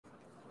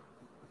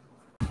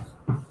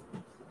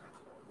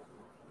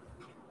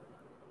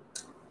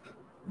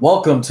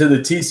Welcome to the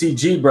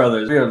TCG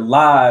Brothers. We are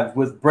live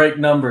with break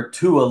number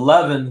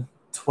 211,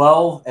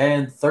 12,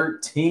 and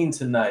 13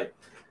 tonight.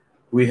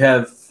 We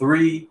have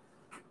 3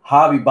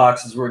 hobby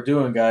boxes we're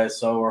doing, guys.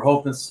 So we're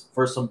hoping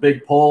for some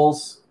big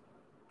pulls,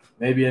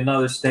 maybe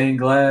another stained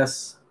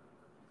glass.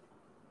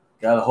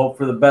 Got to hope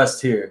for the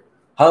best here.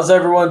 How's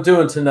everyone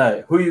doing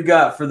tonight? Who you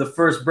got for the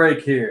first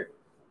break here?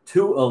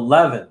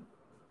 211.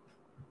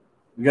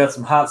 We got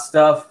some hot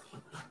stuff.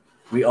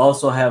 We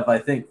also have, I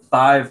think,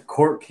 5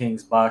 Court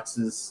Kings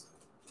boxes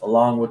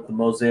along with the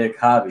Mosaic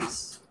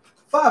hobbies.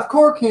 5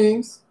 Court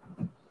Kings?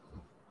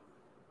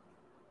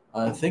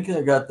 I think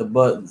I got the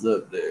buttons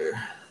up there.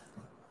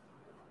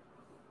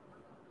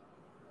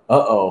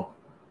 Uh-oh.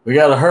 We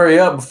got to hurry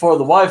up before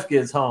the wife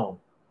gets home.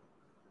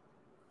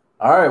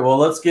 All right, well,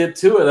 let's get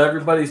to it.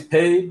 Everybody's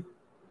paid.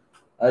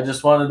 I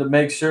just wanted to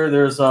make sure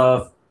there's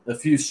a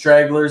few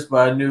stragglers,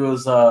 but I knew it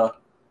was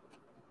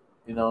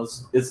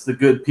it's the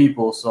good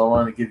people, so I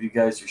want to give you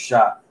guys your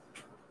shot.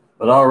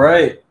 But all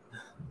right,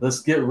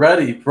 let's get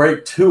ready.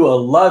 Break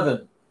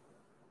 211.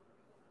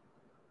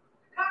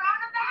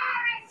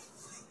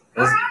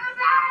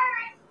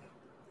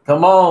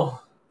 Come on.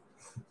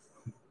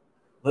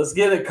 Let's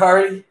get it,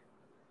 Cardi.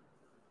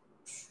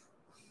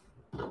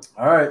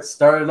 All right,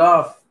 start it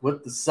off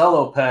with the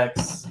cello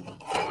packs.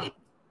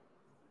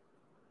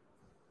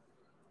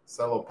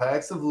 Cello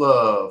packs of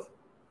love.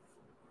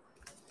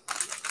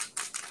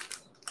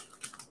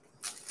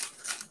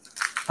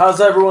 How's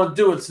everyone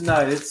doing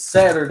tonight? It's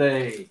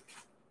Saturday.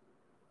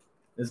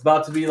 It's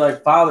about to be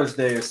like Father's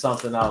Day or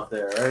something out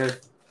there, right?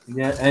 You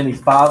got any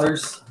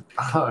fathers?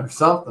 Or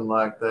something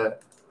like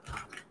that.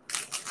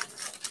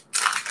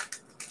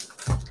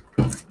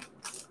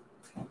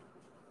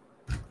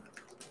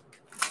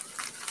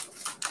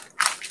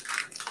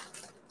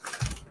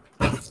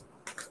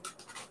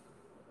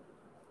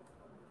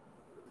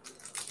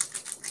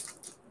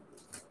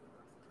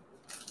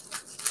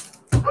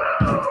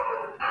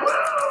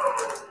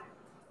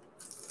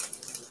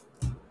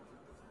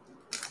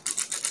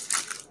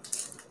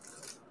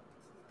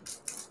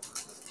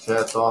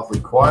 Chat's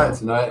awfully quiet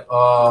tonight.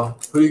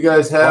 Who do you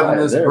guys have in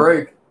this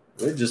break?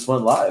 We just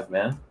went live,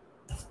 man.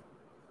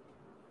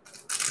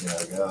 Yeah,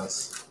 I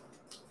guess.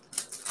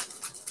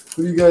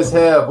 Who do you guys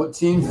have? What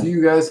teams do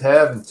you guys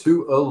have in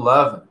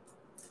 211?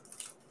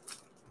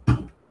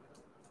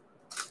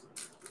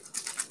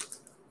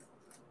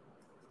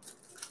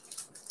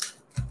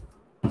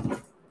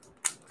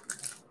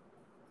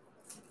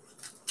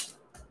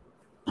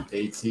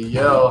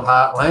 ATL,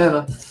 hot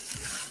Atlanta.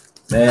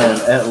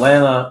 Man,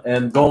 Atlanta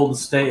and Golden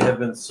State have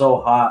been so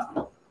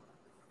hot.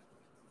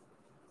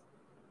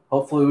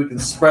 Hopefully we can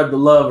spread the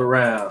love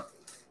around.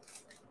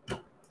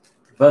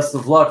 Best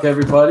of luck,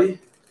 everybody.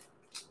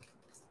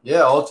 Yeah,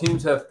 all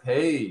teams have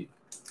paid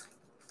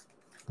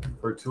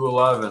for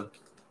 211.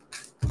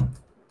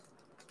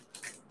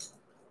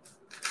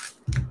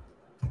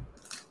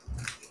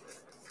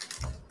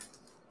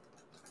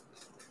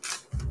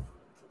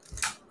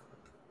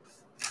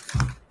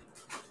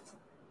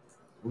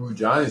 Ooh,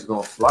 Johnny's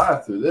going to fly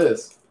through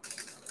this.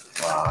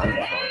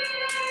 Wow.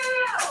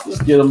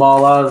 Just get them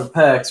all out of the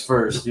packs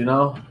first, you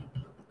know?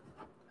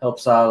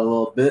 Helps out a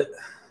little bit.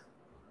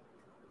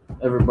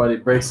 Everybody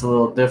breaks a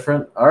little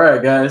different. All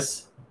right,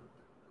 guys.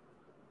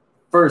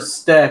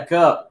 First stack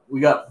up. We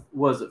got,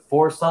 what is it,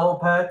 4 cello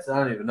packs?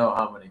 I don't even know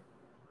how many.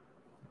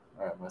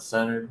 All right, my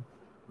centered.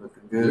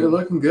 Looking good. You're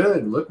looking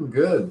good. Looking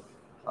good.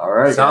 All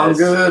right, Sound guys.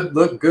 good.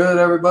 Look good,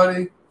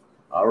 everybody.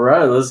 All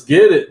right, let's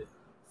get it.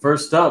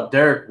 First up,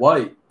 Derek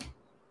White,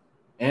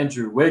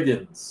 Andrew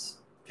Wiggins,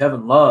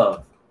 Kevin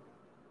Love,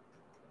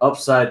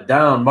 upside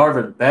down,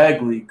 Marvin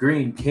Bagley,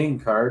 green king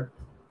card,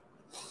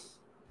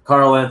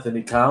 Karl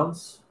Anthony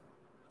Towns,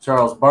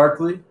 Charles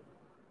Barkley,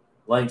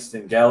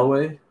 Langston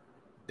Galloway,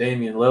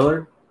 Damian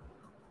Lillard,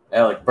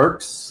 Alec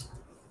Burks,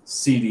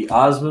 C.D.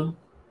 Osman,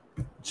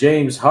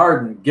 James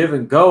Harden, give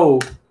and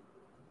go.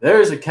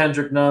 There's a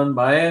Kendrick Nunn.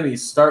 Miami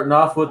starting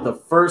off with the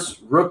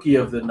first rookie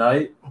of the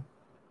night,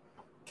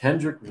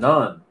 Kendrick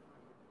Nunn.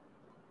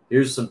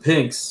 Here's some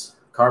pinks.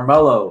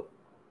 Carmelo,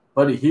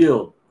 Buddy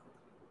Hield,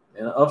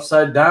 and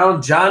upside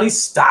down, Johnny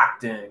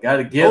Stockton. Got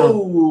to get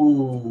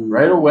him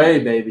right away,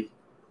 baby.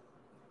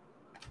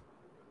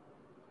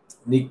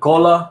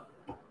 Nicola,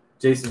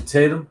 Jason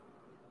Tatum,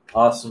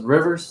 Austin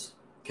Rivers,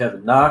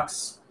 Kevin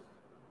Knox,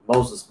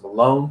 Moses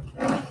Malone.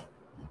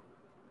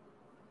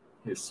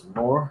 Here's some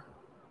more.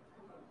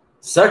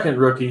 Second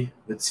rookie,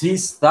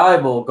 Matisse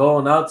Thybulle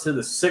going out to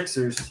the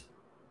Sixers.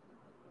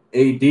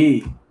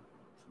 AD,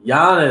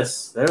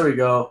 Giannis, there we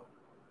go.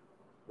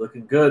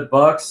 Looking good,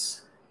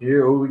 Bucks.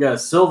 Here, we got a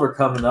silver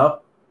coming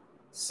up.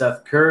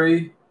 Seth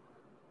Curry.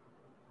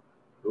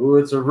 Ooh,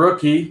 it's a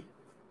rookie.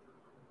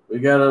 We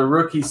got a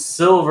rookie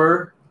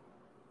silver.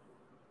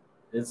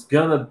 It's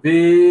going to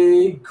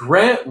be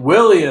Grant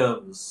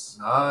Williams.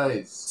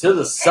 Nice. To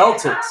the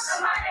Celtics.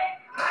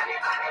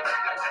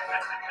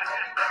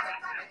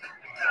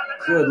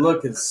 Good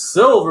looking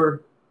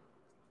silver.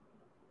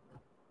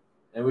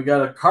 And we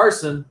got a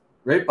Carson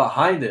right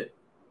behind it.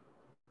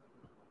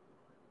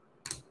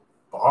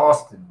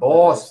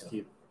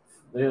 Boston.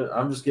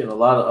 I'm just getting a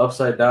lot of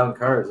upside down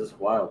cards. It's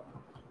wild.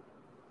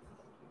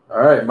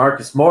 All right,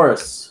 Marcus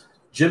Morris,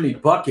 Jimmy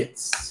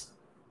Buckets,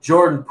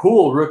 Jordan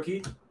Poole,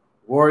 rookie.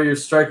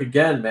 Warriors strike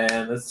again,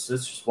 man. It's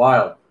just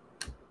wild.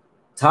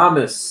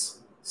 Thomas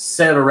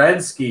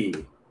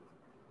Satoransky,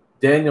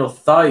 Daniel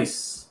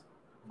Theis,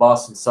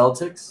 Boston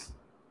Celtics,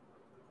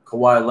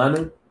 Kawhi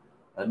Leonard,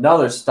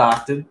 another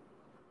Stockton,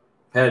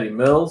 Patty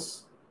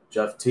Mills,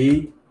 Jeff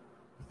Teague.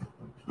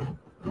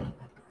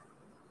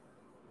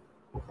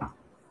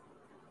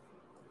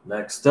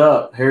 Next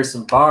up,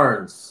 Harrison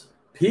Barnes,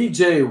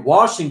 PJ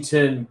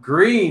Washington,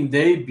 green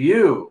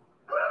debut.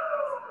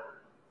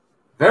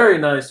 Very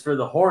nice for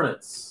the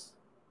Hornets.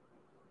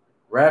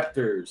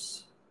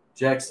 Raptors,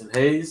 Jackson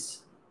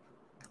Hayes.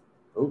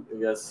 Oh, I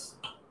guess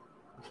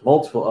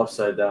multiple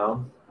upside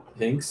down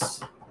pinks.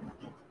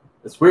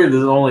 It's weird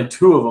that only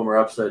 2 of them are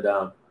upside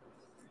down.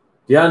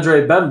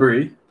 DeAndre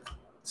Bembry,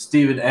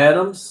 Steven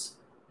Adams,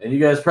 and you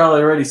guys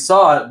probably already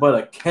saw it, but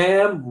a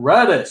Cam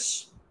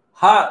Reddish.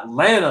 Hot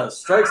Atlanta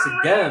strikes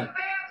again.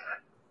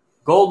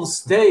 Golden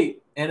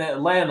State and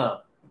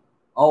Atlanta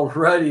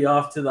already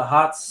off to the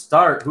hot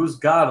start. Who's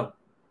got them?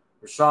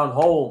 Rashawn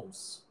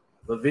Holmes,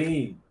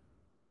 Levine,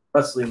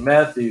 Wesley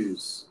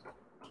Matthews,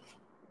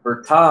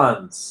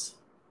 Bertans,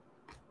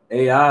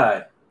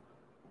 AI,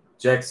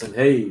 Jackson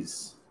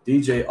Hayes,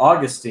 DJ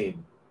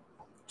Augustine,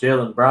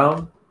 Jaylen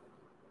Brown,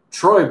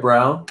 Troy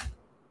Brown,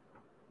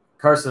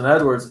 Carson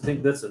Edwards. I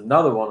think that's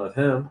another one of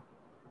him.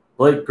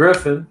 Blake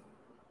Griffin.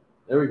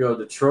 There we go,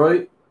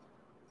 Detroit.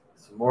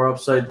 Some more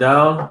upside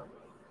down.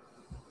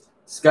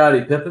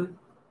 Scottie Pippen,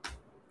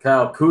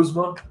 Kyle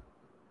Kuzma,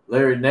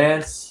 Larry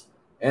Nance,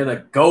 and a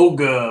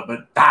Goga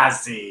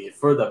Batasi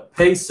for the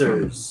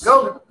Pacers.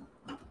 Go.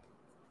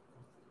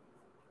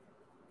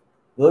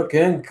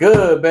 Looking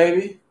good,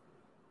 baby.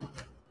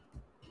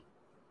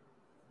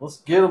 Let's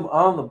get them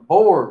on the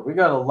board. We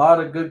got a lot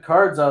of good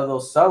cards out of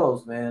those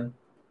cellos, man.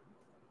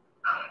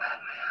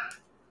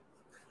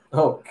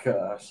 Oh,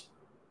 gosh.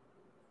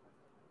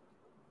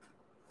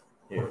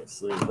 Here,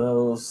 let's leave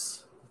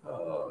those.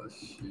 Oh,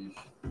 sheesh.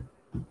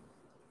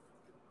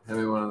 Hand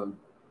me one of them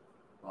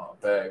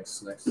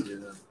bags next to you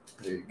then.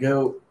 There you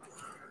go.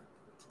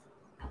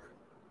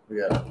 We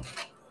got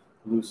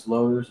loose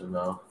loaders or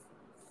no?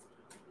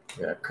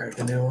 We got to crack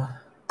a new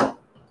one.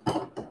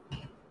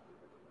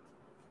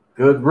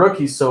 Good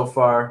rookie so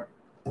far.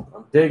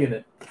 I'm digging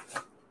it.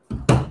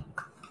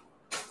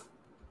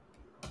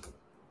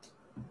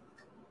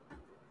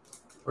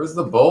 Where's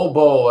the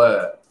bowl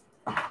at?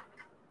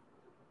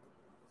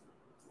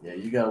 Yeah,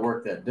 you got to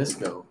work that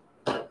disco.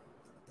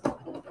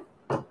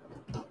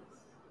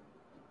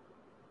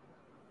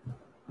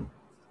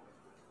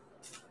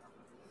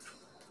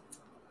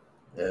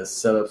 Yeah, this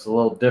setup's a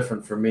little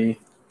different for me.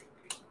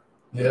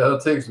 Yeah, it'll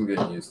take some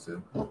getting used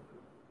to.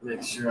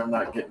 Make sure I'm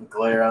not getting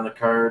glare on the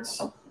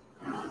cards.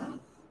 Like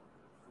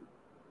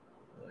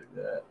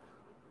that.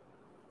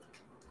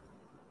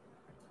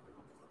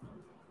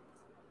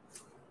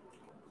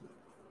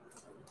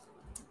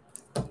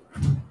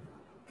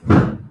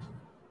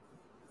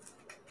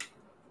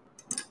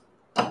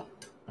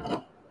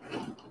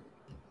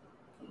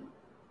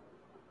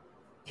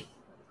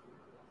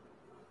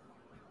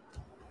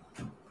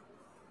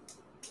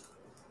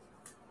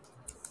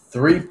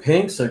 Three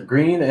pinks, a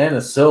green, and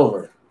a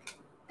silver.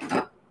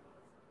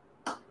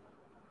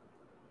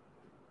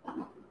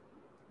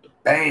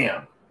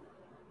 Bam.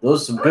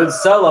 Those are some good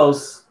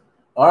cellos.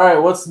 All right,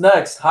 what's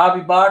next?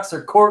 Hobby Box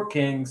or Court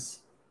Kings?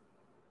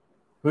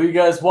 Who you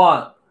guys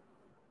want?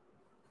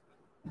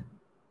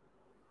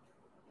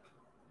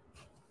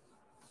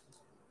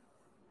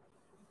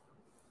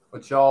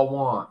 What y'all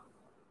want?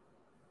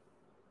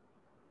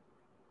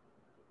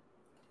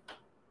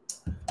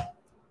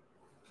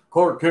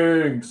 Court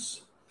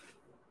Kings.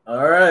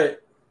 All right.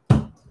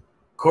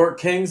 Court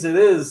Kings it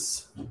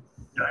is. Damn,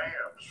 son,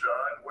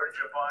 where'd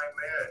you find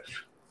this?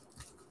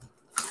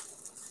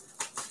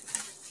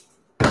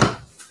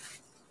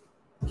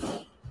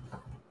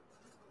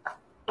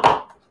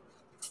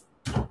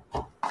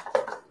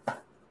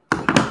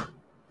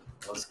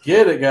 Let's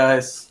get it,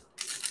 guys.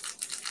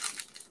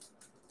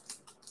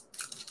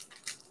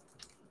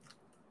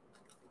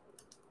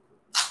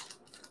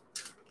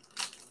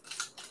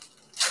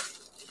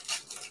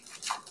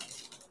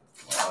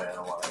 Oh, yeah, I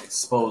don't want to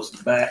expose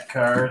the back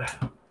card.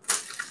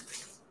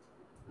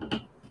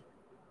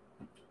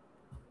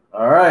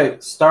 All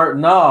right,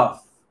 starting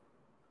off.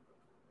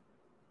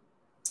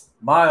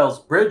 Miles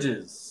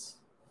Bridges.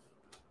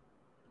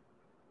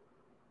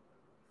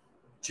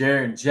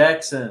 Jaren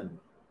Jackson.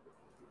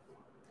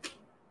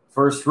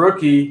 First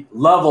rookie,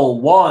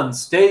 level 1,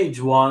 stage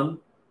 1,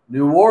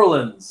 New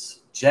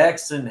Orleans,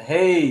 Jackson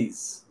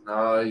Hayes.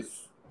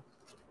 Nice.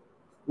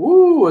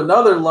 Ooh,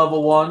 another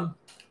level 1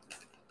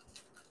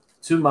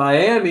 to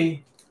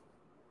Miami,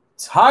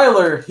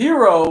 Tyler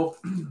Hero.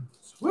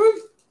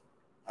 Sweet.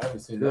 I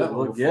haven't seen that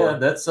one before. Yeah,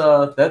 that's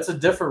a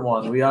different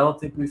one. I don't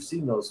think we've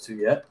seen those two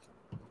yet.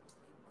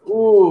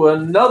 Ooh,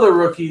 another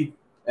rookie,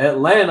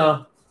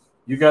 Atlanta.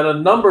 You got a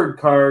numbered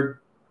card.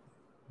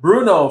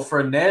 Bruno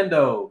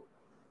Fernando.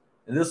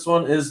 And this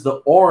one is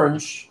the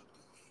orange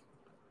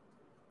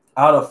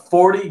out of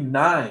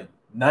 49.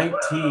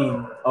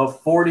 19 of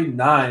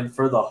 49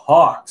 for the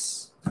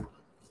Hawks.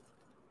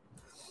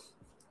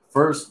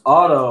 First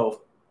auto,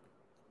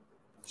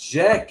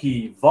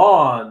 Jackie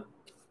Vaughn,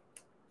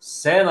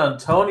 San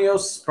Antonio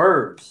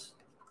Spurs.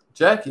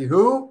 Jackie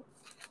who?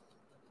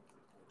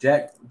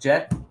 Jackie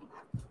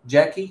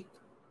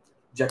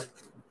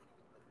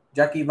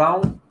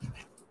Vaughn?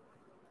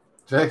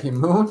 Jackie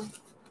Moon?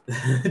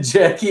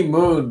 Jackie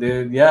Moon,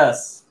 dude.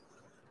 Yes.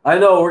 I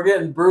know we're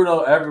getting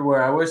Bruno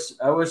everywhere. I wish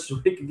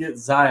we could get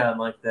Zion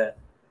like that.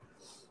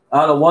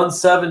 Out of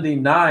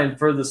 179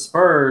 for the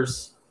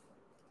Spurs.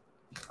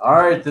 All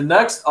right, the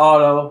next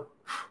auto.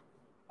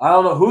 I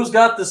don't know who's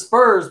got the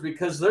Spurs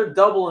because they're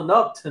doubling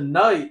up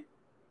tonight.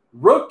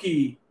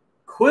 Rookie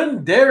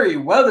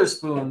Quindary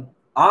Weatherspoon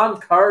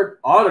on-card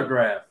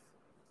autograph.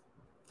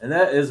 And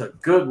that is a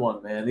good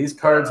one, man. These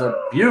cards are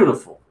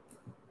beautiful.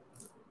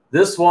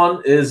 This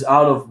one is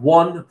out of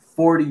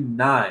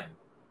 149.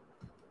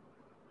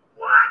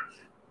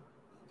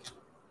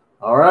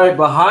 All right,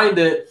 behind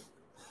it,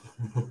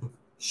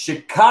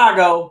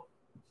 Chicago,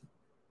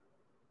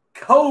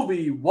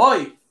 Kobe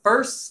White,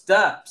 first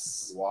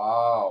steps.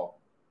 Wow.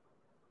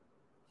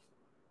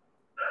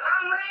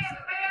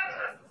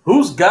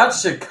 Who's got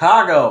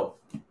Chicago?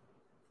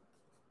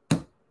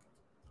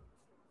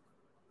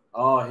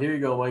 Oh, here you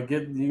go, Mike.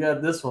 You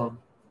got this one.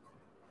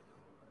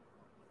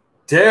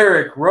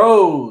 Derrick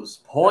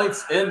Rose,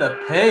 points in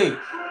the paint.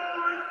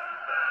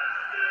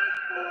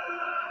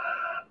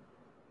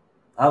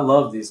 I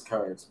love these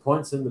cards.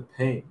 Points in the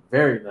paint.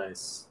 Very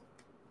nice.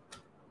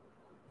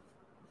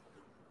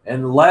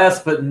 And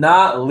last but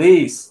not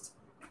least,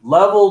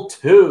 level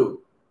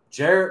 2,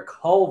 Jarrett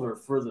Culver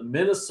for the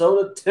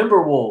Minnesota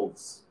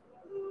Timberwolves.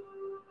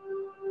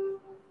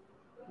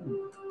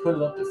 Put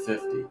it up to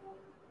 50.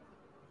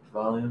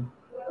 Volume.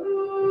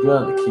 Do it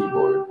on the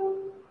keyboard.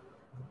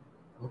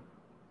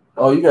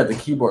 Oh, you got the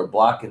keyboard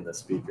blocking the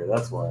speaker.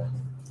 That's why.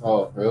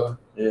 Oh, really?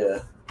 Yeah.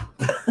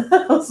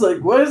 I was like,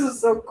 why is it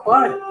so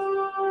quiet?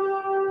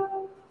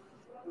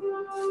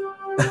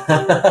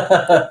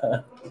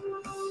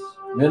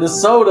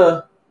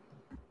 Minnesota.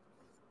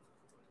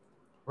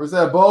 Where's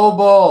that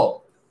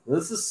ball?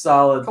 This is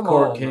solid.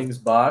 Court Kings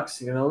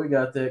box. You know, we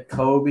got that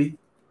Kobe.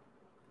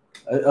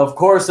 Of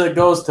course, it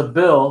goes to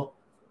Bill.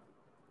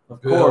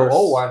 Of course.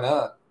 Oh, why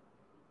not?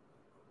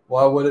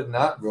 Why would it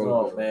not go to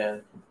Oh, Bill?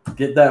 man.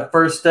 Get that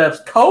first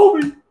steps.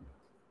 Kobe. Come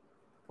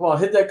on,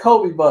 hit that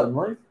Kobe button,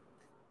 Mike.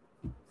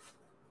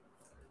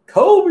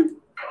 Kobe.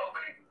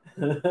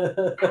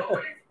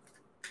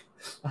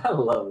 I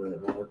love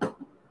it, man.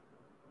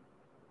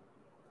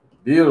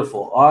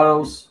 Beautiful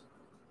autos.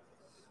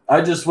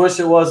 I just wish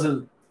it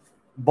wasn't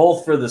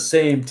both for the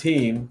same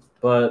team,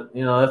 but,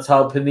 you know, that's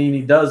how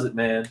Panini does it,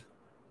 man.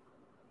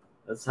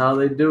 That's how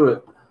they do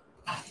it.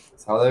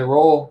 That's how they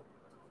roll.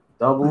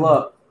 Double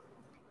up.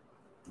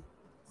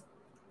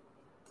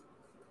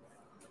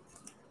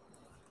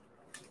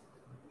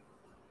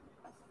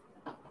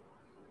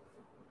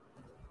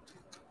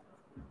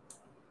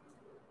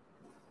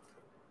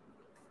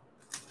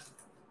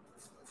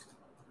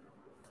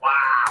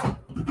 Wow.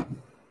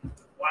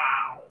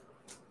 Wow.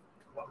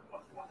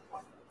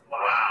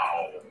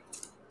 Wow.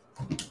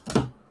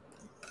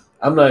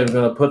 I'm not even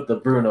gonna put the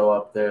Bruno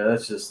up there.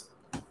 That's just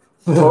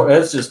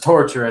that's just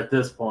torture at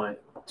this point.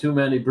 Too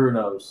many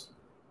Brunos.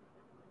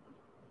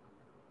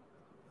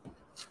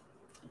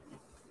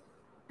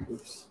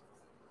 Oops.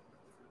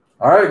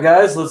 All right,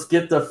 guys, let's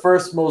get the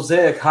first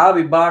Mosaic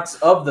hobby box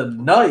of the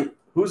night.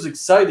 Who's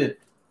excited?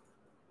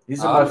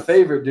 These are my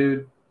favorite,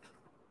 dude.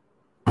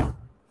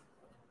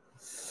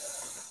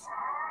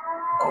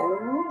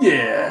 Oh,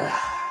 yeah.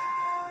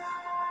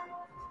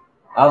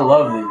 I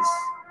love these.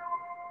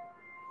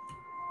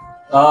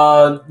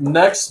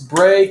 Next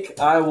break,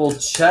 I will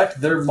check.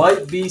 There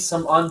might be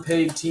some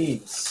unpaid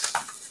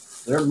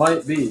teams. There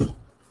might be.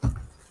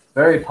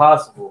 Very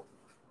possible.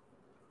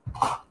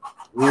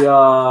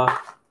 Or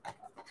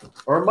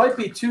it might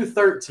be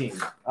 213.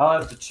 I'll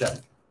have to check.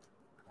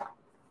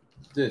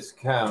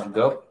 Discount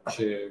up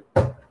check.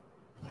 All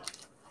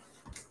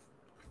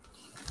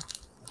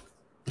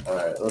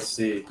right, let's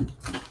see.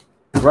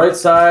 Right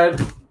side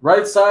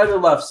or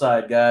left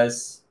side,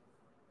 guys?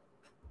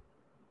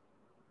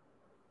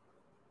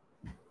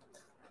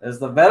 Is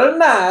the very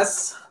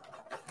nice.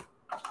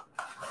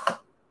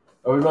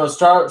 Are we going to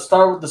start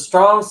with the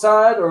strong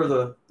side or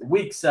the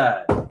weak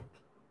side?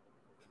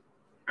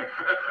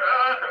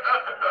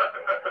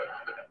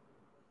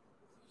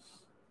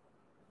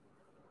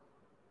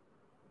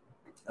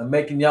 I'm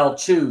making y'all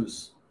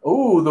choose.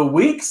 Ooh, the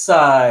weak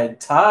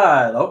side.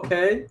 Todd.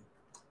 Okay.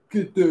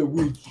 Get that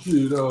weak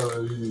shit out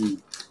of here.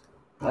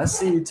 I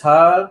see you,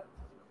 Todd.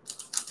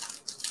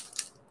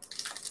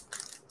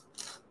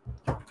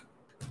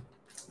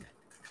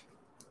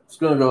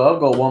 I'll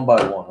go one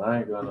by one. I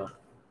ain't gonna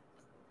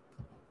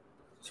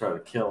try to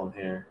kill him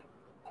here.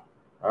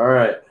 All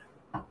right.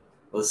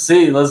 Let's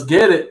see. Let's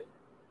get it.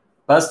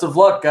 Best of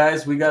luck,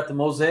 guys. We got the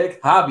Mosaic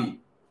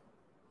Hobby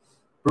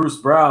Bruce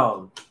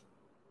Brown,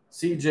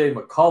 C.J.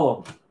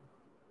 McCollum,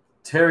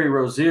 Terry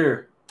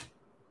Rozier,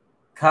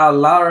 Kyle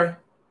Lowry,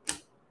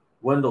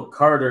 Wendell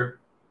Carter,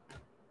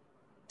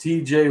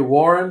 T.J.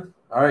 Warren.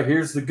 All right,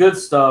 here's the good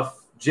stuff.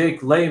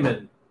 Jake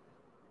Layman.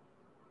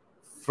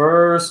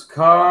 First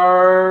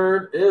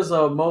card is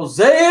a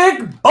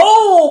Mosaic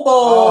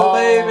Bowl,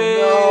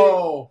 baby.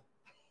 No.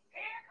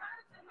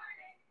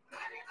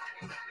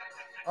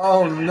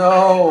 Oh,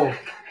 no.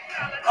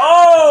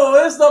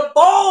 Oh, it's the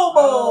Bowl.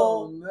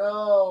 Oh,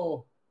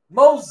 no.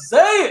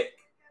 Mosaic.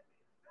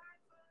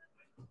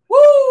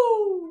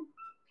 Woo!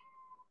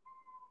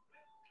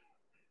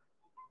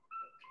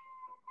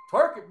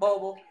 Twerk it,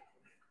 Bobo.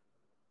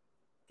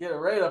 Get it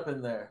right up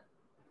in there.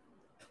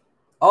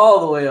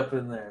 All the way up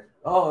in there.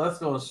 Oh, that's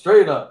going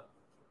straight up.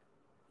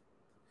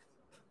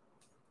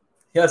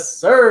 Yes,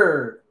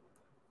 sir.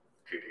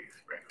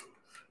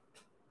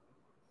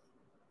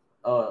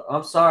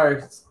 I'm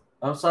sorry.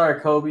 I'm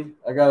sorry, Kobe.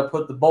 I got to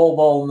put the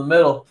bowl in the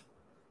middle.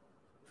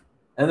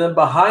 And then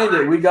behind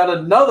it, we got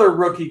another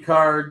rookie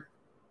card.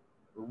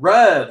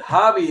 Red,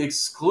 hobby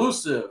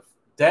exclusive.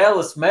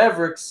 Dallas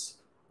Mavericks.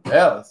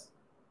 Dallas.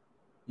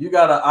 You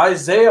got an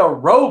Isaiah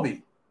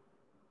Roby.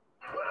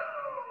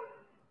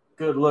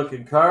 Good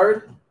looking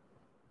card.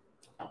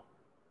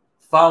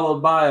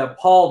 Followed by a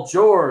Paul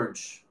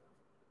George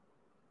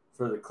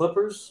for the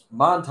Clippers.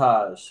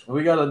 Montage. And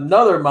we got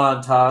another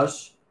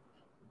montage.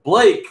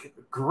 Blake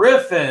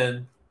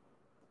Griffin.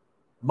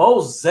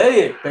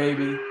 Mosaic,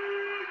 baby.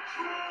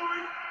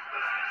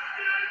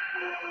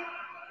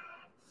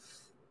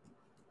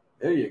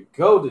 There you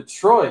go,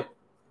 Detroit.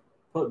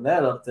 Putting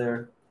that up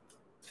there.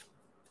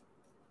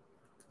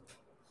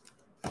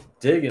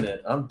 Digging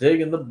it. I'm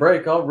digging the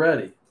break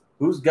already.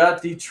 Who's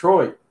got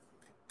Detroit?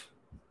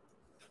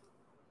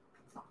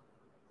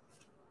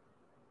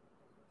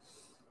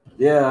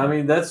 Yeah, I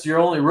mean, that's your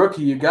only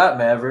rookie you got,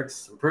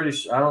 Mavericks. I'm pretty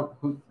sure. I don't.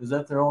 Who is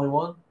that? Their only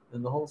one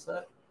in the whole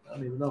set? I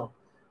don't even know.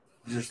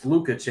 Just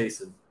Luka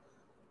chasing.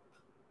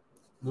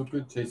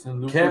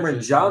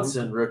 Cameron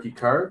Johnson rookie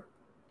card.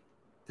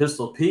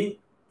 Pistol Pete.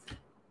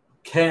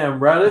 Cam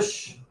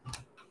Reddish.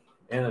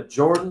 And a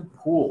Jordan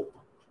Poole.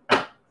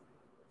 There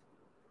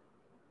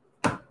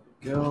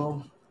we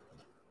go.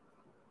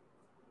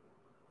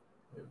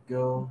 There we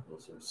go.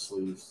 Those are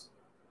sleeves.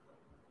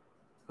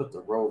 Put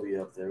the Roby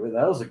up there.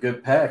 That was a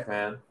good pack,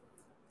 man.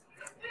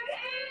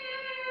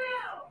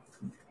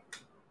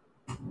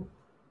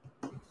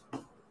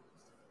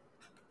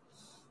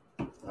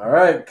 All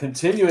right,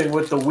 continuing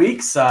with the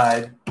weak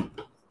side.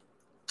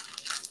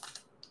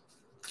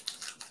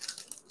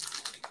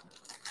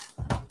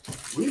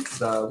 Weak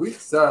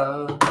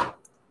side.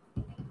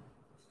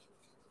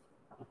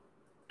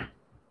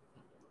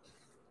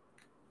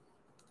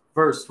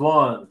 First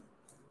one,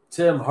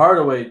 Tim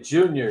Hardaway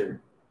Jr.,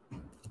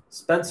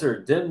 Spencer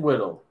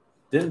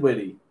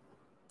Dinwiddie,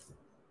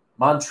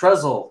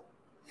 Montrezl,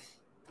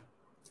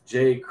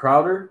 Jay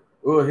Crowder.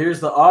 Oh, here's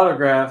the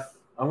autograph.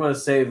 I'm going to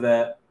save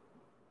that.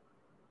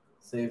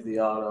 Save the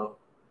auto.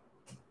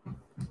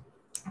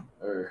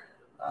 Here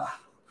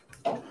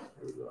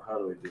we go. How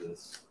do we do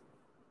this?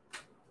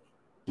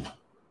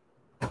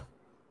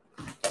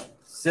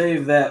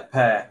 Save that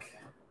pack.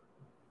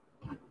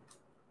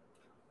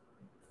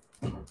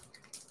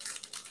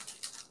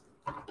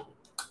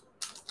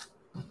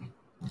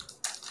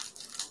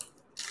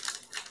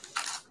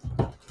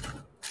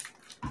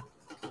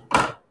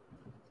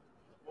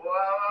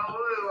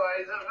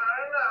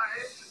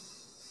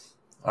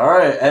 All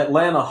right,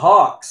 Atlanta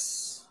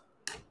Hawks.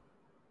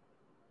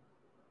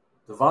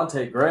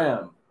 Devontae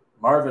Graham,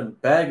 Marvin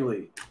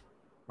Bagley,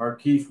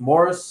 Markieff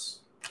Morris,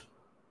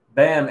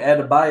 Bam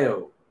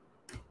Adebayo,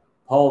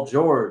 Paul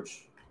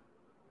George,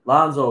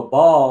 Lonzo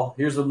Ball.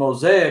 Here's a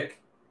Mosaic.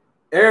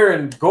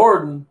 Aaron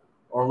Gordon,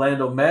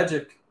 Orlando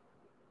Magic.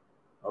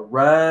 A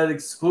red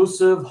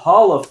exclusive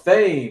Hall of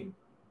Fame,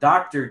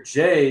 Dr.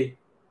 J.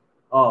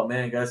 Oh,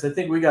 man, guys, I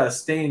think we got a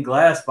stained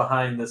glass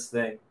behind this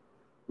thing.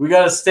 We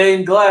got a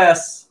stained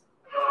glass.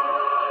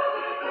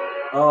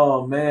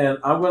 Oh, man.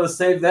 I'm going to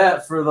save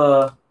that for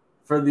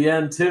the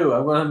end, too.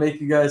 I'm going to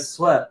make you guys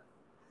sweat.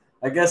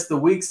 I guess the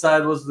weak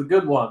side was the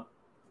good one.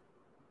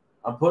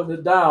 I'm putting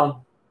it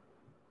down.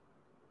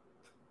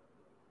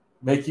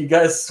 Make you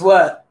guys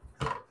sweat.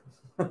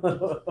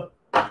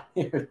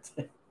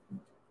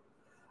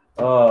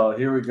 Oh,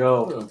 here we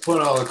go.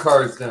 Put all the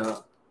cards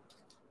down.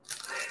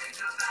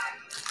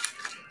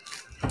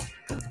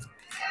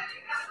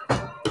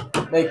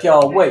 Make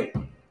y'all wait.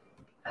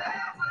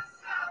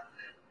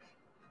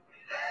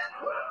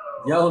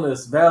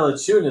 Jonas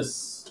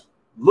Valanciunas,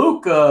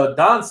 Luka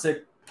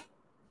Doncic,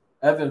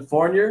 Evan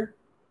Fournier,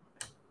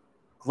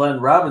 Glenn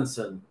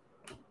Robinson,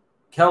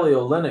 Kelly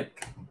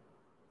Olynyk,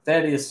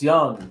 Thaddeus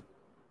Young,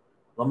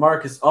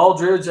 LaMarcus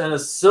Aldridge, and a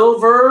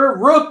silver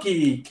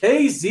rookie,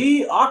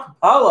 KZ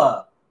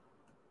Okpala.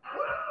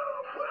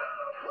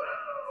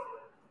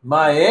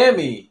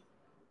 Miami,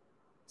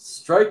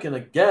 striking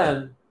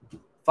again,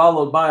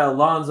 followed by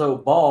Alonzo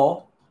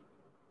Ball.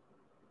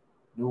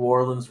 New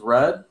Orleans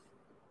red.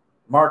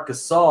 Marc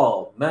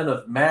Gasol, Men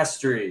of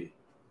Mastery.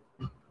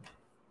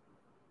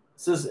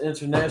 This is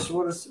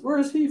international. Where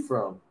is he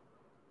from?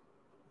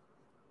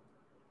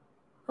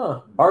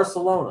 Huh,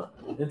 Barcelona.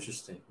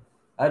 Interesting.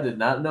 I did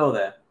not know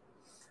that.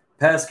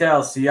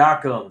 Pascal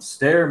Siakam,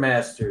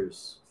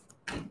 Stairmasters.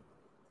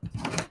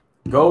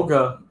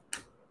 Goga,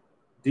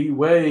 D.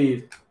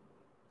 Wade,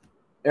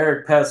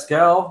 Eric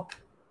Pascal,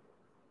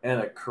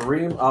 and a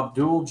Kareem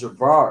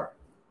Abdul-Jabbar.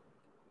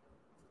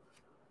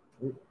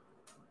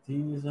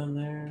 These in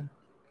there.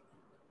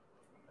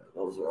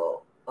 Those are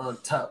all on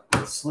top of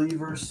the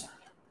sleevers.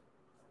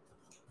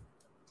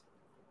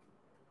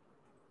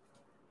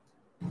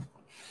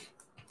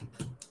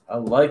 I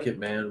like it,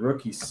 man.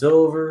 Rookie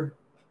silver.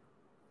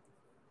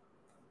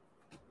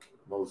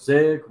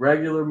 Mosaic,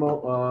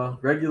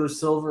 regular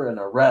silver, and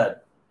a red.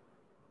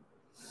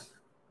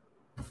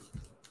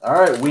 All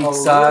right, weak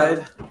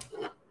side.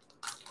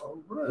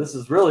 All right. This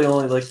is really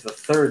only like the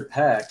third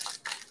pack.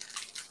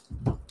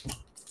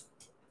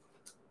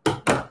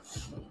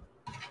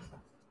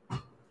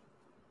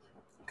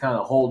 Kind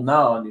of holding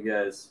out on you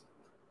guys.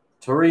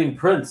 Taurean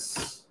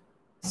Prince,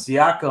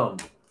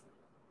 Siakam,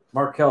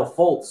 Markelle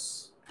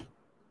Fultz,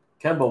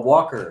 Kemba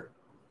Walker,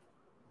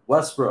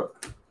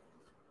 Westbrook,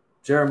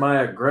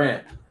 Jeremiah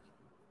Grant,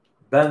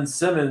 Ben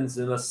Simmons,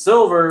 in a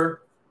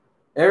silver,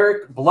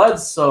 Eric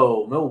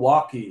Bledsoe,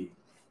 Milwaukee.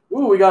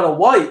 Ooh, we got a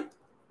white.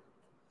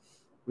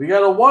 We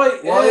got a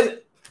white. And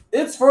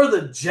it's for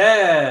the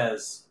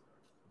Jazz.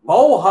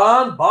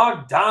 Bojan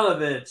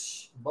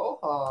Bogdanovic.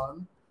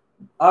 Bohan.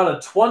 Out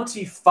of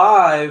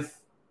 25.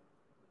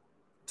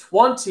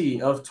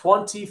 20 of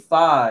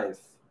 25.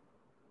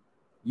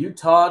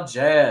 Utah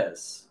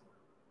Jazz.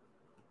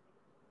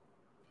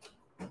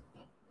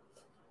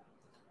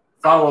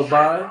 Followed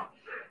by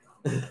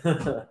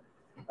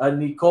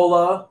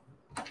Nikola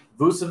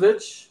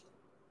Vucevic,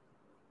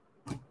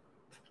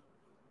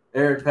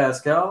 Eric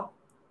Pascal,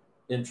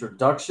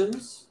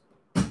 introductions,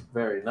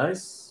 very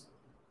nice.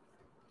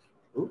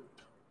 Ooh.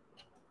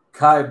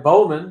 Kai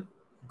Bowman,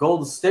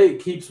 Golden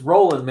State keeps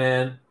rolling,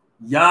 man.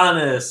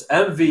 Giannis,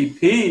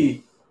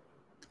 MVP.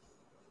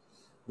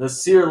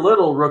 Nasir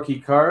Little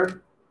rookie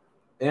card,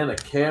 and a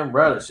Cam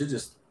Reddish. It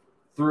just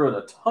threw in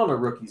a ton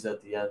of rookies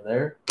at the end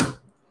there.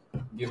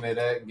 Give me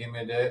that. Give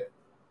me that.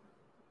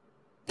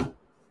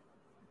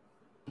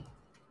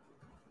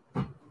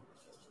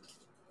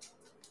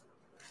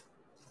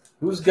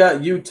 Who's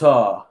got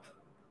Utah?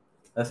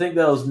 I think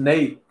that was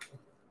Nate.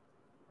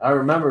 I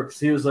remember because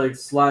he was like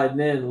sliding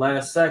in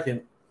last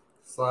second.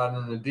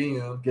 Sliding in the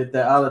DM. Get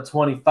that out of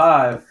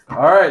 25. All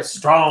right,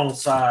 strong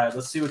side.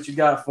 Let's see what you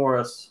got for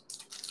us.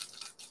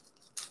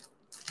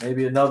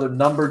 Maybe another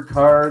numbered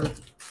card.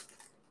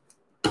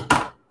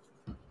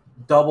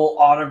 Double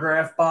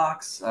autograph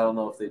box. I don't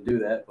know if they do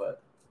that,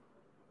 but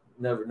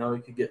never know.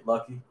 You could get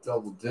lucky.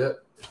 Double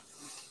dip.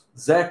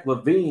 Zach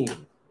LaVine,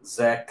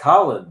 Zach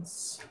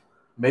Collins,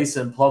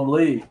 Mason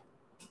Plumlee,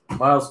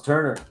 Miles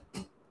Turner,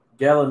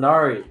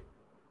 Gallinari,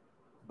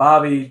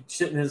 Bobby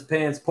shitting his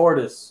pants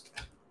Portis,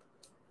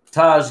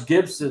 Taj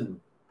Gibson,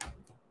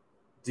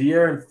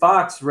 De'Aaron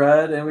Fox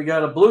red, and we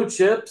got a blue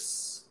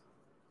chips,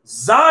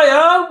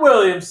 Zion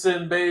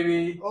Williamson,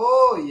 baby.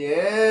 Oh,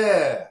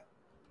 yeah.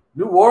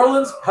 New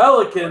Orleans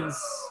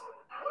Pelicans.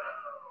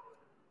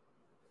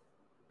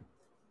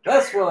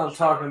 That's what I'm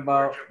talking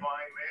about.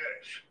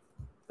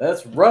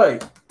 That's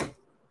right.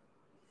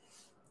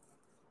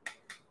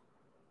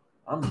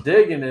 I'm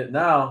digging it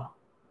now.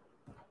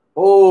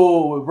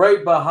 Oh,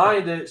 right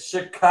behind it,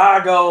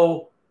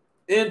 Chicago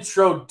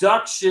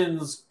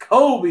introductions,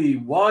 Kobe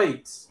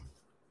White.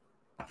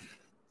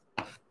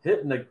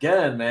 Hitting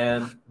again,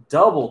 man.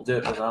 Double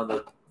dipping on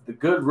the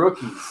good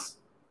rookies.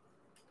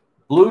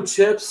 Blue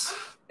chips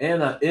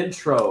and an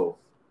intro.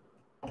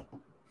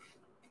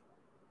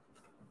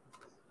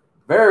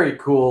 Very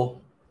cool.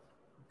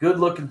 Good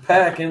looking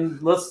pack.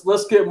 And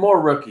let's get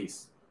more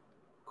rookies.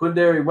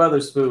 Quindary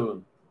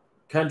Weatherspoon,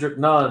 Kendrick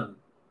Nunn,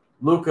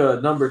 Luka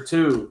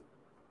 #2,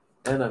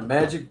 and a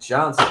Magic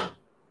Johnson.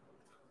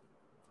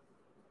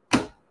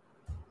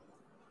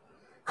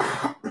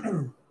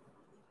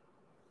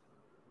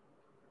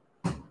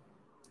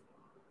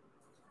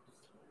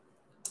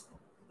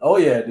 Oh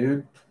yeah,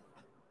 dude.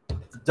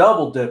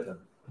 Double dipping.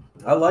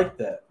 I like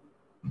that.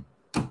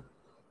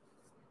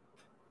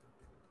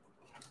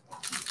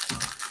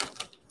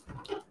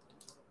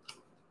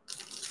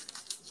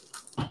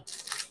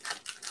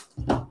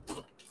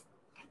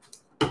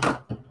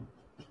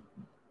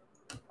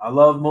 I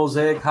love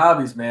Mosaic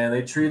Hobbies, man.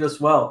 They treat us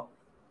well.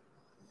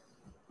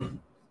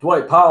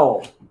 Dwight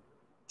Powell,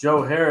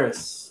 Joe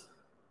Harris,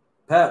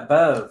 Pat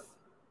Bev,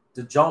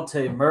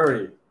 DeJounte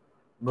Murray,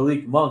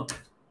 Malik Monk,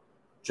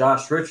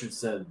 Josh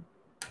Richardson,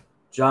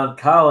 John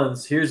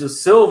Collins. Here's a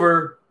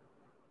silver.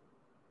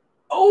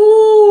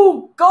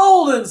 Oh,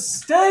 Golden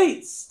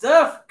State,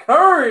 Steph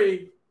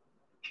Curry.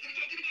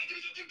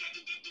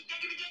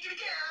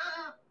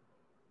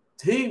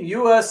 Team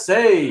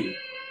USA.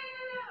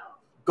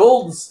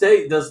 Golden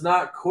State does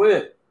not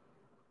quit.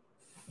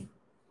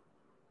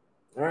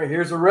 All right,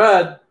 here's a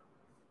red.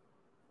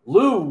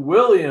 Lou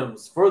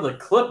Williams for the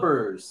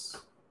Clippers.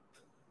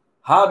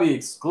 Hobby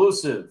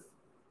exclusive.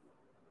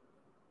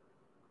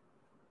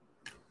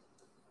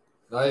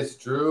 Nice,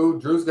 Drew.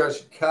 Drew's got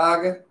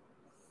Chicago.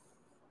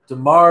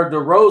 DeMar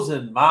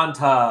DeRozan,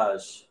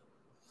 montage.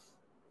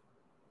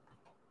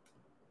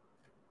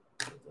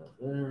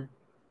 There.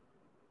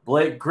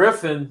 Blake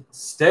Griffin,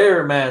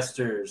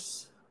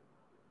 Stairmasters.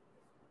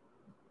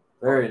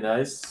 Very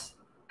nice.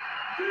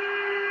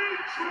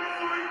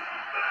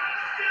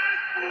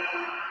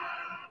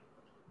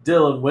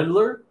 Dylan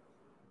Windler.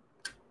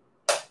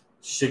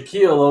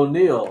 Shaquille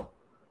O'Neal.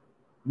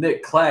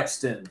 Nick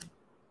Claxton.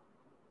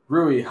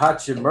 Rui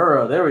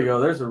Hachimura. There we go.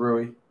 There's a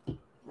Rui.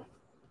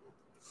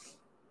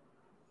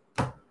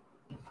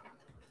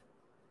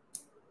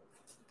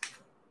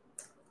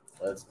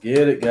 Let's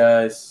get it,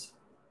 guys.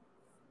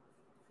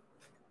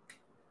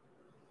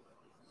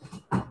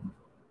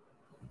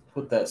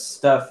 Put that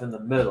stuff in the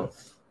middle.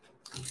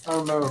 I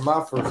remember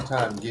my first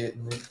time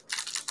getting it.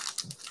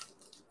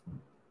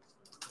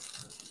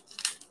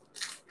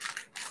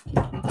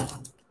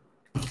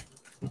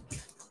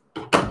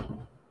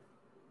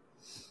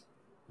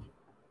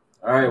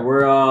 All right,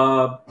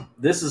 we're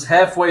this is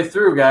halfway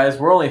through, guys.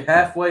 We're only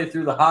halfway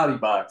through the hobby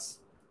box.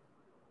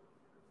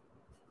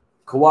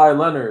 Kawhi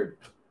Leonard,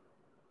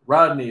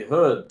 Rodney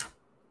Hood,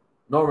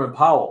 Norman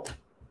Powell,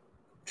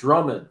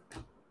 Drummond,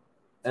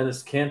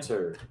 Enes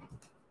Kanter,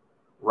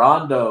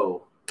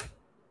 Rondo,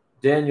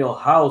 Daniel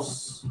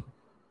House,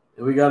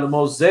 and we got a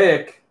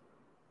Mosaic,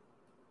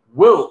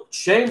 Wilt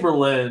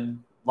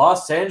Chamberlain,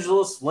 Los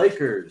Angeles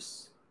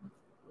Lakers,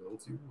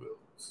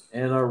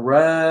 and a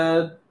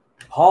red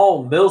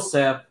Paul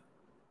Millsap,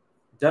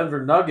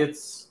 Denver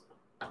Nuggets.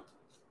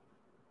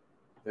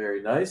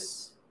 Very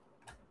nice.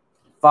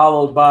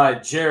 Followed by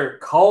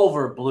Jarrett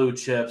Culver, Blue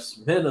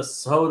Chips,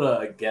 Minnesota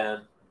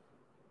again.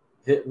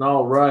 Hitting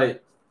all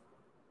right.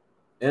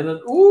 And then,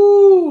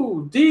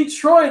 ooh,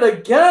 Detroit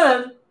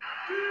again.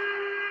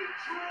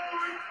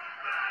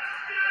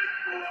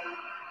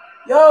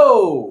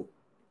 Yo,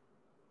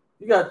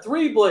 you got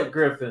 3 Blake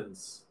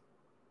Griffins.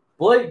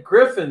 Blake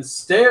Griffin,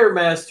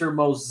 Stairmaster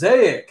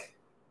Mosaic.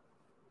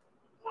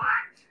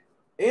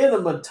 And a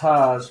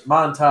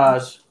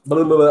montage.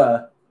 Blah, blah,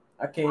 blah.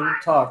 I can't even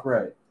talk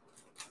right.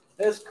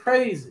 That's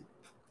crazy.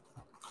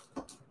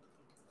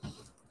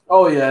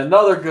 Oh, yeah,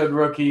 another good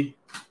rookie.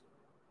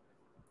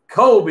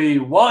 Kobe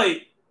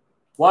White.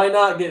 Why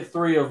not get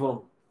 3 of them?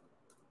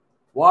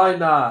 Why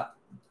not?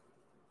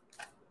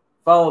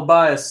 Followed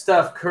by a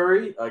Steph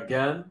Curry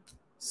again.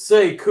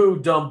 Sekou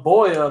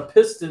Doumbouya.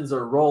 Pistons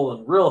are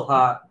rolling real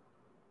hot.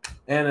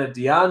 And a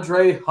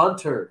DeAndre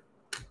Hunter.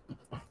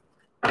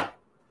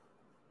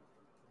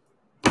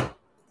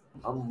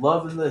 I'm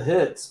loving the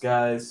hits,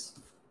 guys.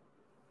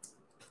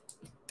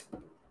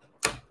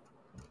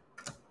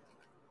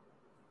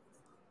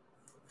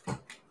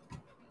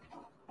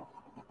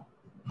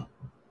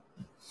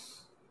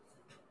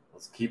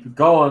 Let's keep it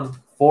going.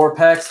 4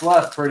 packs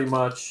left, pretty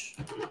much.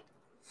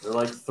 They're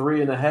like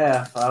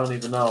 3.5. I don't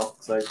even know,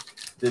 because I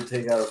did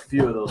take out a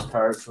few of those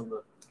cards from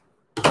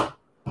the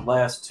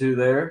last 2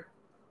 there.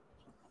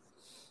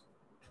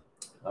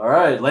 All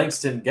right,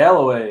 Langston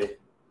Galloway,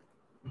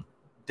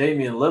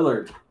 Damian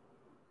Lillard,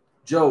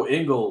 Joe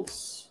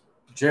Ingles,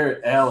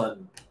 Jarrett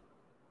Allen,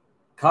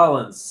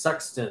 Collins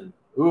Sexton.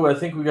 Ooh, I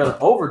think we got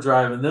an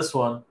overdrive in this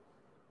one.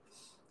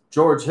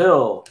 George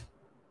Hill,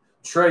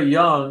 Trae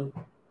Young,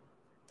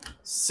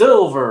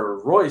 Silver,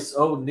 Royce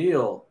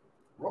O'Neal.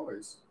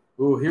 Royce.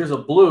 Ooh, here's a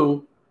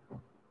blue.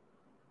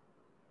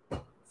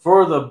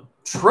 For the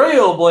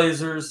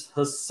Trailblazers,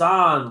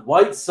 Hassan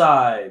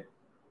Whiteside.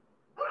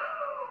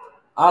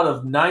 Out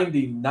of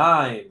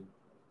 99.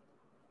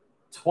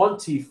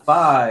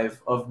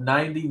 25 of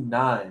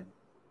 99.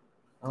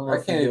 I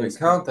can't even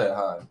count that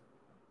high.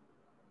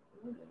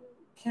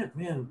 Can't,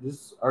 man.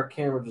 Our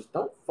camera just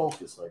don't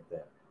focus like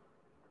that.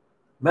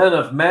 Men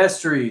of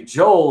Mastery,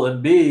 Joel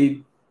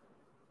Embiid.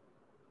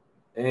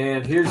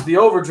 And here's the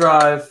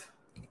overdrive.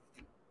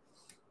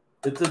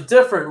 It's a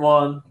different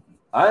one.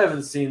 I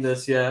haven't seen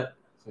this yet.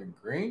 Is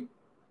it green?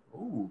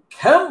 Ooh,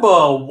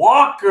 Kemba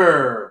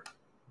Walker.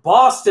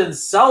 Boston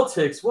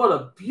Celtics. What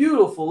a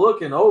beautiful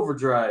looking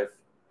overdrive.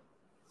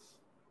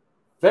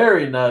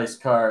 Very nice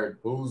card.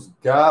 Who's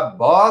got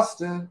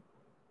Boston?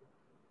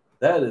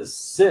 That is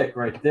sick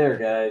right there,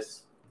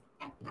 guys.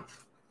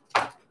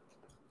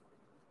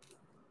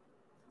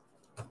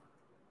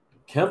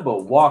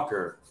 Kemba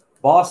Walker.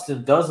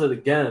 Boston does it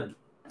again.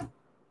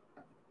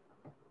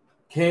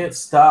 Can't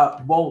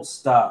stop, won't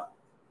stop.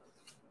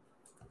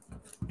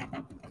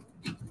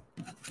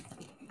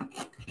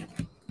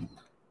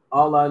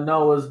 All I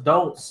know is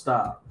don't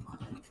stop.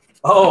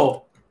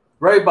 Oh,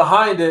 right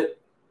behind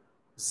it,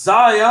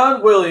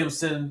 Zion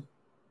Williamson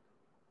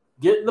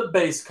getting the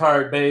base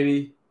card,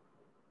 baby.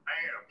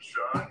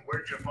 Damn, son,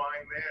 where'd you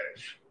find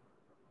this?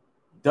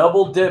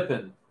 Double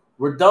dipping.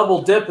 We're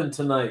double dipping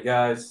tonight,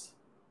 guys.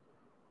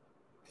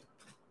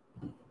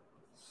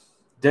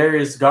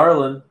 Darius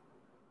Garland.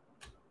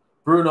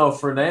 Bruno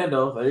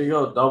Fernando. There you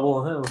go.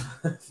 Double him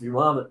if you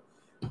want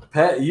it.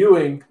 Pat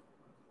Ewing.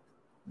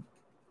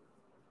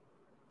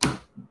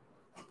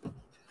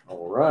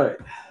 All right.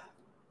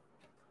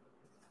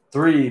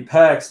 3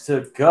 packs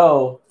to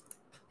go.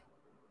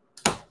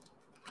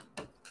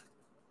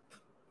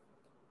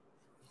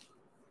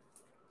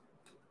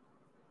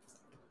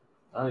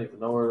 I don't even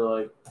know where to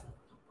like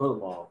put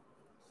them all.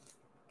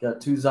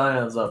 Got 2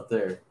 Zions up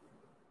there.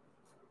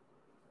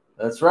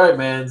 That's right,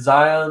 man.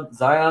 Zion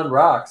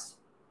rocks.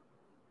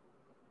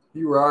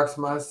 He rocks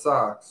my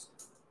socks.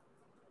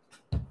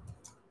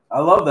 I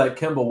love that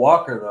Kemba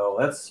Walker though.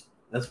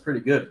 That's pretty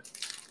good.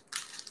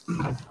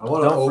 I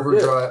want to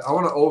overdrive. I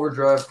want to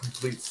overdrive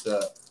complete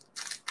set.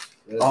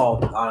 Yeah. Oh,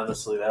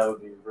 honestly, that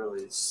would be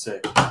really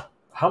sick.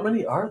 How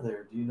many are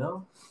there? Do you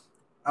know?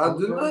 I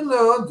do not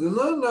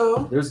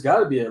know. There's got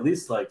to be at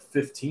least like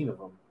 15 of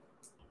them.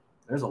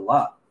 There's a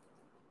lot.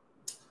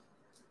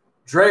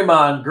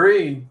 Draymond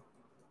Green,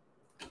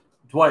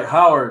 Dwight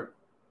Howard.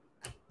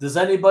 Does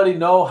anybody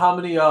know how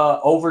many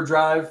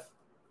overdrive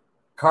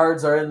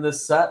cards are in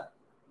this set?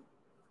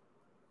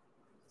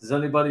 Does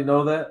anybody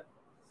know that?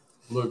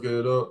 Look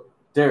it up.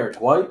 Derek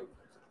White,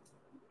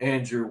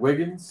 Andrew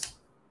Wiggins,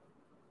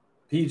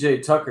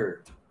 PJ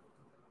Tucker,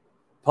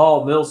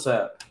 Paul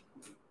Millsap,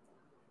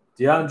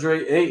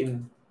 DeAndre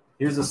Ayton.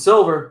 Here's a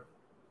silver.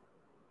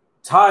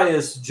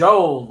 Tyus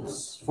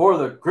Jones for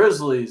the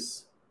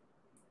Grizzlies.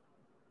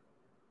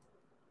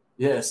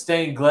 Yeah,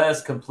 stained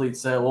glass complete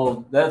set.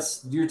 Well,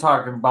 you're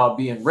talking about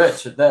being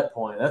rich at that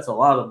point. That's a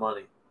lot of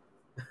money.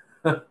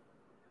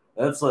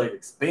 That's like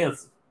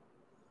expensive.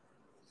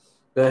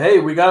 But hey,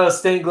 we got a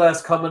stained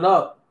glass coming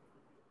up.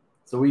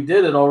 So we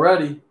did it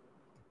already.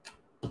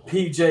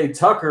 PJ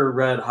Tucker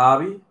red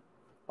hobby.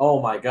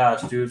 Oh my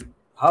gosh, dude.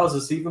 How is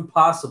this even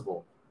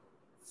possible?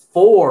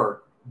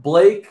 4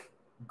 Blake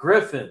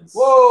Griffins.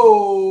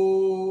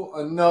 Whoa,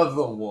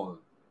 another one.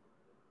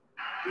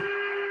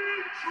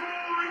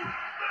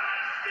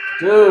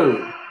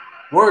 Dude,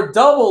 we're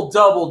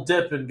double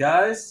dipping,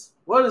 guys.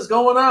 What is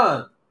going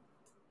on?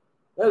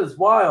 That is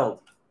wild.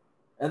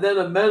 And then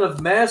a Men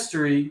of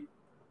Mastery,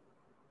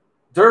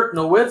 Dirk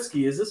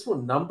Nowitzki. Is this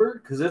one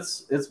numbered? Because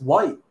it's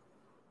white.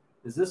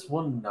 Is this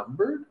one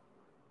numbered?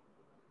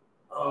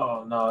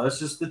 Oh, no. That's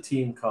just the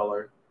team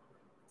color.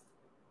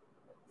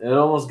 It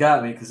almost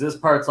got me because this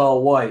part's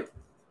all white.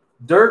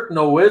 Dirk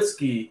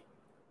Nowitzki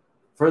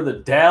for the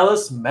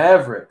Dallas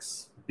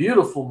Mavericks.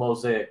 Beautiful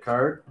Mosaic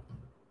card.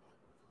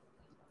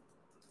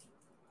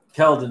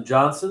 Keldon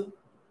Johnson.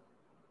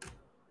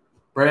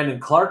 Brandon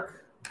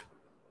Clark.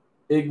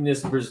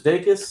 Ignas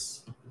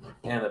Brzezikis.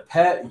 And a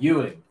Pat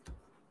Ewing.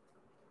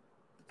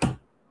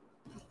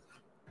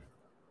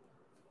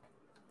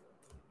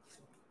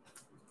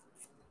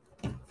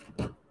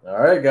 All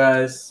right,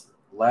 guys.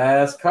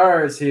 Last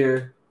cards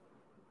here.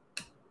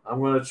 I'm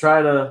going to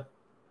try to,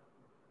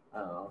 I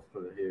don't know,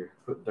 put it here.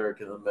 Put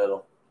Dirk in the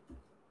middle.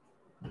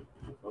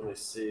 Let me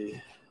see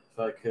if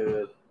I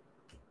could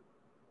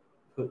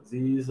put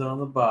these on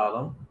the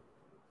bottom.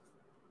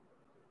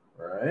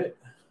 Right.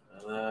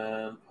 And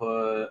then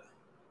put,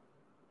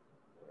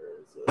 where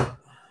is it?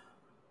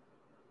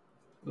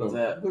 Look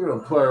at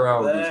them play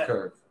around with these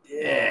cards.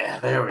 Yeah,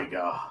 there we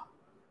go.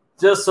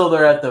 Just so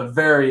they're at the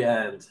very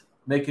end.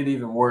 Make it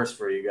even worse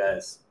for you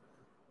guys.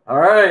 All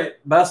right.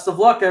 Best of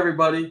luck,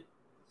 everybody.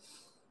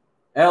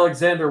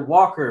 Alexander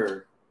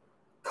Walker,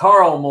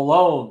 Karl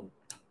Malone,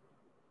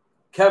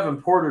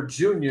 Kevin Porter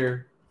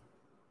Jr.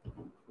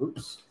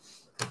 Oops.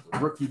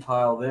 Rookie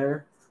pile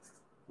there.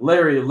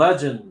 Larry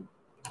Legend,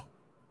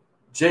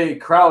 Jay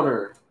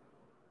Crowder,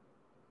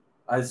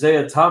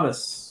 Isaiah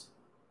Thomas,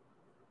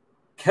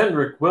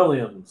 Kendrick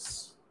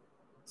Williams,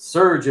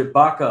 Serge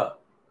Ibaka.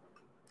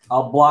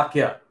 I'll block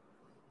you.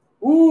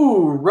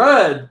 Ooh,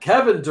 red,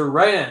 Kevin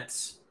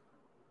Durant,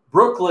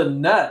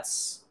 Brooklyn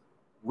Nets,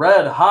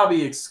 red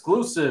hobby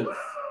exclusive,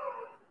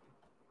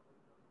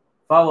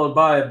 followed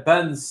by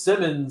Ben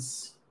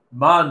Simmons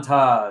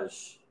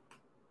montage.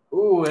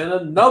 Ooh, and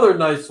another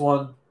nice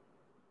one,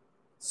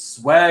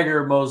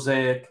 swagger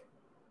mosaic,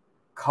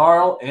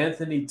 Karl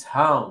Anthony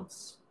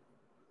Towns.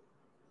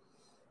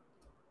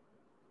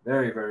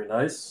 Very, very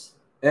nice.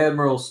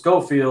 Admiral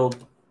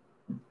Schofield.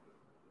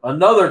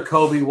 Another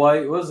Kobe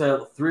White. What is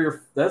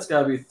that? That's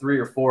got to be 3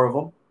 or 4 of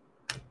them.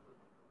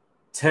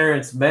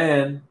 Terrence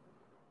Mann.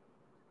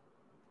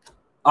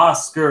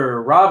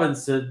 Oscar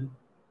Robinson.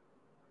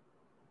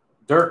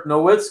 Dirk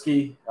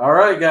Nowitzki. All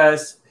right,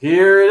 guys.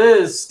 Here it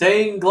is.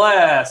 Stained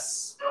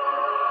glass.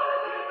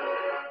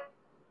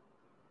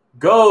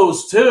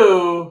 Goes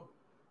to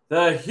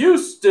the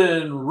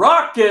Houston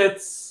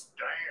Rockets.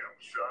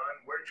 Damn, son,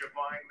 where'd you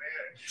find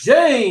this?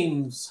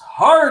 James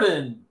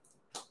Harden.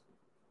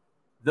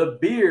 The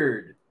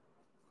Beard.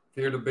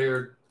 Here the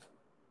beard.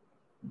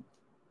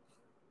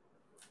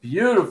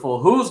 Beautiful.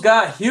 Who's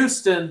got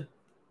Houston?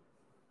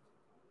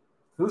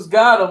 Who's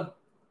got him?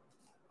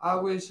 I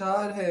wish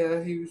I'd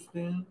have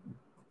Houston.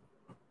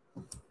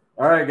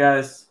 All right,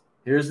 guys.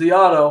 Here's the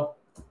auto.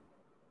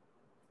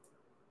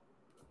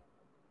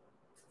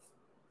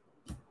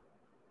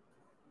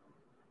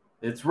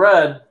 It's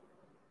red.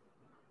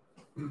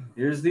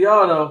 Here's the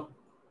auto.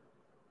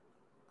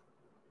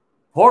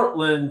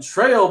 Portland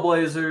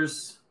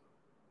Trailblazers,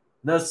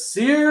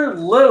 Nasir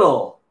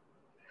Little.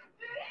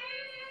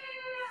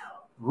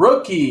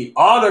 Rookie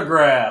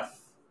autograph.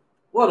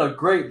 What a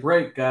great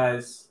break,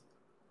 guys.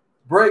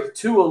 Break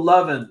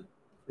 211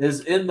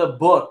 is in the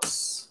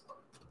books.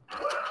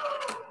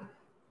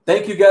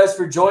 Thank you guys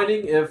for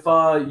joining. If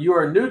you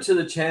are new to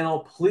the channel,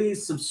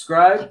 please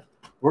subscribe.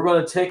 We're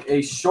going to take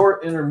a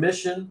short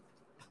intermission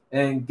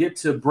and get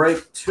to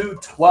break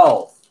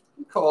 212.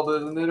 You called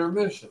it an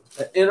intermission.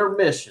 An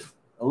intermission.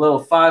 A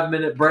little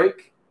 5-minute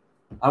break.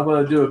 I'm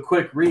going to do a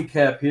quick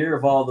recap here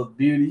of all the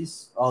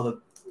beauties, all the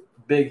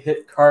big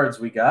hit cards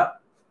we got.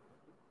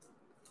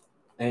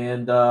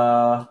 And,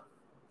 yeah,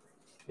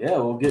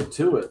 we'll get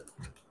to it.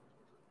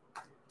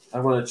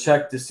 I'm going to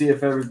check to see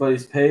if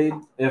everybody's paid.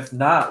 If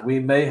not, we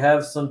may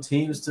have some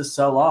teams to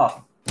sell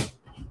off.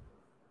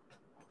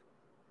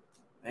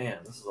 Man,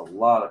 this is a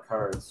lot of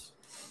cards.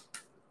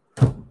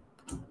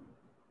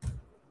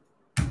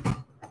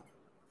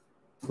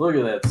 Look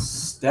at that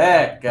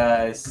stack,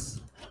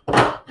 guys.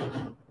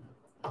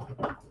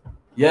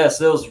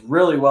 Yes, it was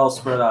really well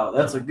spread out.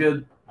 That's a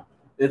good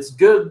 – it's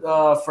good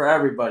for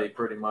everybody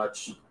pretty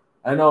much.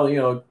 I know,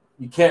 you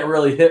can't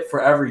really hit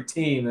for every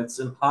team. It's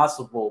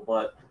impossible,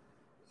 but –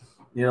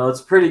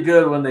 it's pretty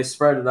good when they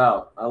spread it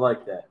out. I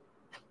like that.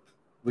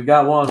 We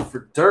got one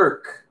for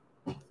Dirk,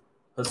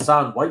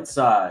 Hassan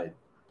Whiteside,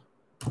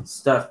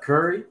 Steph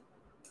Curry,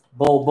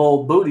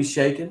 Bull Booty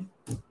Shaking,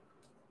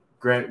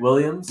 Grant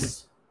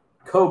Williams,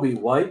 Kobe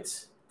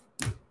White,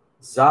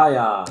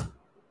 Zion,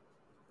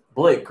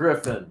 Blake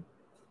Griffin,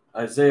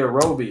 Isaiah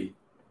Roby,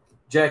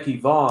 Jackie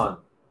Vaughn,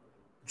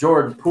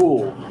 Jordan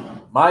Poole,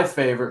 my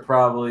favorite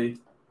probably,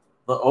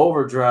 the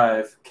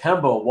Overdrive,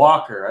 Kemba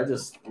Walker. I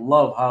just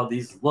love how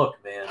these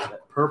look, man.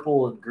 That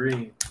purple and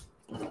green.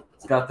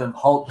 It's got them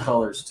Hulk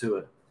colors to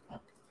it.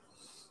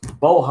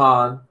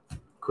 Bohan,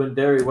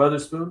 Quindary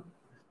Weatherspoon,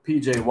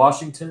 PJ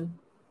Washington,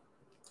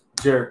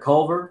 Jarrett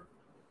Culver,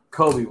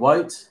 Kobe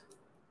White,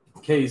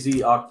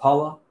 KZ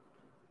Okpala,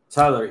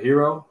 Tyler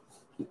Hero,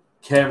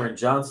 Cameron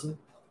Johnson,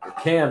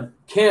 Cam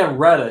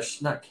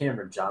Reddish, not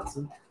Cameron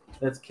Johnson.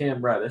 That's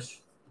Cam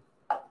Reddish.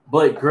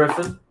 Blake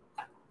Griffin,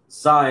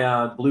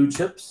 Zion Blue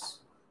Chips,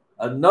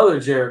 another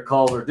Jarrett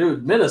Culver.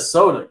 Dude,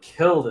 Minnesota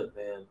killed it,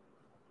 man.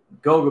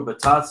 Goga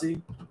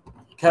Batazzi,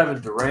 Kevin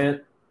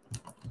Durant,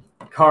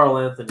 Karl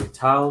Anthony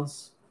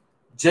Towns,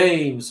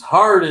 James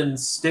Harden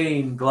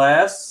stained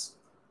glass.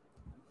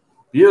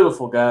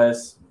 Beautiful,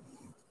 guys.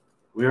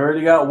 We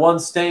already got one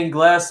stained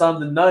glass on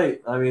the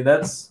night. I mean,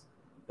 that's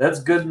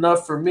good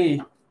enough for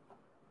me.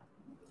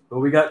 But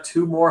we got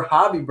 2 more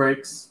hobby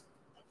breaks.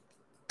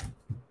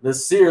 The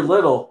Sear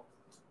Little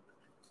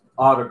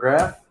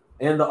autograph,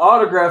 and the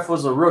autograph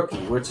was a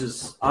rookie, which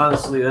is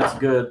honestly that's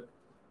good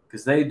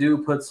because they do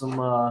put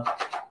some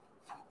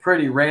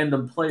pretty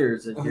random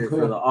players in here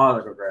for the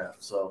autograph.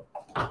 So,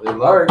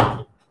 all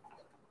right,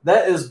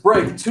 that is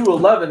break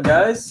 211,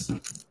 guys.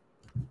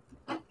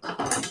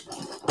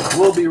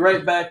 We'll be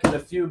right back in a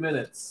few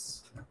minutes.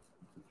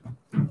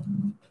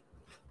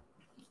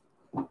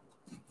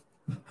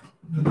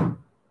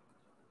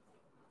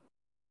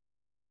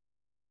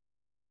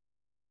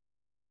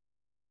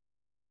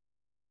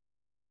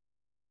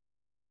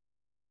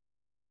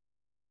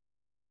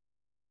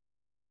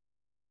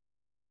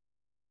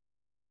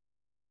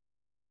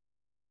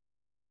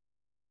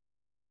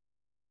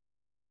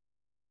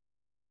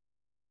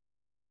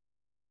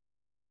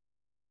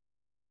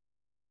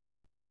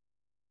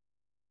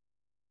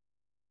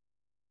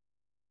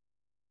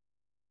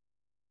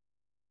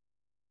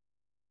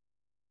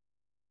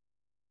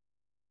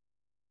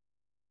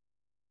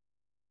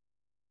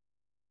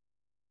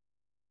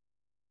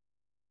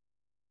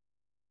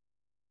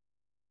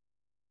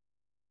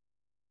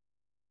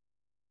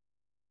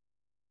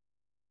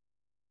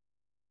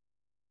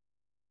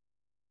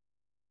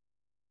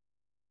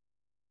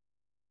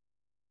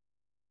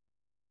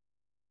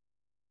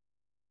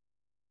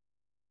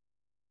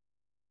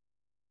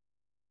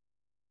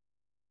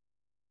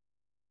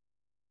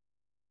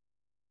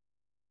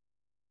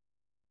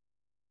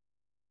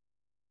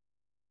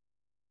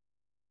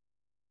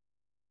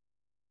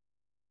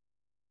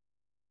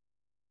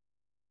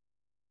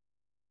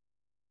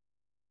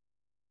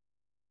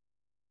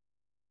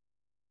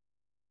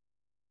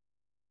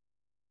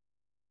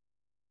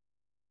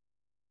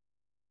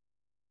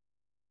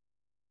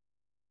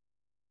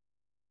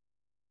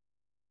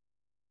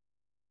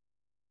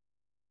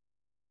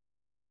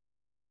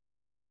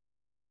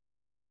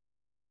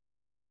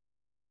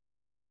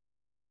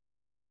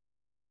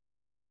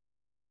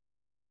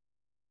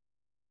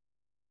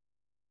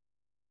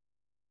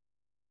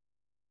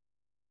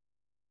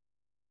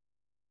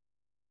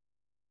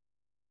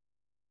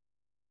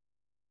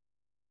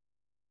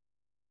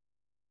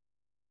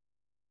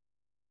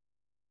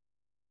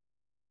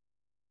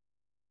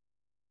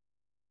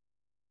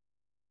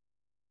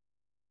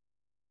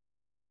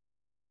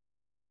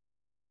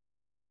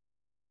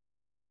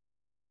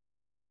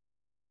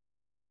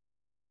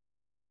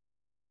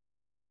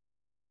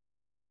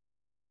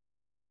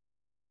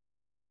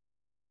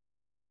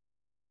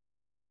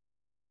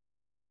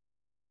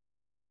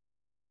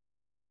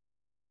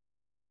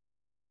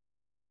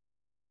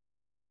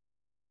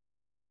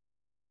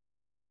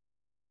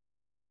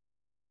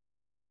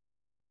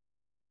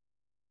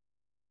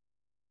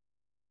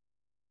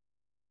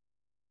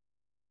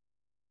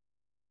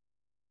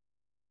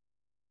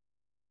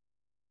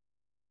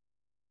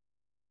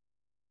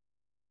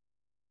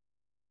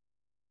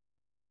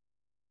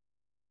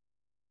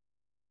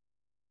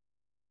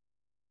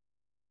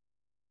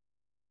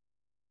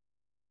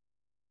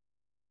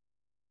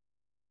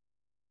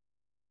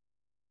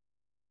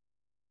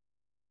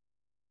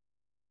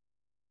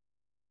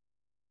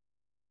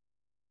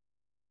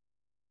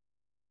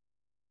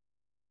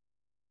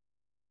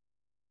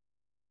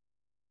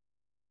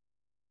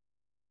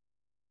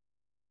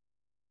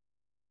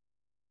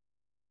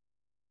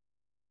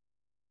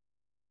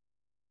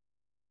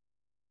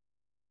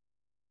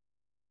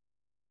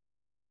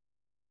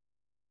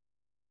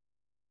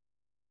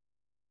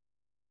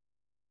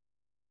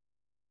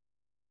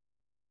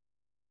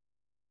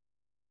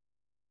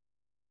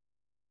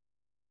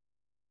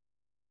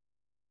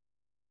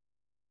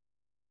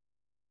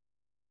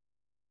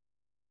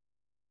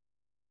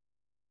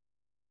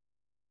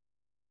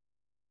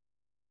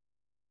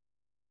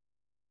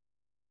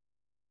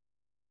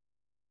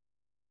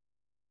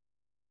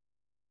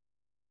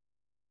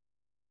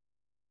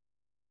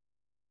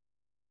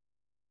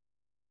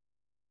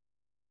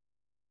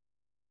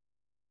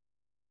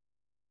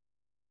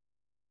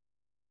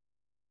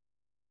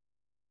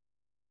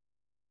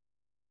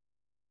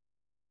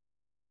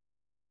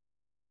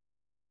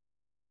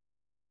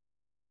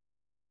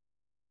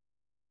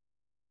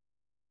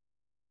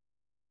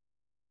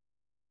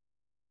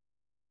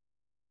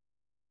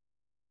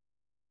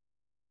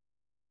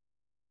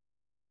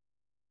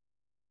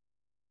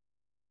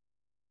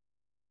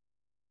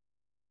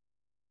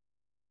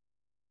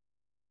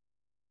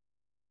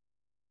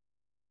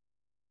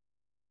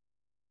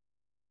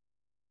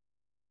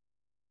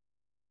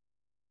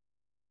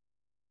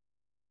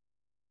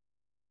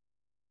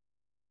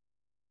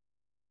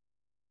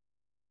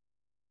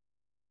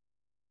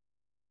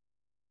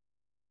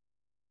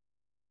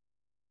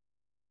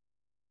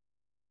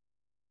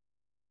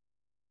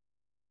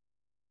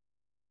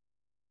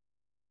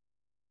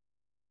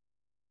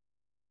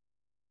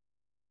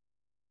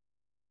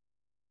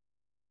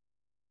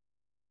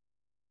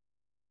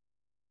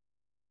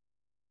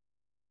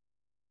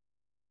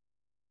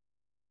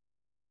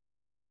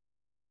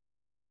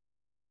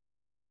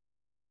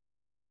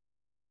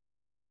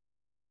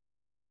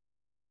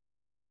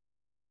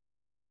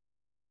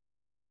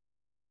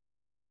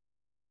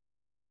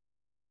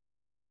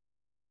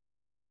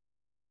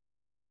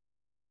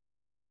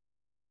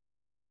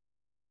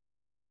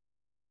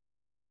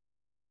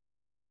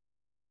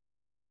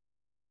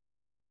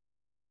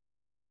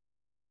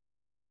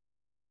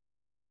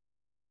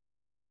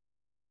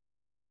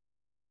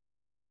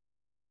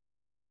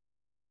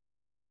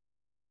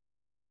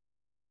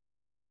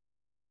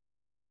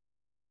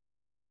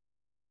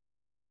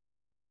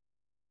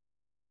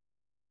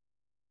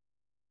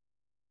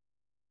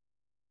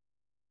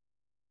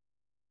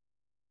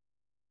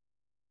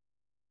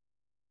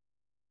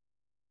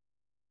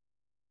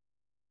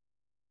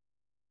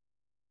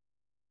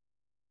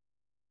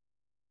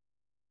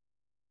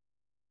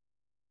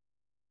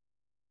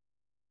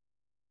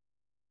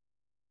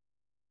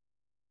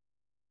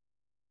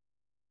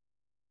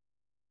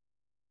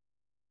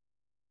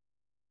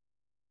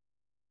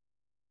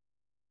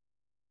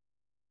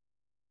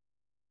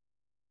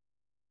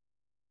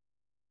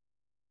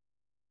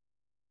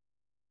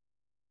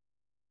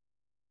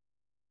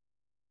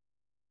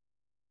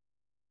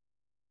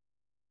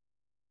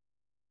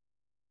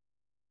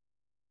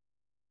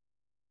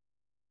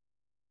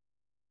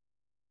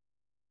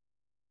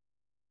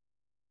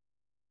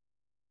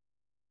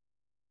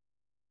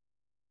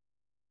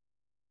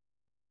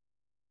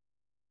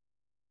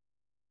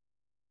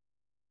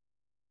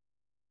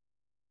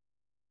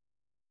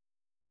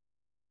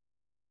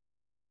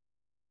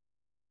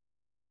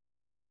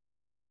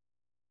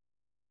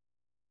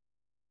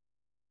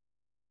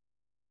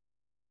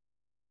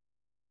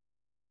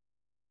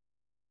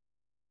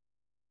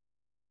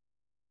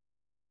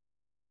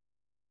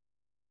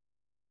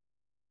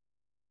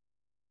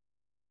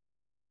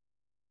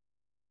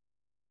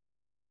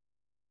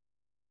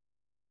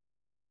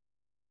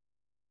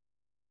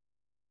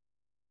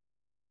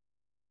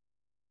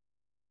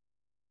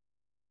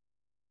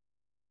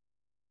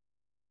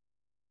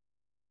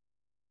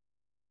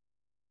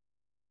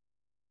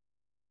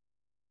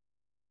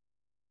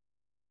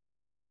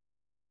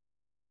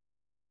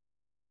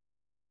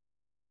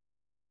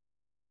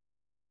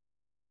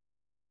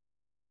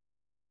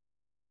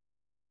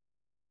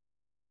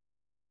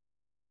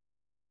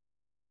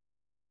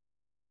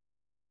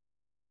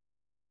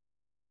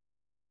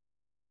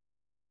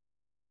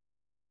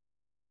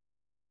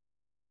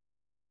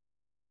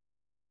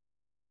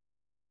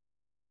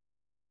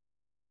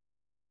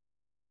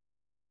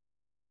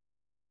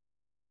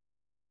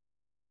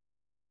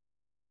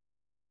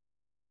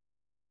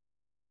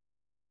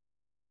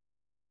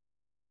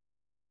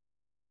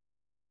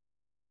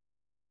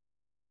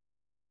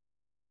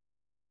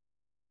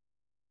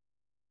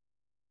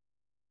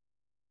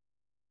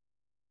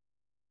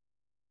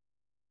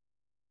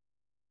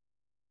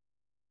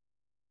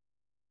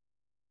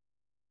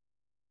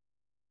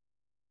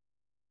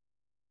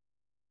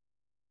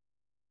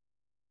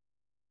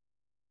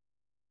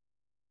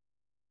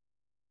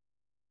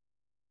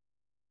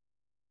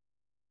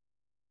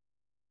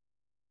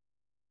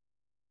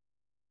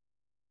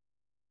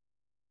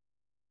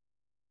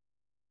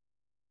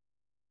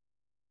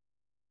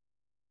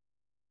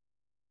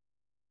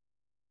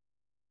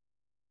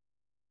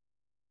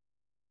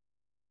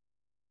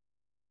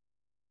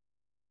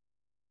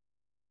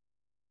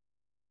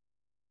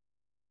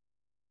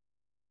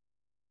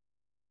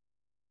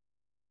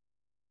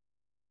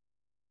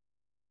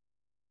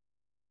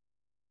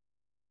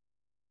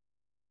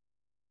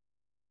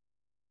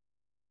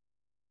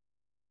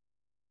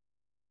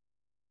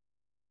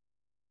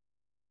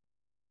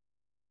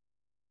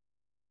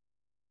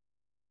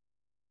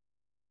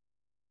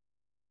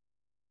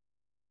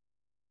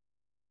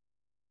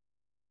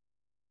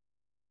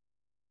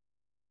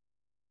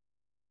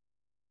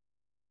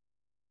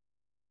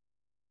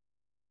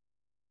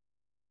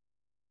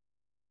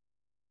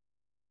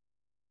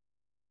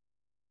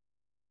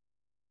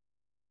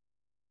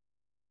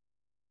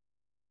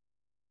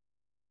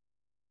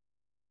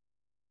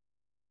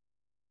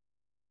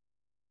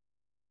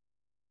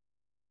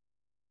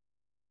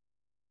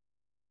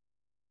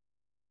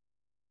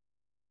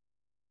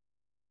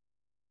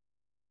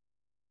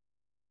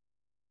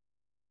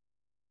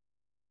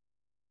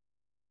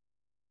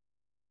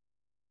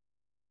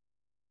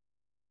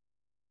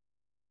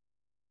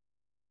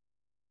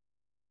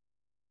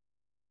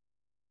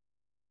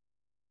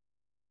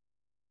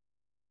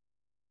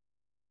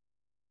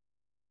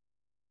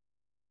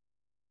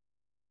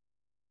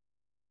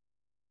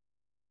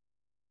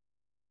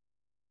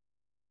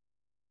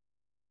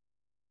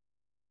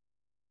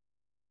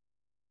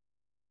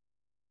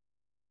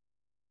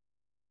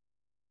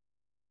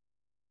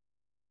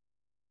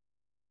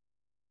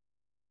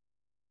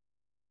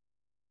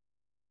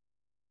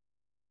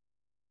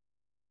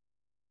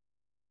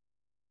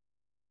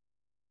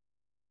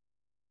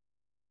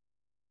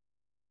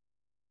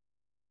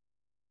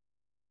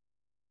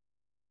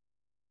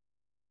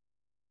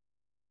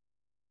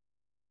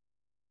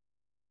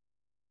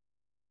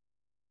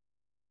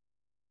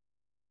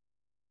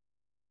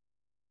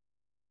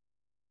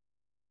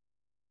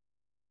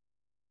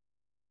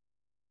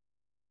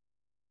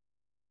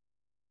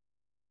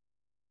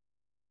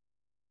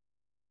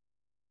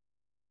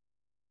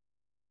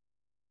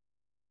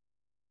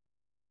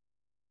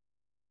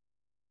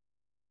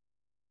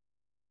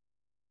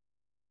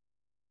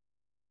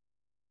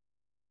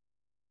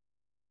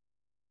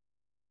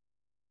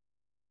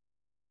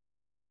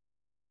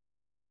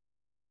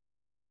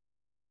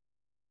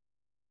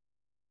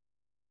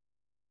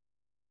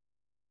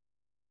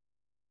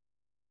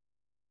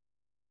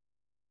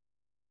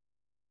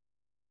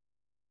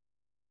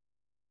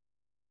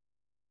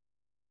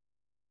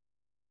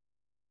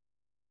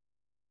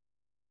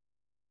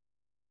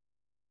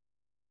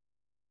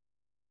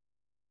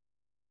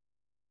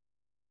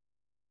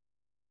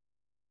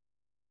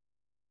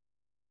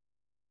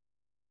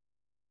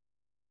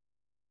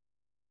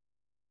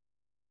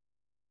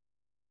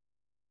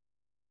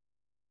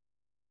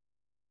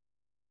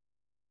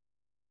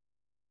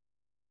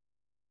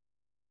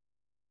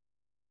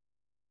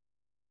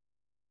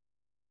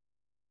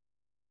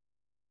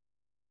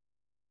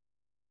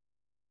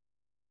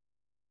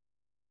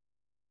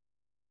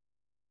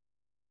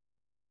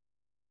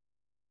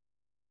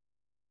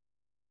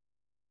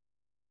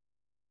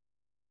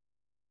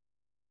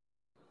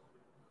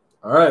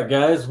 All right,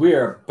 guys, we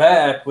are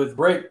back with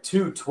break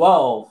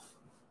 212,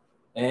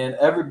 and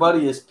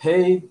everybody is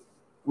paid.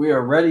 We are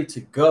ready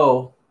to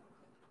go.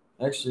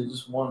 Actually,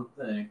 just one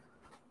thing.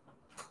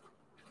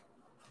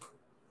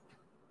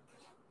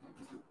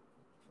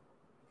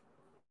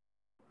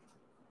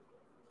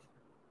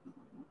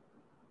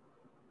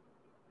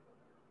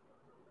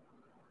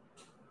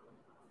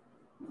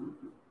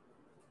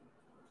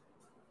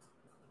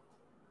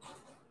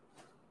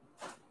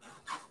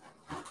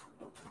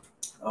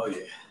 Oh,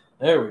 yeah.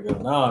 There we go.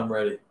 Now I'm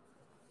ready.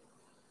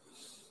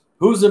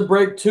 Who's in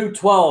break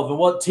 212 and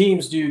what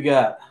teams do you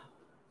got?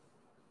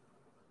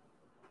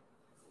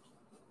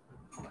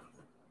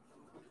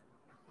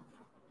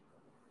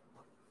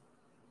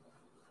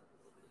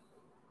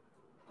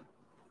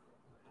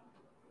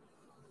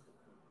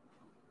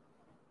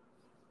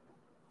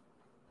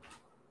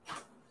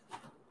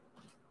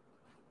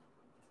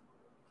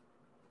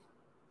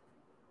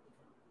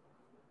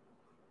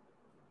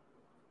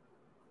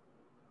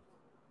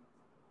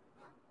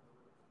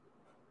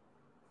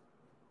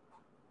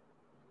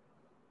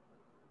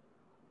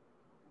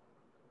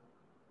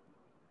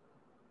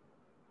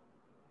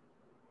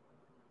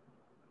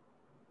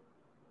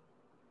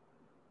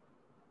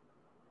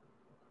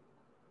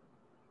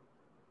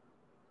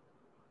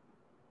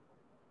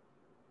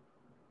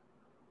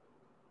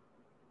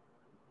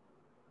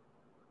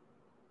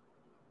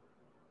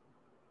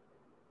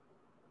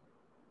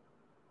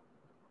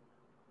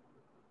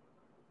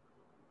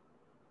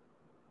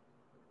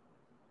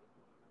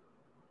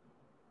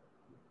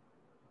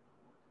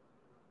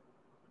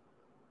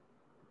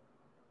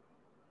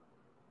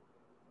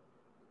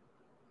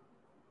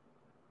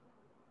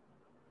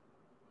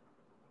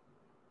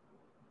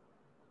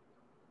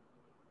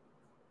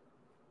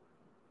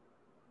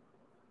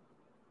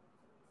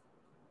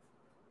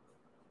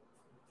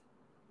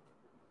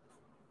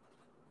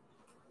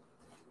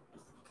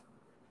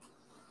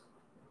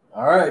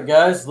 All right,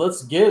 guys,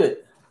 let's get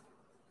it.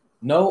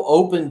 No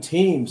open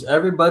teams.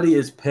 Everybody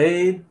is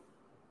paid.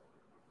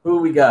 Who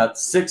we got?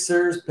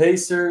 Sixers,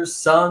 Pacers,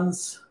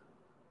 Suns,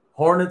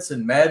 Hornets,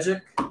 and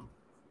Magic.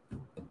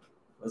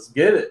 Let's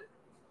get it.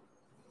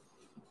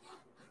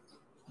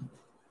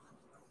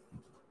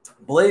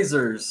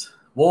 Blazers,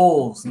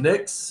 Wolves,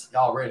 Knicks.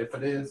 Y'all ready for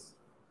this?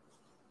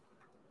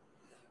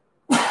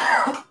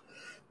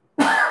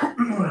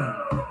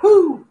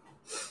 Woo!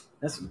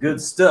 That's some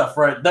good stuff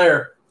right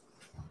there.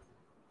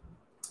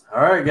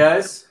 All right,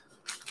 guys.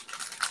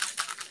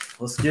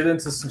 Let's get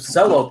into some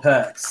cello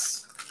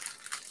packs.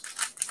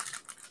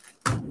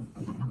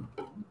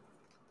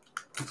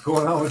 What's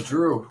going on with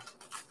Drew?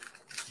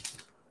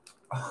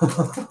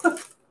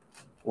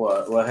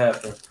 What? What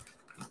happened?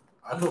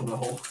 I don't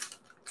know.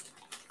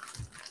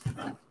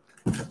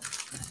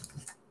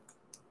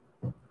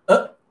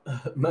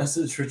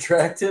 Message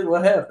retracted?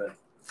 What happened?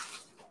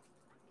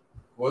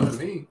 Wasn't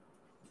me.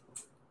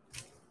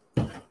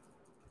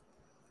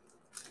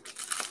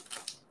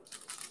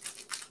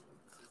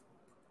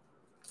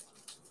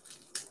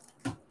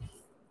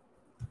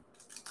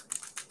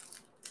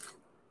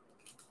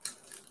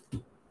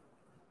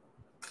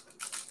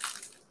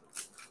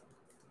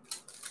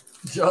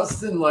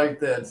 Justin liked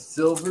that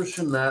silver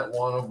Shemet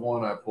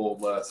 1/1 I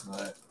pulled last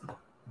night.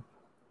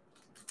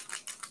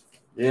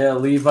 Yeah,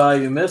 Levi,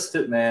 you missed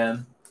it,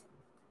 man.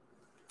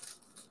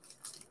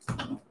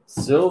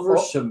 Silver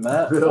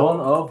Shemet, Bill.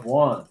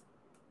 1/1.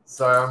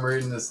 Sorry, I'm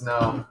reading this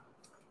now.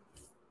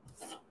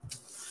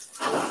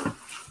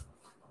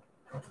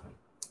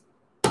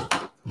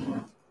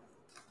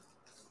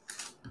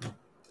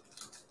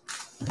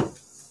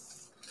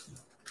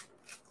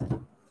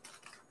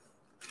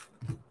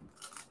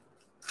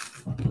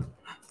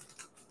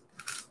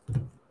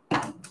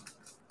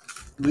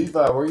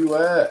 Levi, where you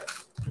at?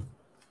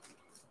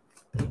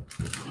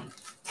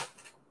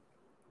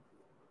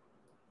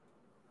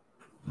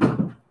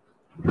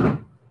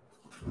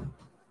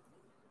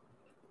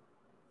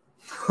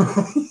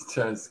 He's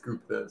trying to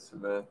scoop that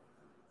cement.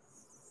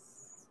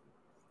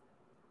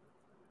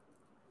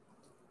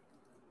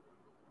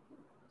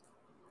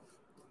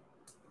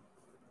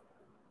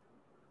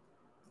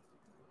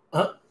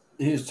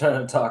 He's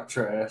trying to talk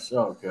trash.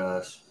 Oh,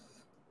 gosh.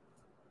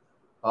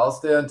 I'll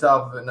stay on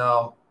top of it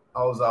now.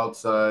 I was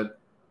outside.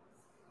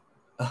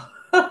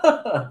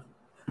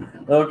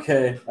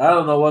 Okay. I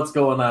don't know what's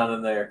going on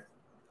in there.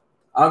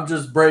 I'm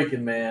just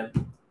breaking,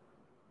 man.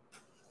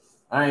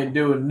 I ain't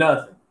doing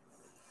nothing.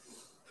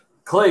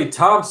 Clay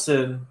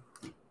Thompson,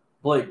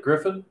 Blake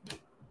Griffin,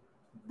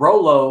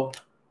 Brolo,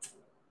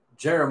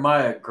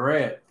 Jeremiah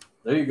Grant.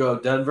 There you go,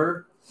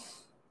 Denver.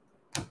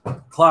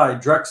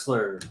 Clyde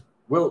Drexler,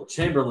 Wilt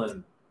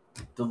Chamberlain,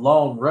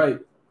 DeLone Wright,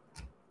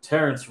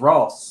 Terrence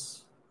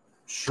Ross,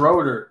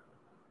 Schroeder,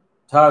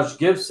 Taj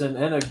Gibson,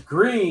 and a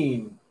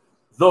green,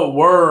 the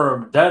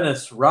Worm,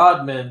 Dennis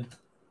Rodman,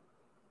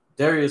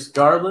 Darius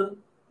Garland,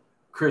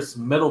 Chris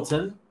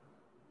Middleton,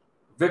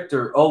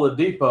 Victor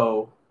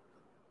Oladipo,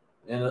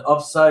 and an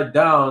upside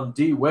down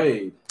D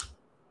Wade.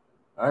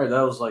 All right,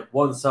 that was like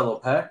one cello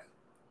pack.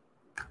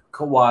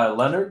 Kawhi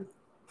Leonard,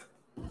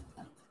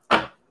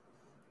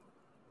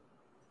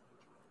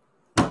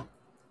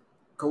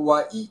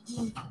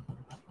 Kawaii.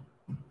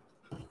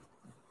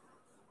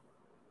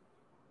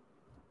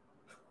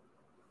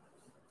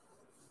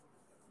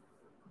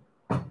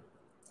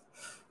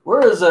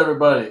 Where is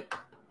everybody?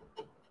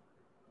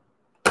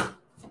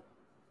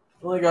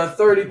 Only got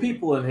 30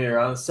 people in here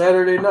on a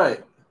Saturday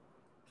night.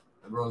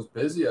 Everyone's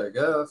busy, I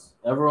guess.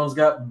 Everyone's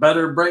got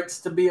better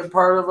breaks to be a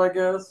part of, I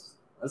guess.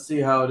 Let's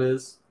see how it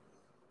is.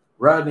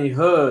 Rodney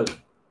Hood,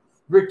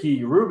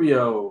 Ricky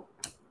Rubio,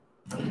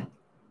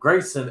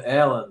 Grayson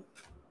Allen,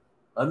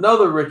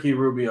 another Ricky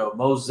Rubio,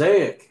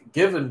 Mosaic,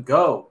 Give and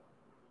Go,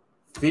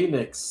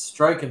 Phoenix,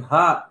 striking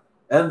hot,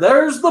 and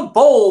there's the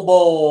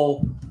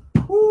Bowl.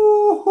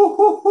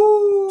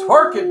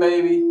 Twerk it,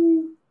 baby.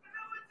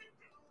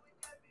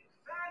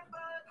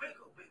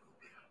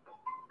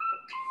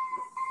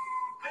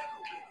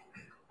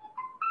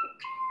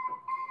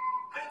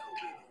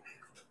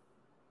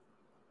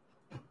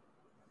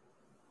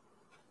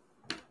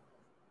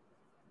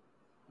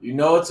 You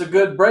know it's a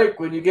good break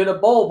when you get a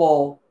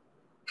bowl.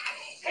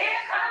 Here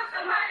comes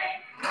the money,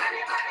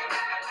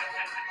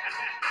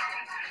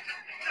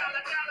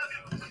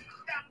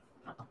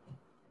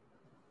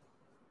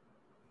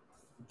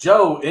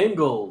 Joe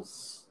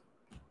Ingles,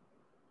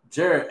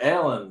 Jarrett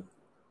Allen,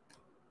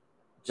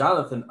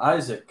 Jonathan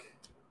Isaac.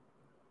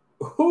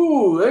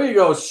 Ooh, there you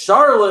go.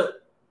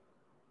 Charlotte,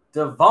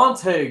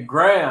 Devontae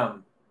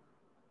Graham.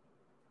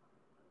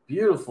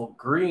 Beautiful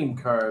green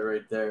card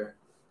right there.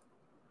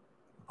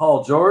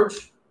 Paul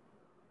George,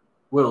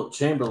 Wilt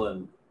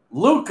Chamberlain,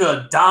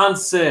 Luka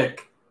Doncic,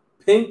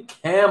 pink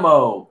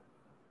camo.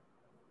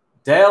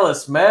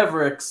 Dallas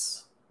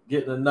Mavericks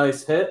getting a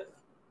nice hit.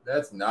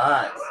 That's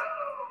nice.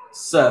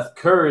 Seth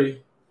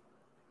Curry,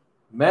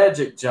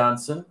 Magic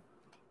Johnson,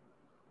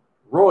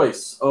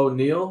 Royce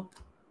O'Neal,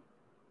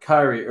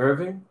 Kyrie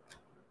Irving,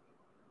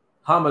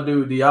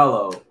 Hamidou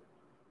Diallo,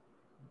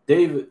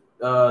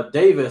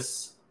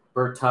 Davis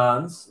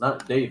Bertans,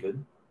 not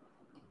David,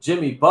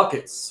 Jimmy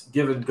Buckets,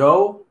 Give and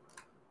Go.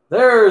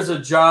 There's a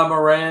Ja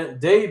Morant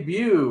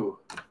debut.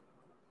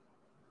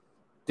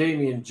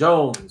 Damian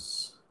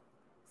Jones,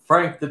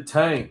 Frank the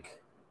Tank,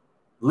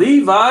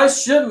 Levi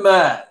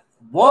Shamet,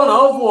 1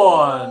 of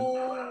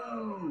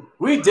 1.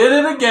 We did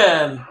it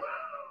again.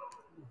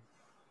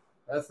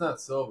 That's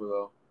not silver,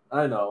 though.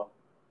 I know.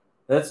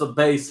 That's a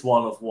base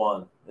 1 of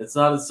 1. It's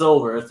not a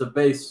silver. It's a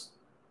base.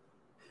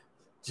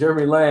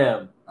 Jeremy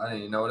Lamb. I didn't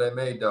even know they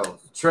made those.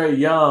 Trae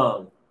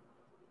Young.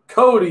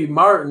 Cody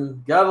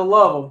Martin. Gotta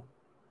love him.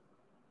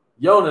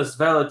 Jonas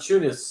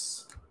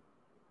Valanciunas.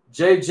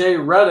 J.J.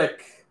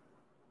 Redick.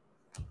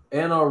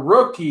 And a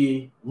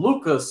rookie,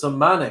 Luka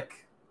Samanic.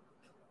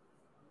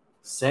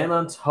 San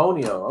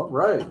Antonio. All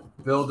right.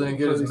 Bill didn't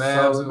get his Pretty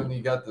Mavs solid. when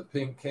he got the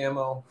pink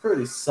camo.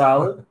 Pretty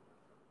solid.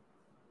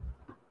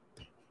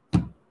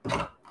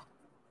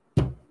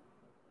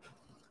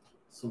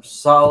 Some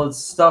solid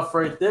stuff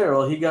right there.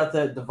 Well, he got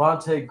that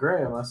Devontae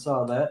Graham. I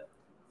saw that.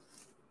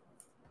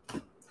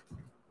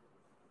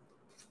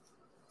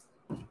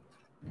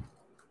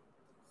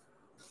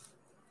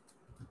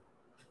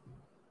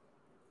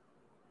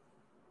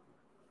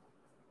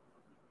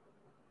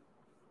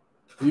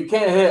 You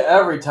can't hit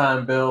every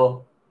time,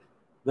 Bill.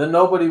 Then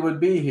nobody would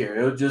be here.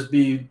 It would just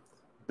be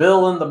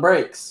Bill and the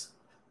Breaks.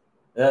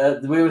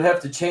 We would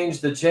have to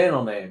change the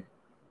channel name.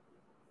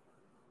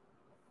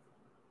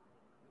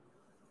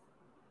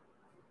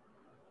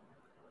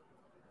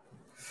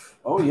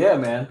 Oh, yeah,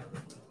 man.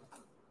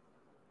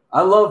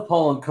 I love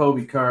pulling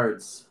Kobe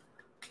cards.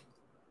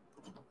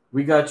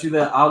 We got you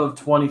that out of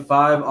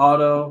 25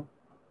 auto.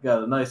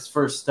 Got a nice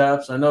first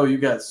steps. I know you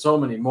got so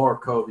many more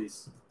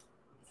Kobe's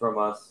from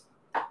us.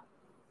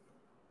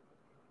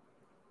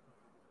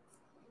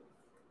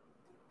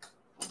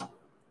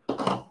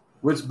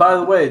 Which, by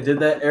the way, did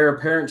that heir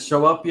apparent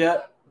show up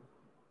yet?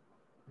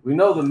 We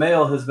know the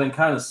mail has been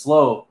kind of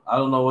slow. I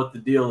don't know what the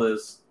deal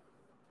is.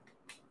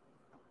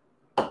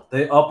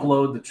 They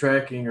upload the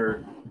tracking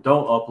or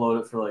don't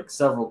upload it for like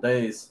several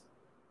days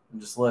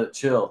and just let it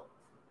chill.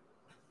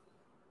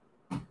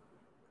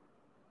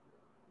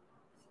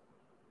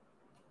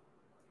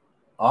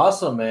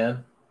 Awesome,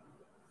 man.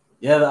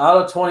 Yeah, the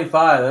auto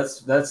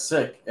 25, that's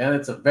sick. And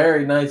it's a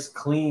very nice,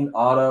 clean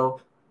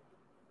auto.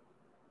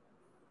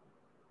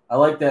 I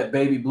like that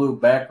baby blue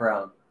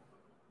background.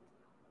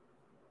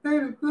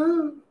 Baby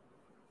blue.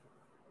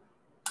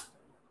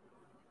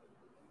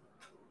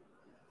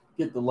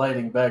 Get the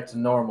lighting back to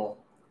normal.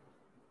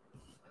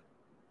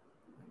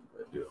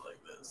 I do it like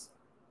this.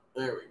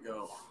 There we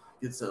go.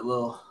 Gets that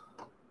little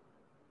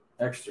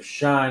extra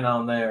shine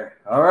on there.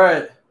 All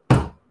right.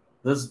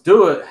 Let's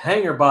do it.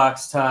 Hanger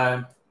box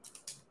time.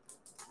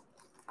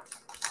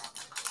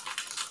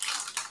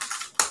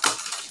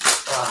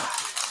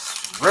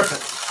 Rip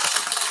it.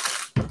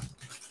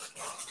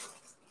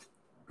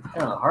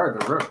 Kind of hard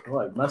to rip. I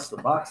like mess the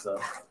box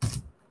up.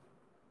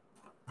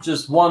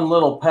 Just one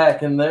little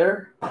pack in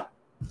there.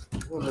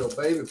 One little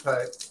baby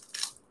pack.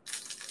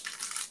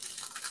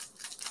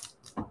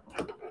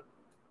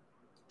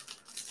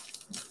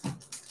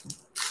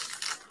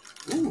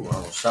 Ooh, I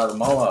almost shot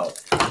them all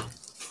out.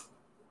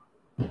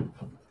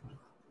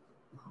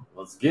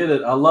 get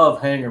it. I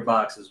love hanger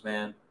boxes,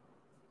 man.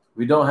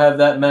 We don't have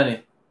that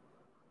many.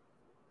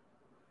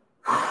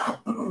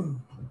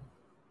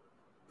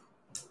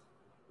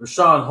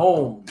 Rashawn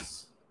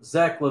Holmes,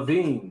 Zach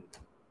Levine,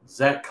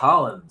 Zach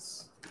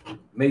Collins,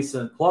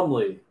 Mason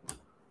Plumlee,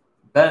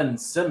 Ben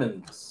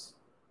Simmons,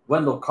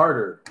 Wendell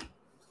Carter,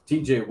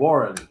 TJ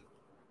Warren,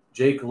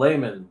 Jake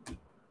Lehman,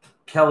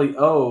 Kelly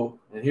O,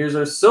 and here's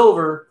our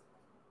silver,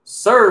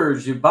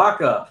 Serge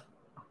Ibaka.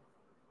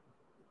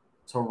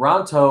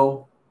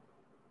 Toronto.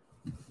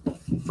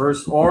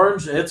 First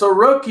orange. It's a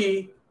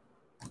rookie.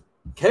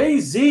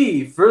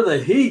 KZ for the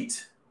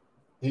Heat.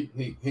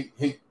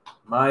 Heat.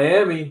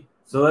 Miami.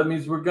 So that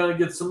means we're going to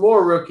get some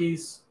more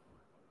rookies.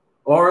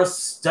 Or a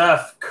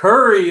Steph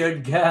Curry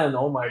again.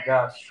 Oh, my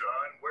gosh. Son,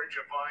 where'd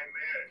you find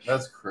this?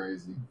 That's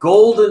crazy.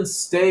 Golden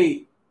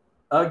State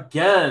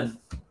again.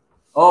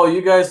 Oh,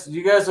 you guys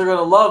are going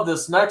to love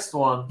this next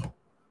one.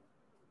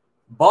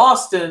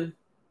 Boston.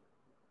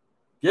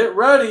 Get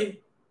ready.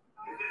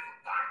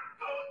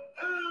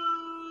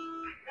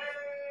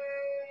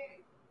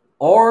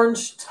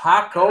 Orange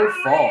Taco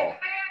Fall.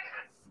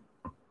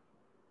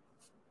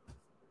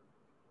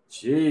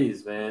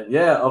 Jeez, man.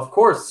 Yeah, of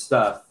course,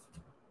 Steph.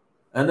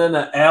 And then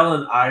the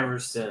Allen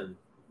Iverson.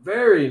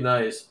 Very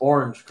nice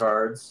orange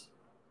cards.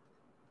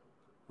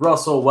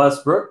 Russell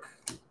Westbrook.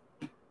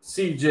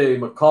 CJ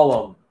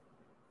McCollum.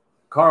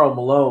 Karl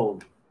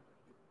Malone.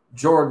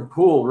 Jordan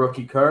Poole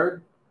rookie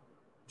card.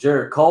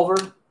 Jarrett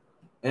Culver.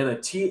 And a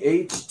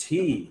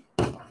THT.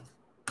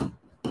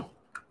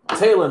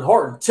 Taylor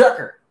Horton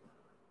Tucker.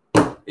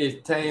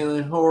 It's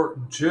Taylor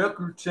Horton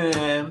Joker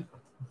time.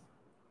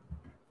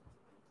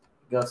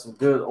 Got some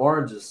good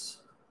oranges.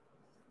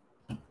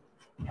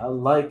 I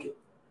like it.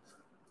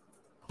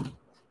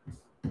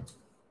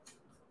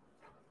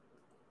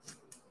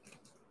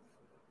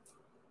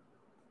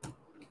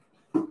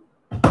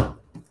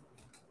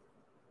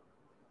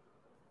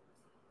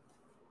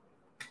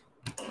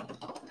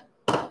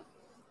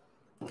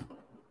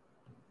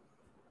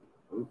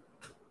 Oop,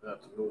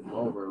 have to move them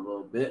over a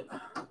little bit.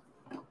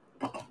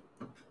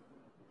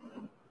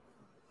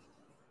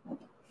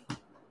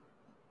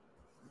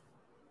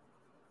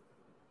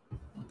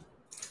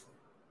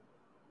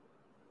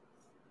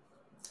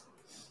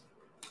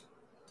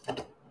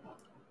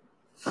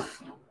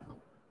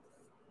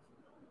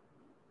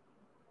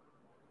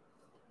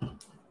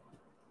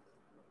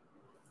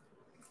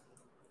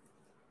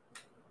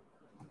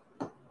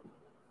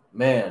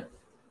 Man,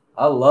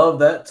 I love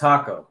that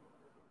taco.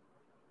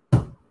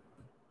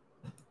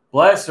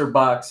 Blaster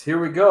box, here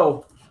we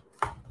go.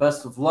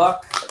 Best of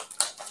luck.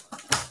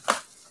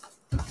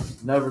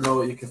 Never know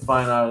what you can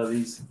find out of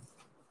these.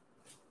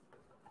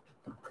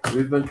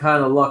 We've been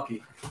kind of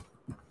lucky.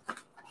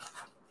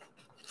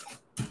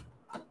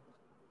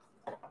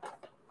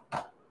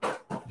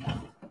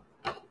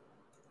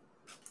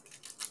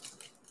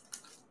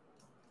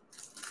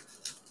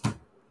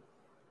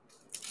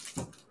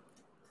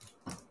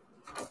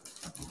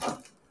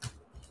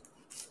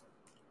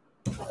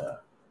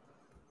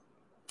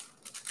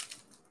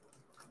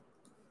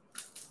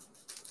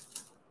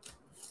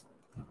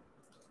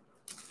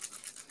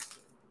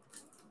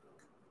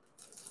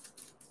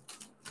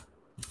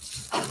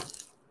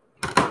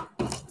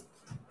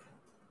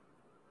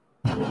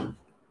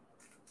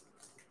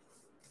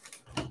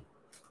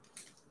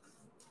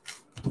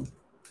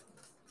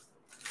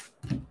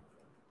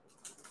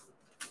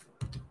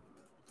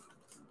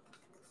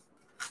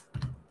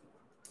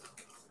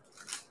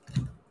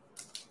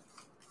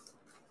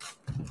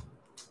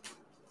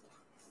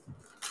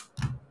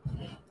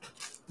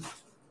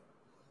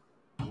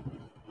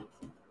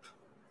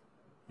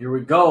 Here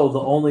we go, the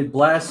only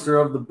blaster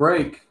of the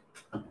break.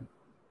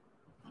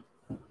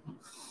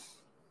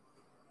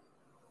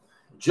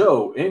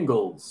 Joe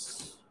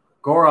Ingles,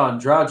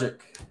 Goran Dragic,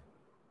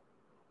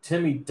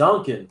 Timmy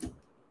Duncan,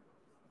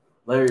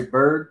 Larry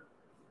Bird,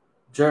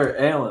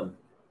 Jarrett Allen,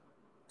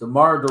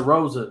 DeMar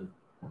DeRozan,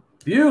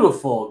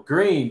 beautiful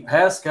green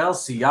Pascal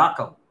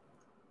Siakam.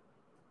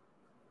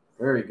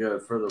 Very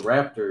good for the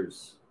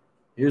Raptors.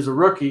 Here's a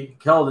rookie,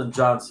 Keldon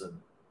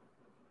Johnson,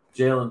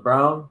 Jaylen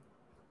Brown,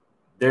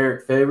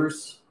 Derek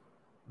Favors,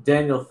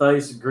 Daniel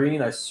Theis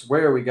green. I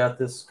swear we got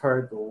this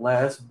card the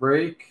last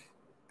break.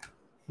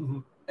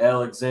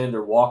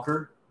 Alexander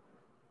Walker,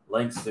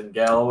 Langston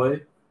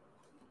Galloway.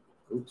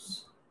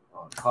 Oops,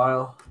 on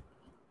pile.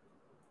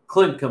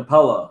 Clint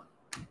Capella,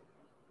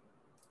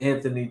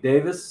 Anthony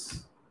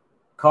Davis,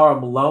 Karl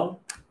Malone,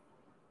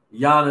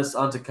 Giannis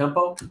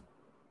Antetokounmpo,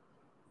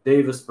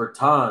 Davis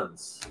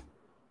Bertans.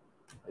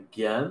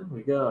 Again,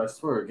 I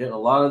swear, we're getting a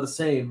lot of the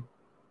same.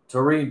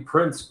 Taurean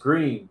Prince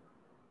green,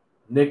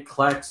 Nick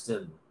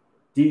Claxton,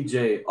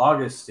 DJ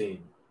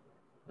Augustine,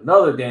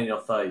 another Daniel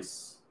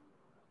Theis.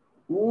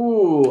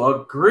 Ooh,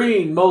 a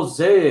green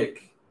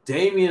Mosaic,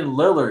 Damian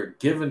Lillard,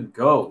 give and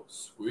go.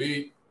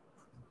 Sweet.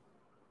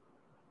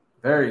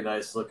 Very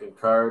nice looking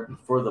card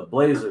for the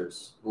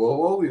Blazers.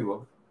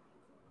 Whoa.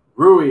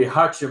 Rui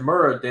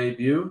Hachimura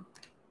debut.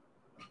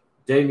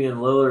 Damian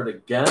Lillard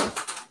again.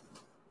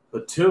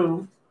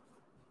 Batum.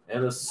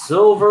 And a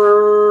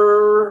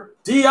silver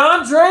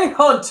DeAndre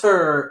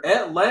Hunter,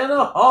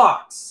 Atlanta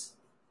Hawks.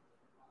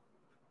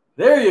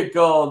 There you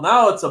go.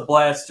 Now it's a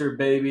blaster,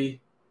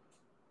 baby.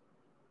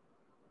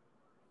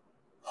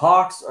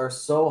 Hawks are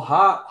so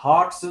hot.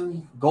 Hawks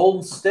and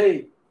Golden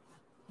State.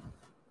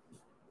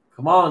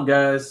 Come on,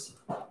 guys.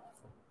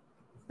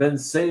 Been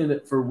saying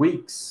it for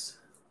weeks.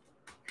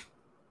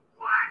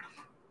 What?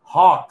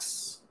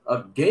 Hawks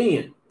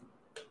again.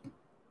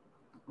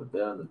 Put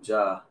that on the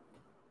jaw.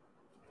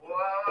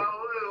 Wow,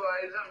 Blue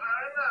Eyes are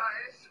very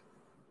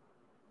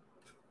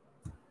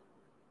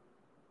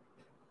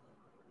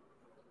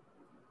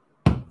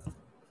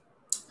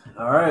nice.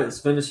 All right,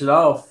 let's finish it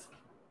off.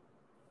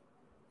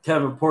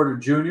 Kevin Porter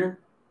Jr.,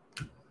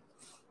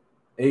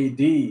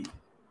 AD,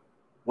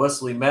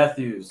 Wesley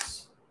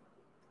Matthews,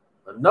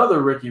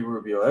 another Ricky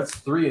Rubio. That's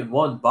 3 in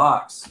 1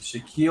 box.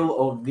 Shaquille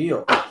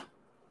O'Neal.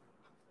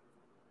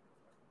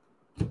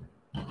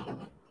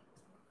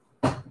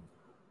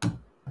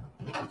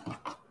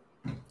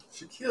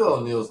 Shaquille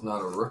O'Neal's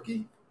not a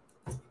rookie.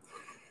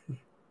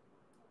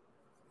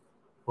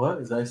 What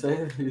did I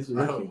say? He's a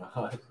rookie.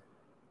 Oh.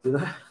 Did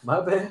I?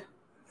 My bad.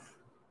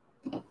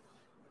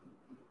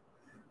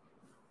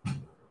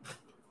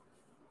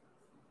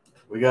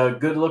 We got a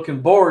good-looking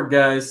board,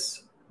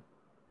 guys.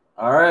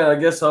 All right, I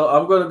guess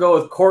I'm going to go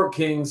with Court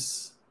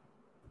Kings.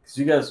 Because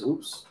you guys,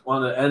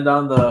 want to end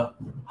on the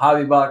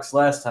hobby box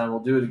last time.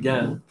 We'll do it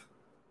again.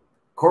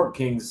 Court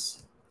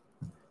Kings,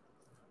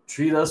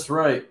 treat us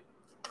right.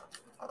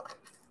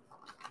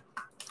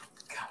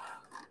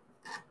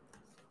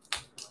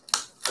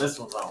 This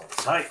one's all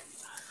tight.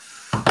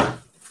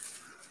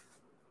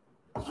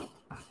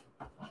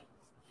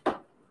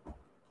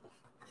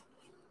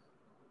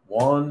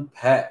 One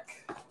pack.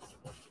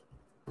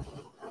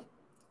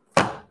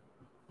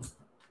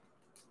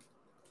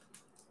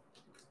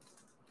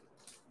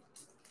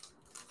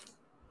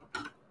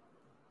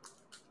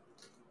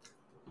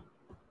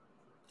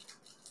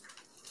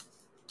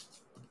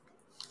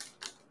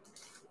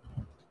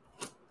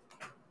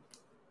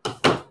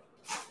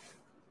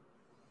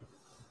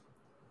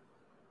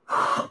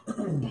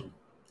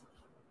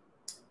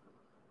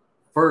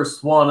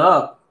 First one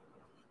up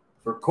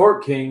for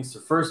Court Kings, the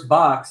first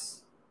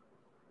box.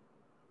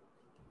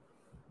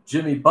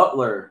 Jimmy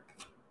Butler.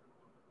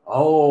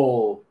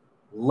 Oh,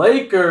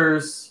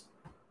 Lakers.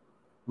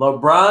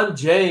 LeBron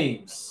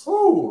James.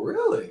 Oh,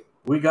 really?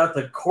 We got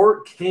the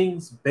Court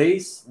Kings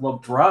base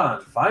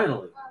LeBron,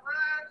 finally.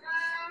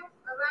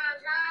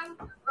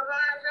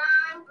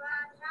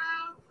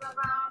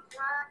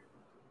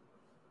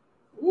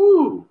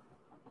 Ooh.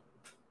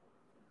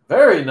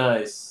 Very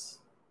nice.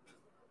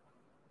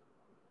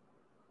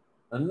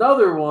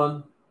 Another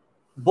one.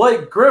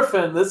 Blake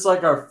Griffin. This is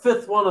like our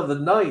 5th one of the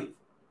night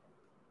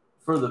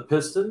for the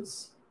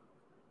Pistons.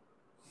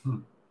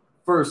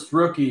 First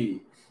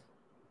rookie.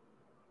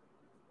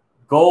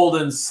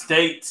 Golden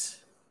State.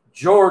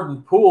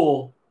 Jordan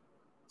Poole.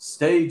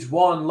 Stage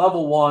 1,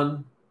 level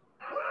 1.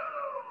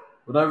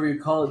 Whatever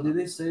you call it. Did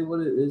they say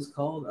what it is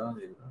called? I don't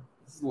even know.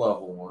 It's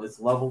level 1. It's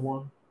level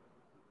 1.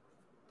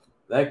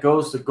 That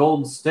goes to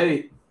Golden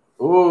State.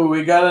 Ooh,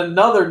 we got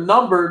another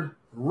numbered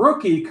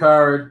rookie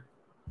card.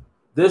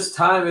 This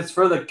time it's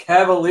for the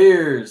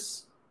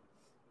Cavaliers.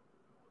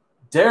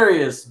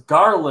 Darius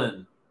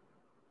Garland.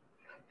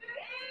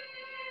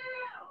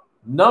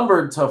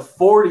 Numbered to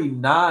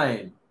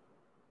 49.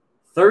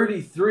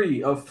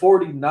 33 of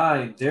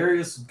 49.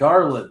 Darius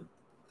Garland.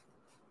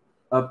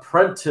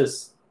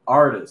 Apprentice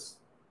artist.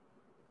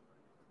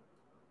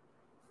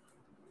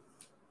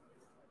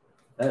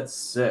 That's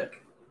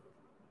sick.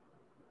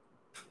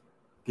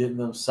 Getting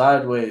them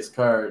sideways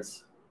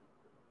cards.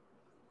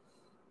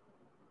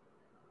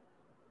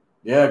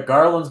 Yeah,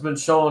 Garland's been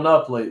showing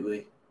up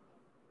lately.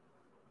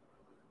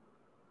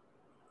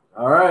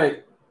 All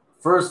right.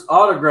 First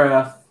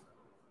autograph.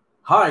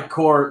 High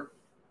Court.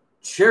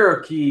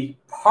 Cherokee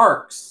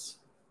Parks.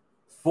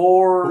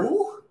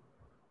 For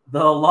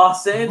the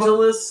Los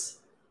Angeles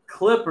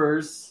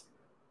Clippers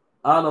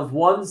out of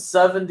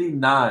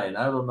 179.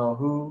 I don't know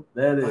who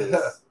that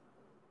is.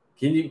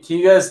 Can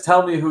you guys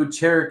tell me who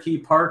Cherokee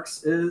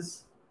Parks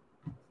is?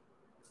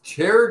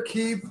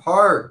 Cherokee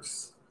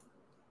Parks.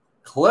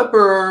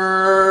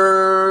 Clippers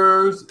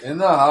in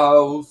the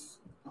house.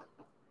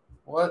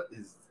 What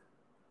is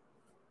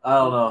I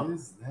don't know. What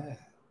is that?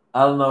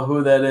 I don't know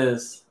who that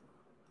is.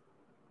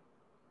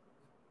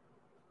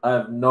 I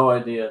have no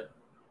idea.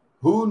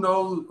 Who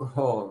knows?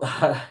 Oh,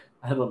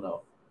 I don't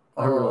know.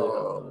 I really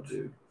don't know,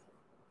 dude.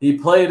 He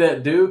played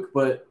at Duke,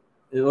 but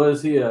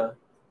was he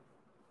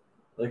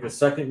like a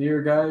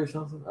second-year guy or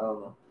something? I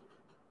don't know.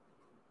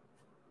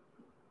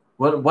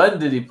 When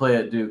did he play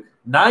at Duke?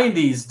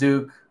 90s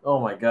Duke. Oh,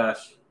 my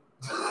gosh.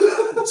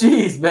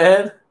 Jeez,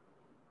 man.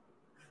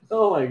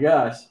 Oh, my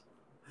gosh.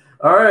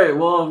 All right,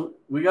 well,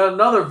 we got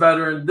another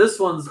veteran. This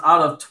one's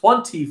out of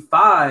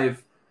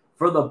 25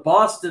 for the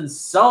Boston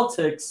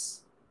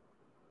Celtics.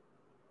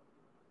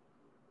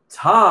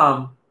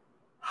 Tom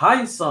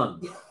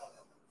Heinsohn.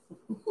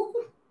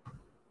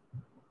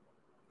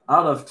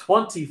 out of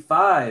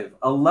 25.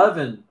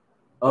 11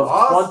 of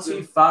Boston.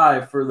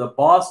 25 for the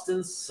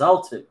Boston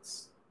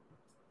Celtics.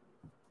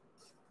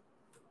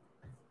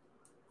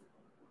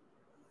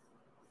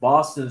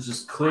 Boston's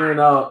just clearing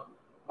out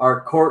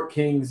our Court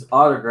Kings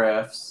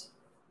autographs.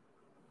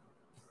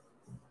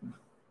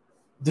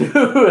 Dude,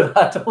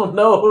 I don't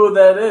know who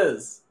that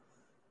is.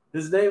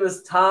 His name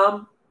is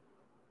Tom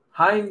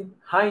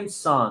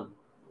Heinsohn.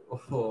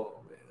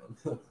 Oh,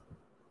 man.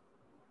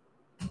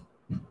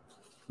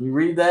 You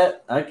read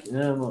that?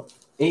 Heinsohn.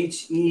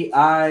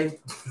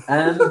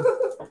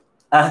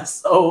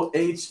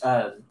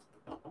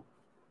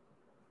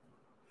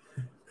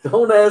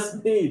 Don't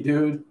ask me,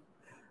 dude.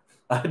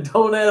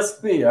 Don't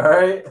ask me, all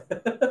right?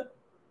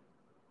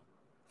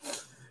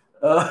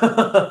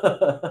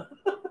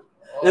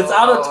 It's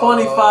out of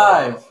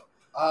 25.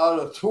 Out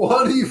of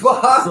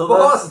 25, So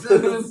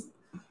Boston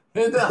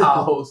in the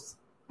house.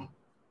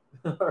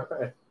 All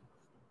right.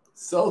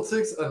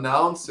 Celtics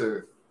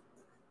announcer.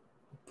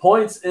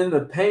 Points in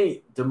the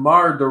paint,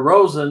 DeMar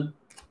DeRozan.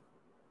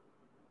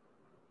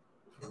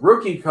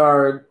 Rookie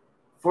card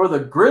for the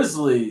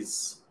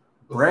Grizzlies,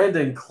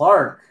 Brandon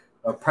Clark,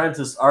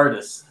 apprentice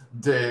artist.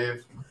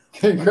 Dave.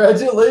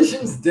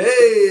 Congratulations,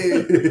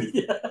 Dave.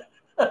 Yeah.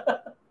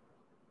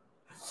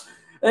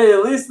 Hey,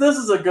 at least this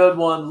is a good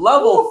one.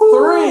 Level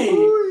 3.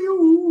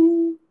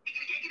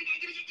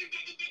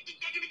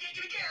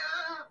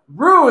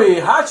 Rui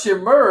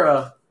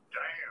Hachimura.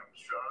 Damn,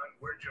 son,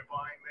 where'd you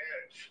find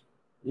this?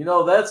 You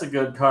know, that's a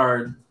good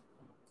card.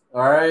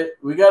 All right.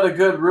 We got a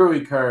good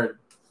Rui card.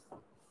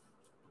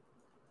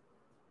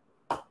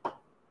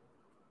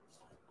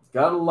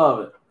 Gotta love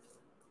it.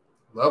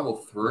 Level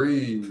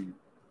 3.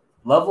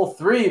 Level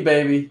 3,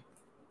 baby.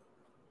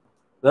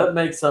 That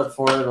makes up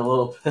for it a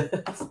little bit.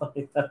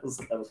 That was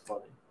kind of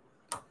funny.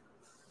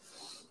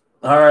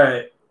 All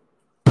right.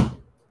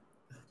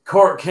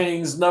 Court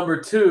Kings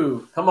number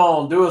 2. Come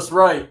on, do us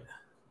right.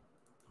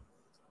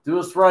 Do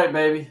us right,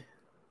 baby.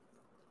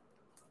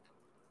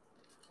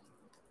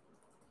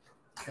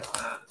 Come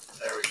on.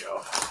 There we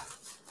go.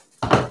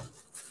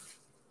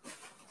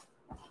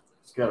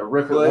 Just got to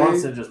rip it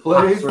once and just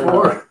played pops right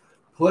out.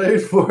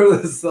 Played for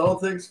the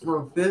Celtics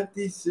from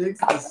 56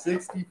 to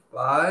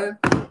 65.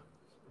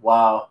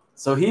 Wow.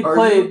 So he Are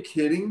played. you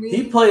kidding me?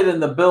 He played in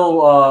the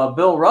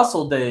Bill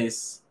Russell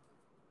days.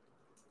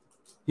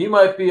 He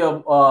might be a.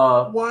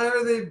 Why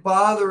are they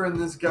bothering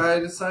this guy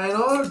to sign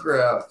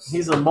autographs?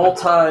 He's a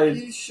multi.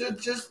 He should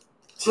just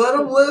let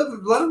him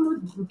live. Let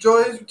him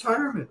enjoy his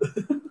retirement.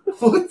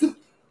 What the?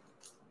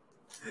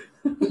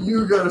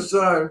 You gotta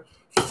sign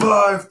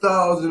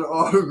 5,000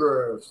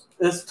 autographs.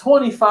 It's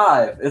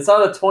 25. It's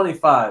out of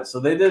 25, so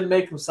they didn't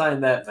make him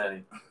sign that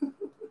many.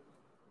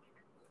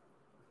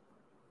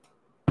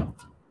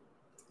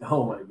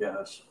 Oh my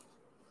gosh.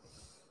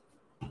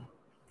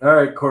 All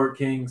right, Court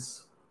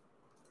Kings.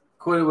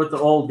 Quit it with the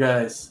old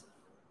guys.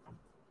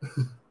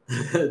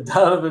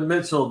 Donovan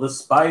Mitchell, the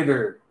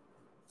Spider.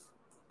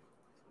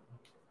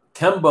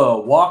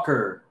 Kemba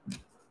Walker.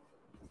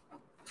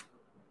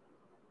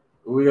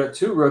 We got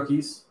 2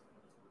 rookies.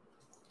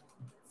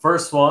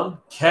 First one,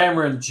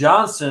 Cameron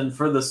Johnson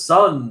for the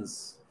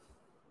Suns.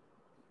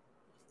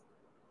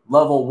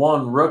 Level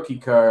 1 rookie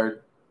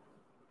card.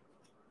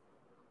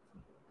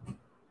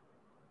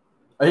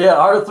 Oh, yeah,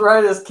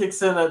 arthritis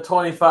kicks in at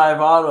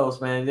 25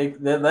 autos, man.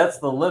 That's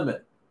the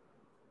limit.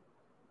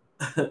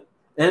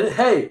 And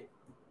hey,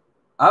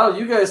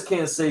 you guys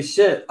can't say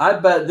shit. I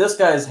bet this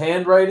guy's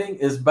handwriting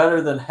is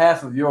better than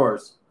half of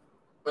yours.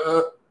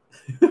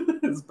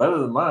 It's better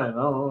than mine.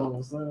 I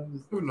don't know.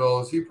 Who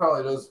knows? He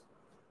probably does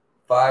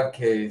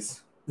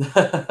 5Ks.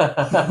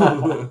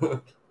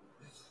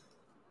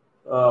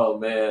 Oh,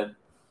 man.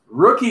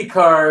 Rookie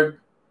card,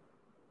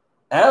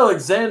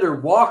 Alexander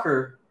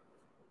Walker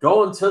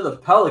going to the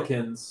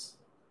Pelicans.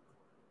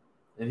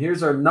 And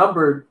here's our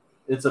numbered.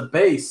 It's a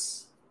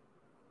base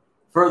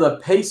for the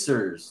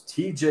Pacers.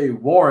 TJ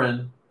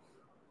Warren,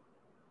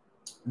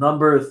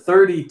 number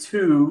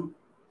 32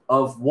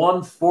 of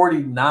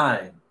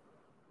 149.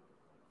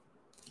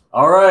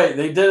 All right,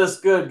 they did us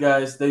good,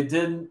 guys. They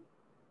didn't.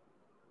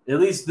 At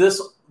least this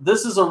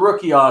is a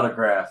rookie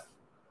autograph.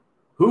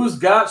 Who's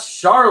got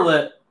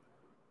Charlotte?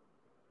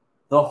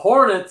 The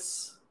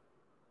Hornets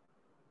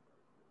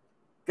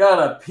got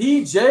a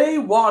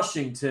PJ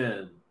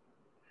Washington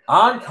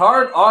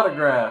on-card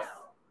autograph.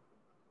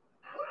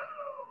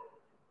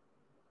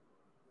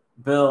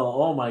 Bill,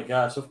 oh my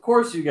gosh. Of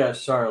course you got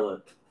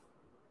Charlotte.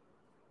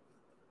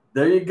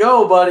 There you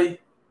go, buddy.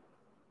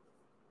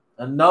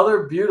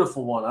 Another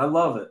beautiful one. I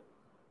love it.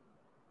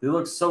 They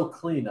look so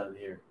clean on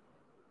here.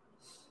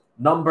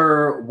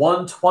 Number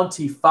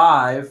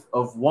 125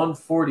 of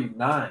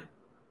 149.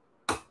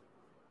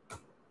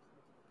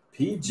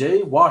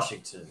 PJ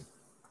Washington.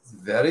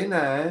 Very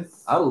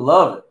nice. I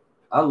love it.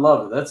 I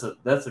love it.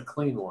 That's a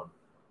clean one.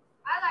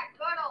 I like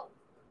turtle.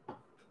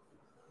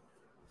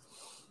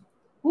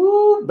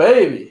 Woo,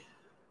 baby.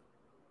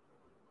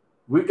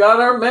 We got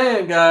our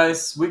man,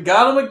 guys. We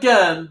got him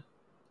again.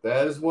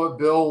 That is what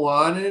Bill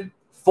wanted.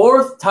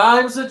 4th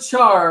time's a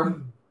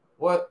charm.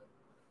 What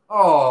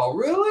Oh,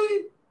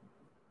 really?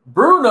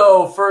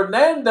 Bruno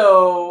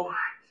Fernando.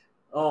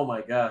 Oh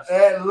my gosh.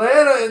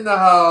 Atlanta in the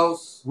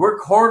house. We're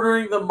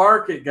cornering the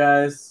market,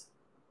 guys.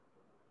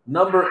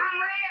 Number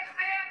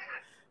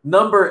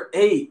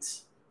 8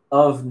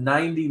 of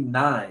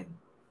 99.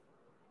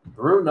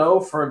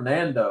 Bruno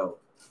Fernando.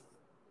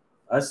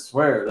 I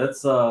swear,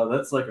 that's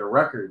like a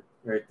record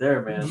right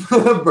there, man.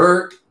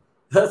 Bert.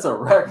 That's a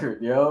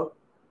record, yo.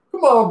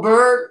 Come on,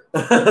 Bert.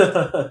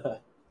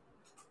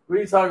 What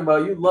are you talking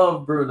about? You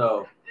love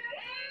Bruno.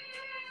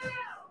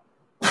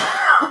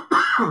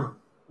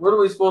 What are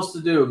we supposed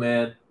to do,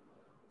 man?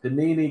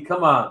 Panini,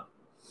 come on.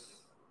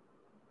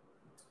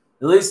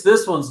 At least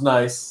this one's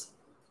nice.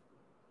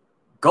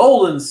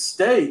 Golden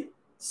State,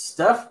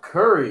 Steph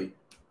Curry.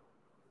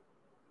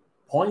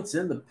 Points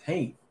in the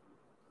paint.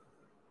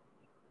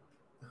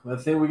 I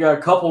think we got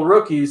a couple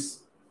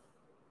rookies.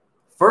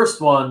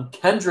 First one,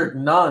 Kendrick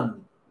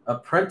Nunn,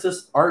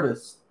 apprentice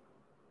artist.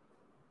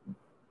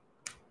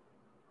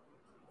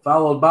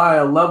 Followed by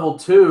a level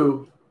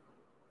 2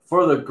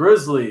 for the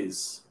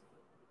Grizzlies,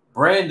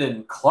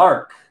 Brandon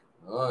Clark.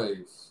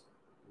 Nice.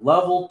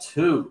 Level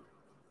 2.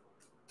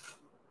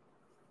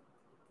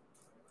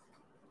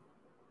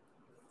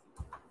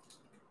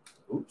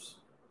 Oops.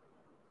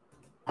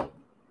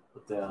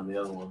 Put that on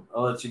the other one.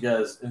 I'll let you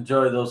guys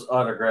enjoy those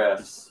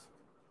autographs.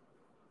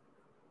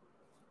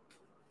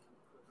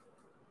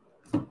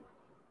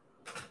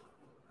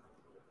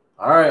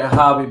 All right,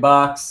 Hobby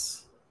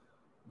Box.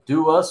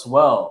 Do us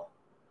well.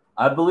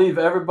 I believe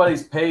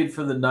everybody's paid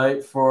for the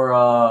night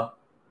for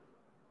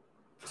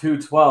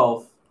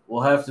 212.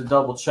 We'll have to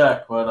double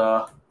check,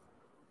 but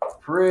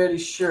pretty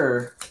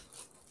sure.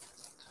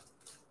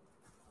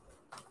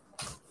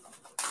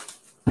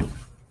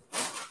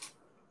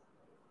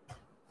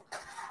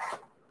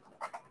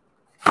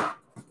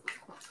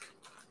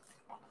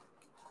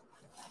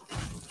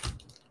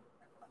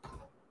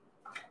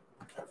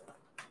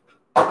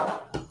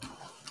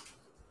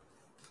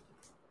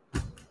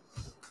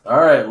 All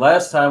right,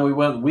 last time we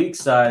went weak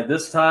side.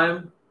 This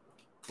time,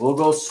 we'll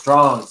go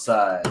strong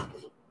side.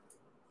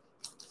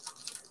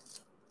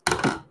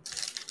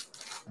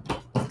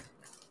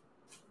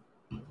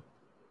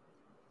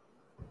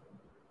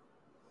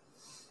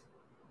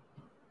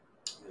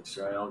 Make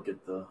sure I don't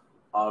get the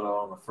auto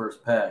on the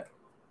first pack.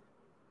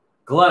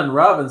 Glenn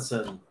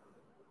Robinson,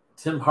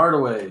 Tim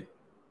Hardaway,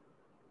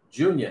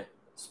 Jr.,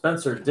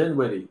 Spencer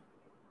Dinwiddie,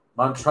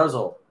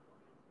 Montrezl,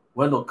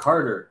 Wendell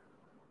Carter,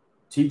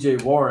 T.J.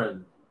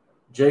 Warren,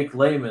 Jake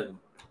Layman,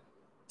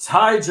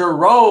 Ty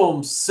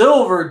Jerome,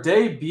 silver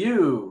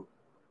debut,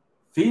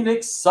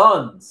 Phoenix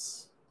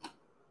Suns.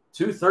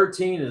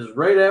 213 is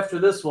right after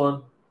this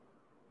one.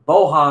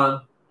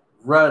 Bohan,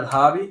 red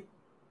hobby.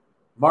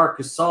 Marc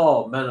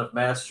Gasol, men of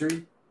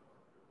mastery.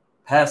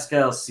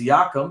 Pascal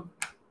Siakam,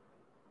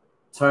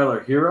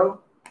 Tyler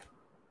Hero,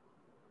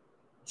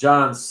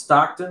 John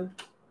Stockton,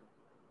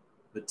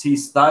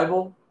 Matisse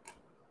Thybulle,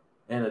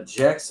 and a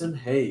Jackson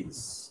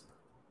Hayes.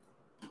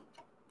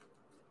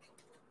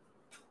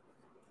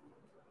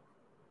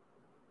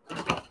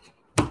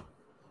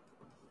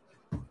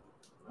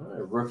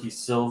 Rookie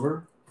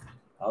silver.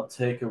 I'll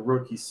take a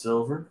rookie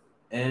silver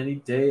any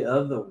day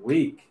of the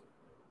week.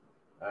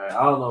 All right,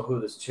 I don't know who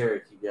this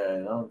Cherokee guy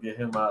is. I'll get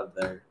him out of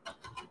there.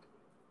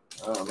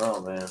 I don't know,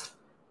 man.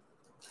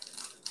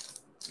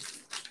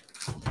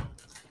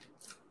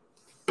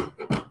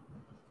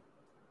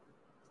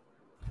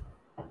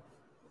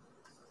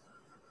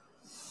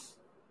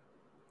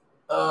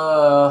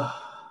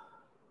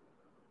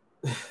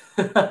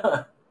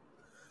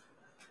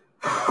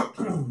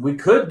 We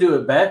could do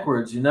it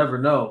backwards. You never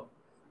know.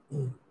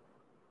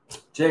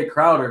 Jay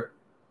Crowder,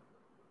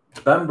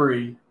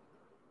 Bembry,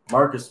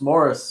 Marcus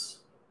Morris,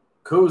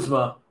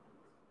 Kuzma,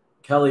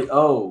 Kelly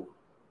O,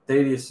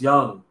 Thaddeus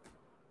Young,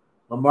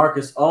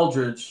 LaMarcus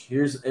Aldridge.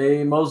 Here's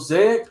a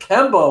Mosaic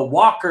Kemba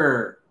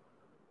Walker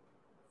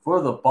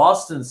for the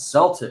Boston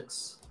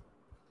Celtics.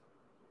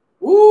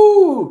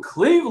 Ooh,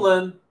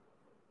 Cleveland,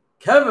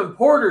 Kevin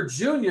Porter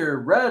Jr.,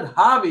 red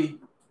hobby.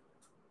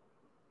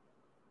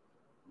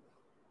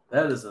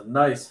 That is a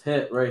nice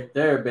hit right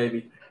there,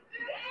 baby.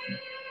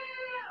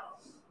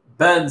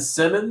 Ben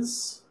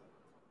Simmons,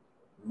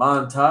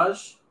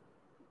 montage.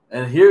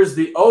 And here's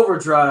the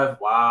overdrive.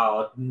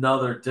 Wow,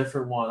 another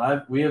different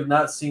one. We have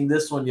not seen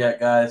this one yet,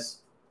 guys.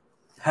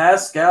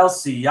 Pascal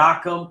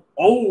Siakam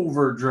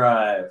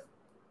overdrive.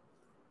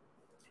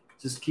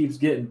 Just keeps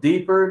getting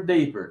deeper and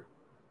deeper.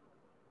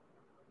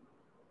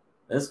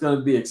 It's going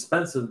to be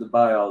expensive to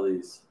buy all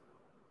these.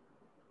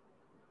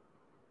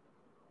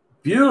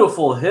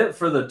 Beautiful hit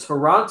for the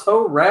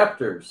Toronto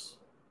Raptors.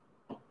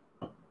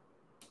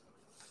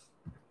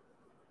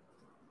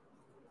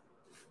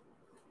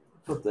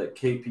 Put that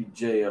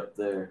KPJ up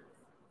there.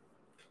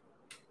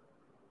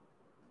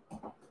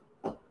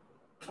 Yeah,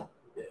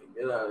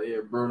 get out of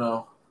here,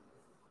 Bruno.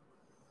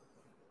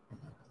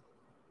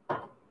 All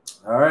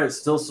right,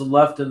 still some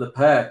left in the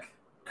pack.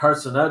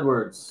 Carson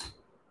Edwards,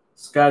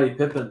 Scottie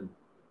Pippen,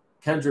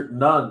 Kendrick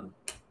Nunn,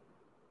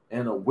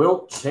 and a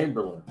Wilt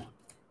Chamberlain.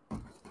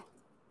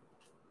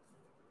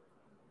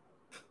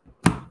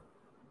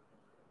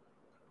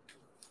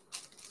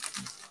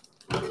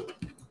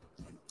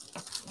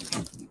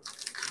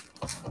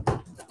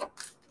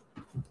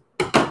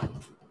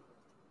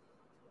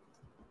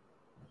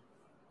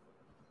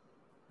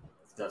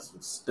 got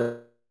some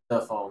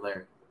stuff on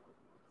there.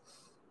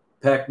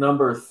 Pack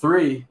number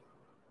 3.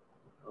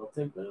 I don't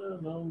think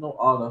no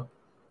auto.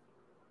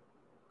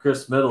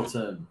 Chris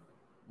Middleton,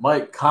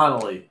 Mike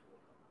Connolly,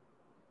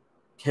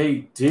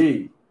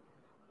 KD,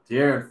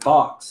 De'Aaron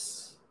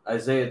Fox,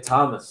 Isaiah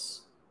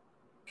Thomas,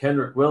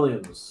 Kendrick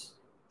Williams,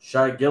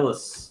 Shai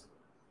Gillis,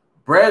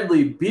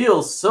 Bradley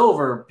Beal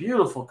Silver,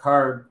 beautiful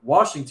card,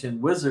 Washington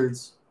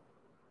Wizards,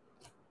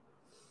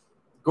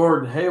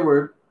 Gordon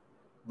Hayward,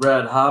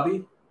 Red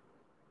Hobby,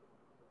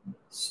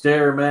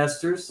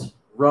 Stairmasters,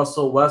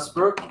 Russell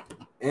Westbrook,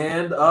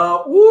 and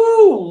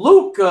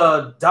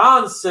Luka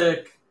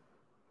Doncic,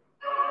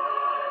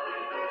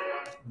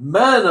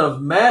 Men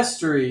of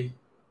Mastery.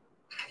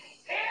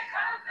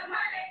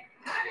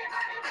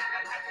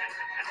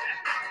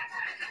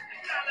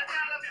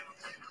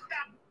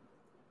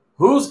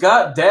 Who's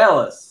got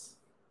Dallas?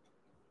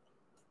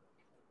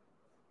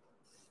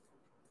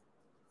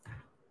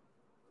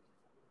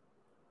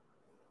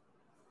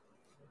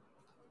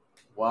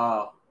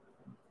 Wow.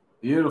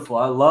 Beautiful.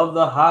 I love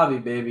the hobby,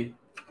 baby.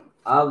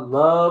 I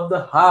love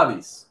the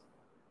hobbies.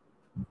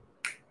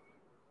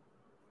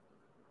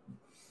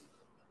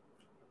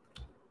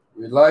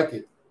 We like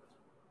it.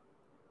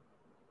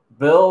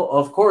 Bill,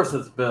 of course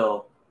it's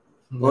Bill.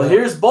 Yeah. Well,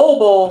 here's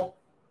Bowl.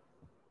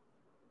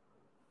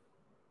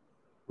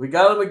 We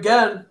got him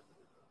again.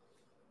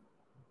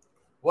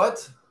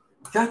 What?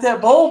 Got that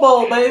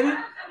Bowl, baby.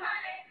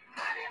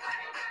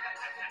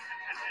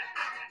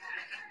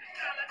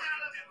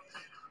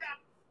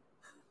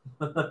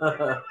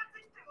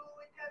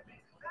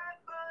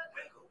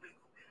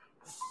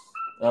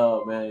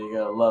 Oh, man, you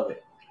gotta love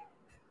it.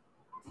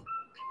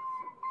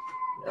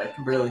 I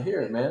can barely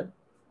hear it, man.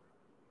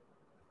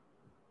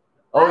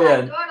 Oh,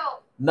 yeah.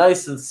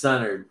 Nice and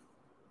centered.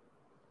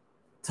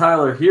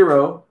 Tyler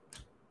Hero,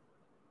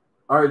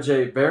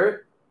 RJ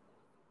Barrett,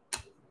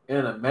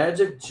 and a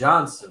Magic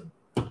Johnson.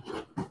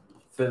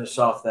 Finish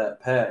off that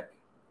pack.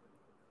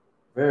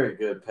 Very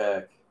good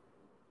pack.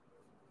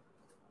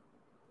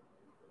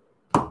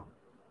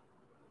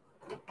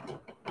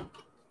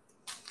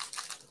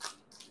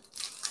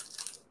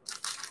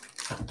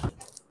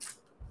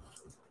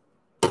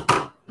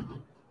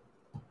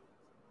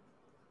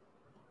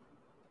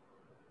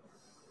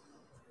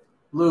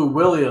 Lou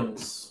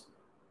Williams,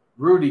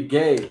 Rudy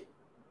Gay,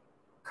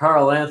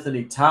 Karl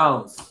Anthony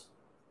Towns,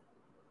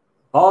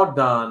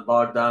 Bogdan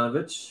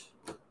Bogdanovic,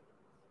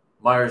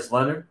 Myers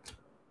Leonard,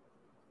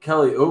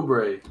 Kelly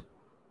Oubre,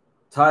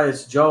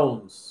 Tyus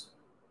Jones,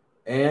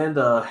 and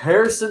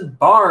Harrison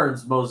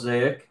Barnes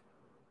Mosaic,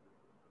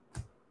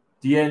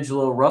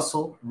 D'Angelo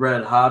Russell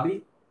Red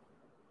Hobby,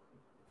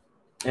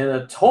 and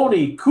a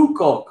Tony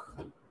Kukoc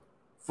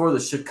for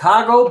the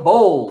Chicago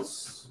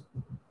Bulls.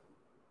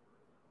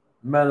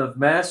 Men of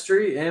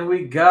Mastery, and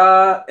we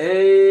got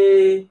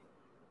a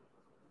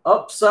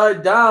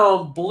upside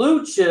down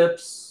blue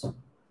chips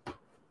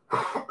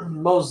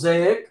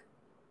Mosaic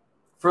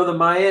for the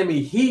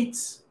Miami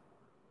Heat.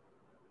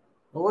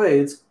 Oh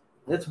wait,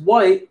 it's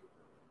white.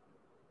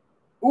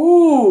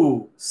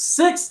 Ooh,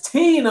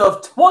 16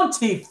 of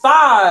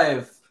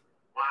 25.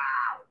 Wow.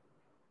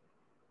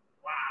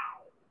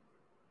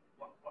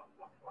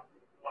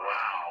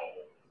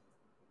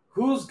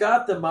 Who's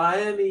got the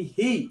Miami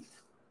Heat?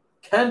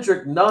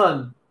 Kendrick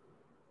Nunn,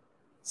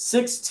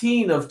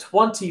 16 of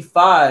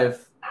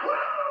 25.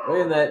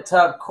 Right in that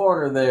top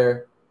corner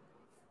there.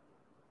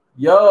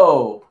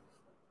 Yo,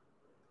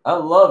 I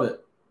love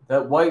it.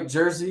 That white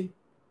jersey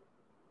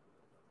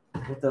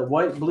with the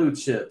white blue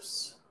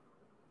chips.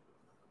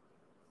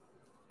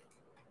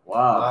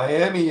 Wow.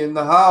 Miami in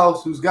the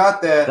house. Who's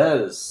got that? That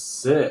is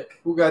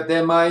sick. Who got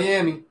that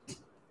Miami?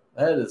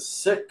 That is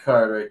sick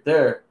card right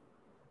there.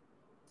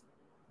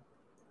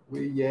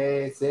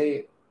 Say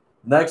it.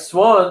 Next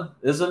one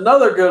is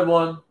another good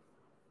one.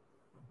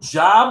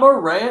 Ja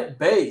Morant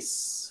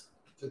base.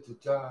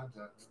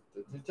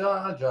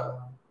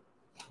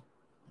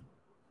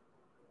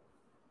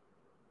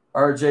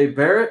 RJ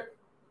Barrett,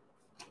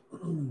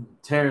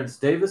 Terrence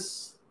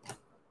Davis,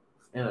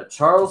 and a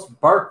Charles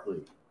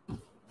Barkley.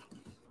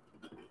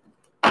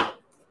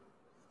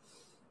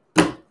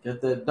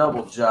 Get that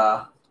double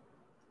Ja.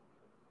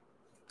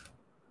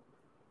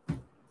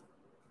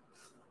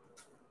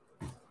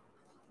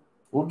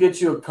 We'll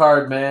get you a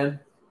card, man.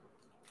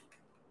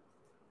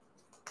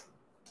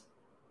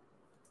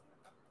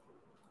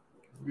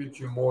 We'll get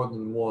you more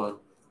than one.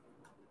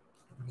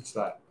 It's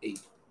like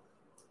 8.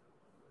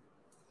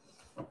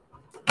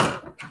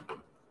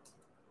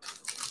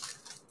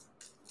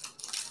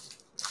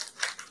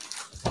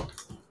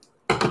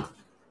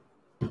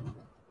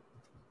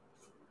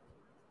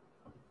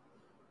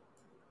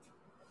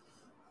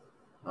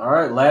 All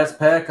right, last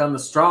pack on the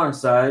strong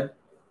side.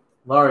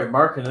 Lauri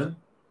Markkanen,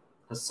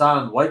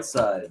 Hassan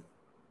Whiteside,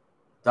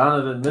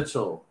 Donovan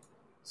Mitchell,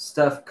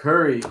 Steph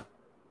Curry,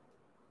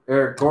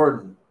 Eric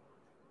Gordon,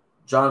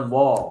 John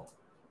Wall,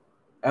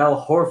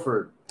 Al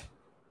Horford,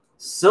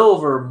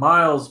 silver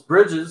Miles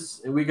Bridges,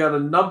 and we got a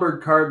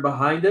numbered card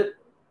behind it,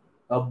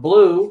 a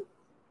blue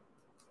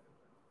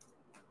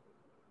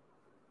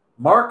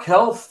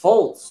Markelle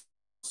Fultz,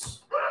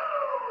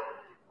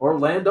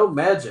 Orlando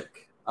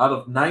Magic, out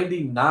of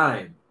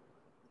 99.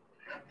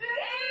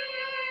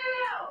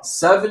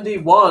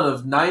 71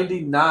 of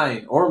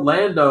 99.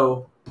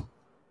 Orlando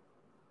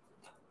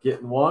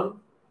getting one.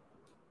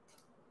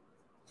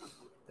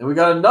 And we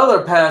got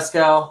another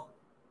Pascal.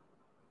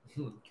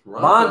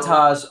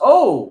 Montage.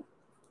 Oh,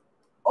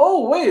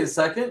 wait a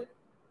second.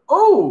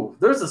 Oh,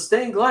 there's a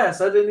stained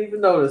glass. I didn't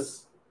even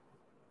notice.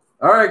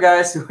 All right,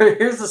 guys.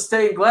 Here's the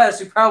stained glass.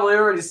 You probably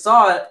already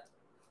saw it.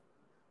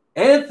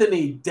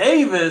 Anthony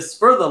Davis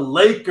for the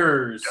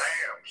Lakers. Damn,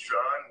 son,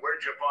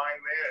 where'd you find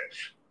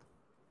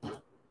this?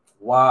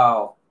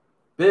 Wow.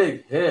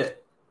 Big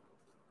hit.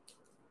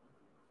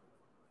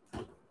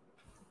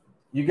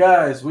 You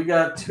guys, we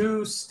got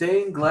 2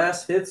 stained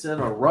glass hits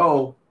in a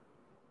row.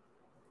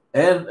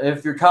 And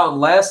if you're counting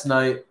last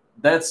night,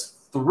 that's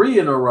 3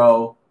 in a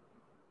row.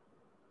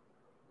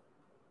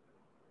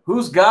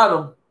 Who's got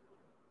them?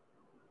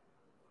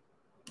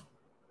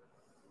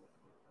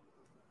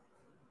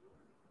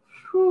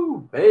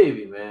 Whew,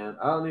 baby, man.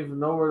 I don't even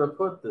know where to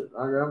put this.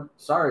 I'm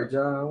sorry,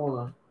 John. I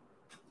want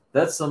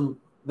to.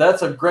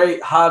 That's a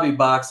great hobby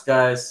box,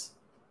 guys.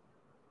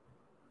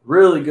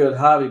 Really good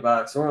hobby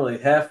box. We're only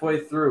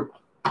halfway through.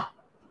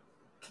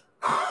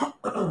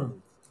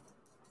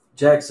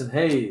 Jackson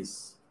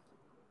Hayes,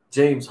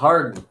 James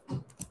Harden,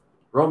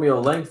 Romeo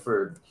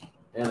Langford,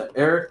 and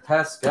Eric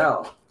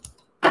Pascal.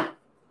 All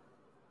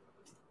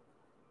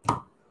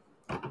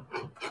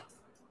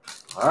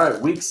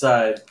right, weak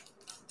side.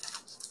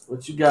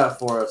 What you got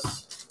for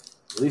us?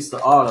 At least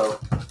the auto.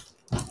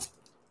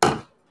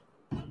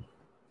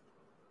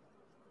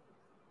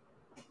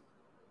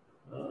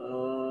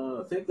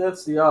 I think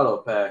that's the auto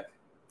pack.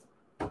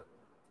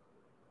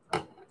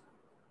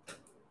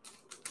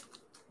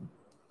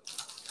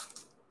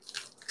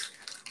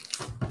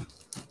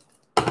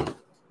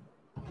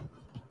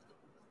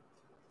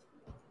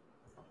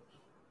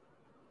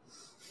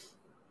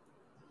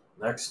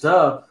 Next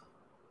up,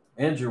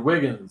 Andrew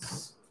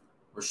Wiggins,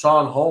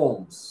 Rashawn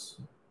Holmes,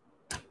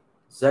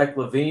 Zach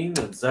LaVine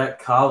and Zach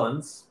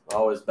Collins,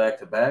 always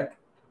back-to-back.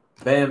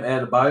 Bam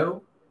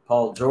Adebayo,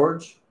 Paul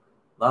George,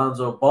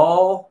 Lonzo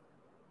Ball,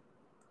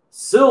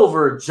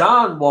 silver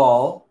John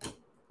Wall.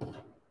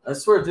 I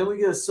swear, didn't we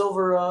get a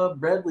silver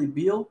Bradley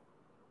Beal?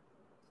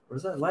 Or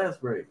is that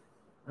last break?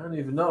 I don't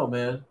even know,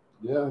 man.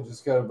 Yeah, we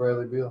just got a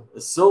Bradley Beal. A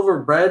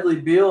silver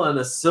Bradley Beal and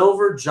a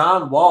silver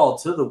John Wall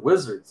to the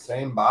Wizards.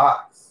 Same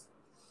box.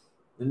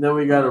 And then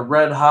we got a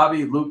red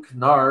hobby Luke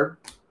Kennard.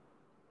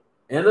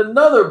 And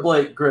another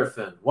Blake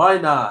Griffin. Why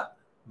not?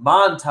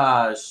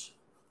 Montage.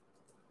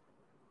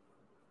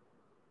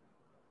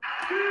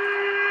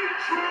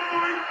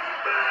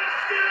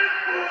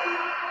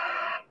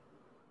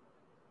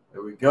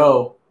 There we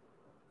go.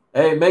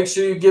 Hey, make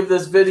sure you give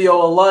this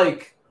video a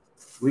like.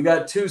 We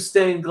got 2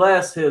 stained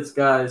glass hits,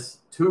 guys.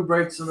 2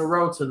 breaks in a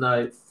row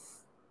tonight.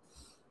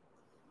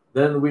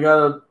 Then we got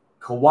a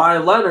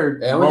Kawhi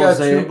Leonard. And we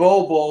Mosaic. got 2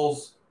 Bowl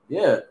Bowls.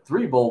 Yeah,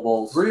 3 Bowl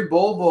Bowls. 3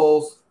 Bowl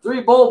Bowls.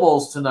 3 Bowl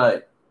Bowls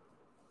tonight.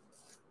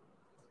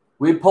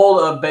 We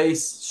pulled a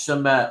base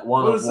Shamet 1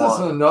 What of is this,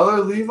 1.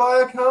 another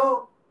Levi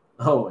account?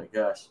 Oh, my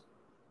gosh.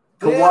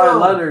 Damn. Kawhi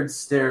Leonard,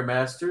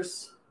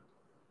 Stairmasters.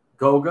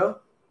 Goga.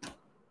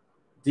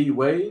 D.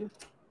 Wade.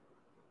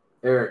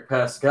 Eric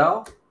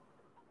Pascal.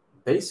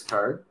 Base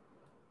card.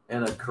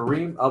 And a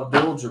Kareem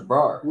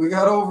Abdul-Jabbar. We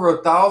got over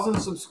 1,000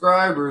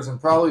 subscribers and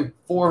probably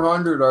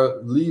 400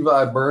 are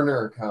Levi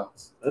burner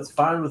accounts. That's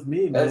fine with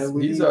me, man.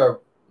 He's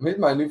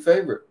my new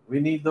favorite. We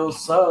need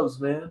those subs,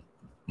 man.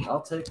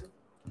 I'll take them.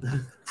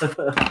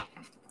 I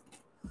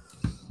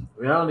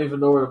don't even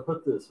know where to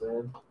put this,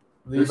 man.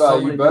 There's Levi, so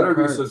you many better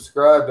good be cards.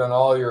 subscribed on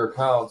all your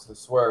accounts, I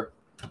swear.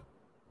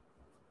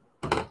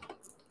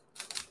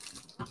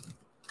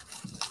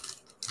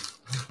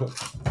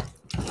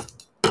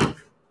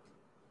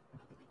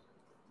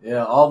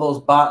 Yeah, all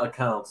those bot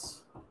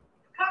accounts.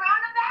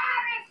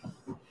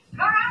 Coronavirus!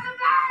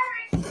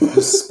 Coronavirus!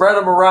 Just spread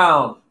them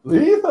around.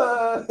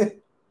 Levi!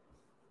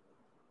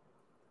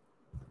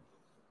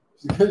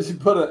 Because you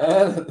put an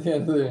 "and" at the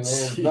end of their name.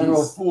 It's not going to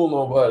Jeez. fool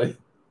nobody.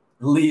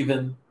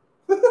 Leaving.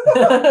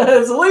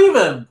 It's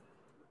leaving.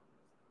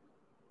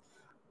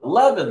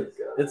 11.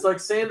 It's like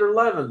Sander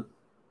Levin.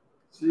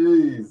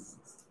 Jeez.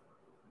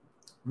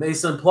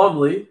 Mason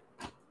Plumlee.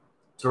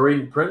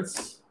 Taurean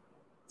Prince.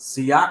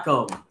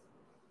 Siakam.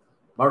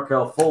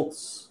 Markelle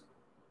Fultz.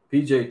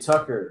 PJ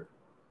Tucker.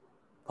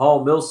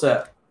 Paul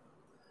Millsap.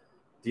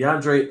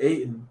 DeAndre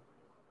Ayton.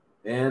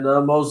 And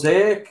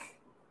Mosaic.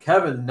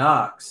 Kevin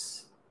Knox.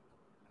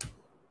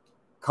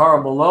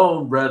 Karl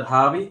Malone, red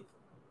hobby.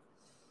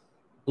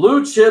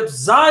 Blue chip,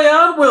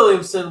 Zion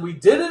Williamson. We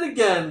did it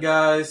again,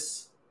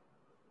 guys.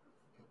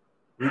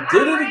 We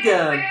did it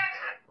again.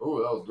 Oh,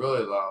 that was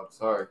really loud.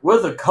 Sorry.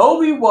 With a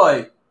Kobe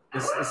White.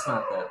 It's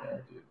not that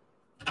bad, dude.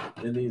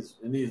 It needs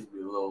to be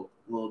a little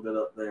bit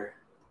up there.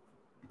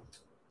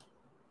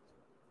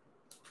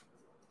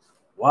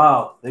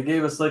 Wow. They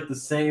gave us like the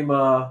same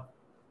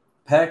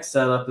pack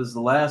setup as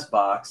the last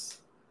box.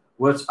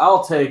 which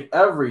I'll take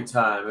every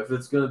time if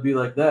it's going to be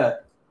like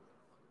that.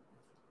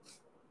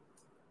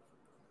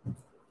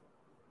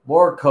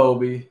 More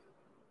Kobe.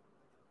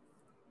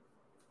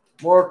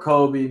 More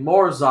Kobe.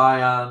 More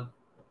Zion.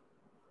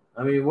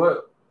 I mean,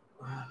 what?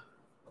 I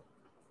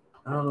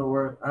don't know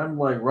where. I'm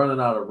like running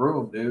out of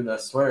room, dude. I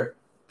swear.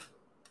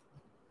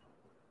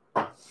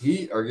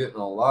 Heat are getting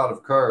a lot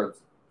of cards.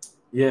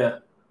 Yeah.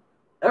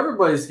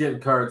 Everybody's getting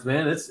cards,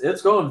 man.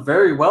 It's going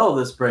very well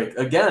this break.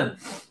 Again,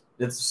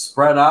 it's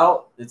spread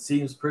out. It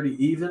seems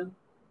pretty even.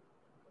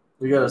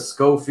 We got a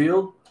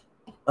Schofield.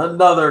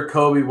 Another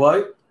Kobe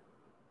White.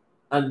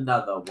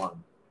 Another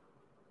one.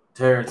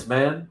 Terrence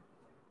Mann.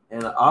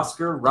 And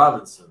Oscar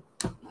Robinson.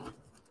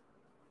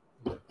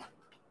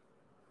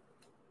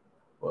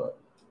 What?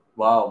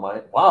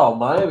 Wow,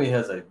 Miami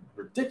has a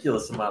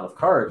ridiculous amount of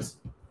cards.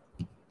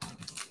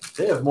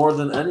 They have more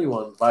than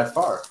anyone by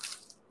far.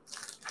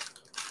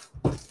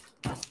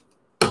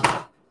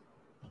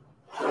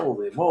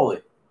 Holy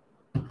moly.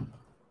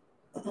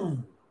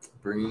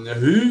 Bringing the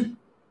heat.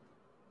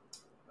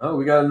 Oh,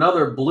 we got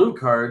another blue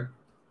card.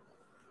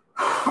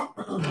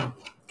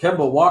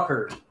 Kemba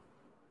Walker.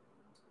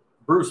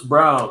 Bruce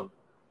Brown.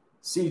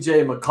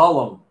 CJ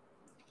McCollum.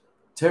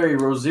 Terry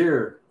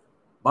Rozier.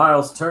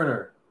 Miles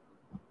Turner.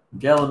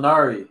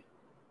 Gallinari.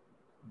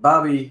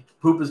 Bobby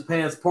Poop His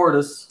Pants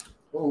Portis.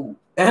 Oh.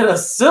 And a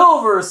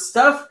silver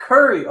Steph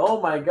Curry. Oh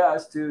my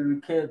gosh, dude.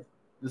 We can't.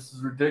 This is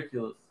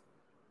ridiculous.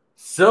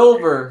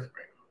 Silver.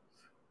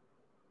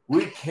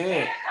 We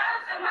can't.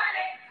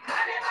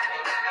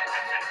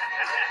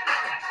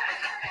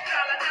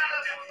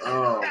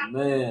 Oh,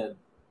 man.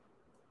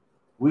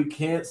 We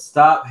can't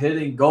stop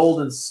hitting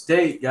Golden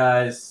State,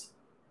 guys.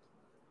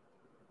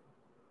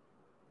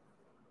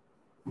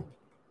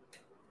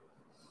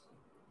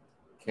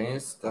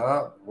 Can't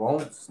stop,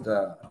 won't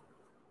stop.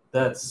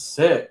 That's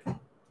sick.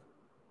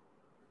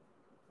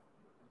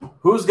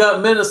 Who's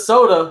got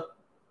Minnesota?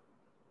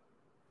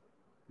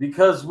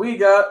 Because we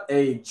got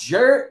a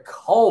Jarrett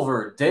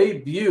Culver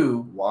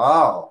debut.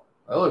 Wow,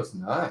 that looks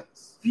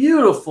nice.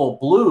 Beautiful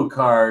blue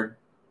card.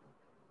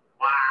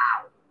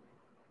 Wow.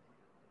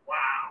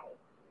 Wow.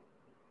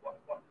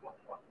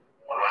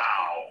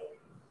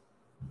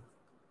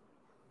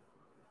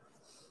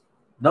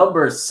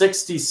 Number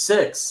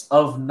 66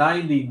 of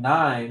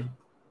 99.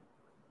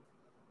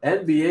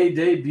 NBA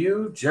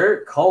debut,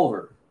 Jarrett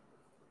Culver.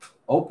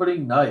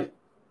 Opening night.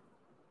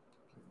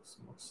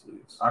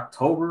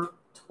 October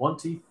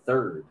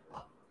 23rd.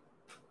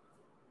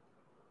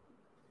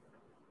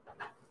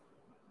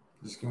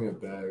 Just give me a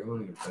bag. I don't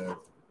need a bag.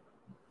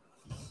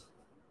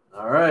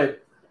 All right.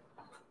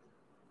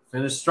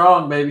 Finish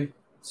strong, baby.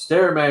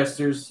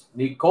 Stairmasters,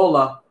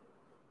 Nicola.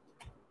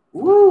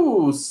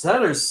 Ooh,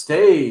 center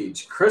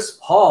stage, Chris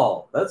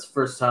Paul. That's the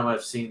first time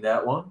I've seen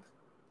that one.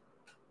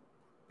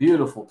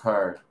 Beautiful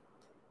card.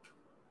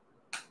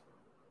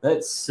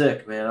 That's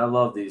sick, man. I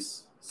love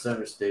these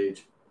center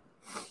stage.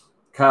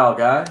 Kyle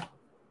Guy,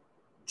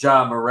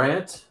 Ja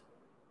Morant,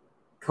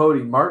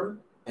 Cody Martin,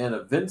 and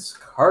a Vince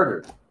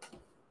Carter.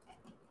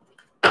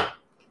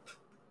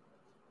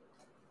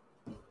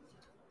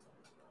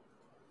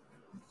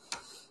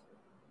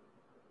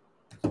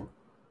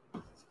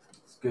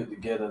 It's good to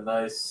get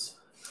another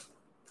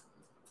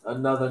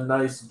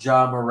nice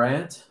Ja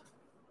Morant.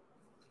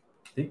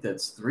 I think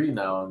that's 3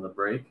 now on the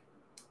break.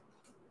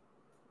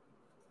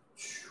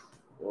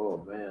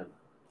 Oh, man.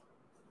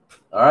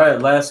 All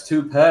right, last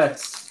 2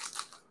 packs.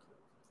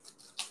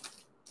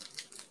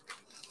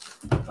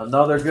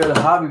 Another good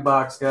hobby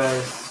box,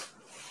 guys.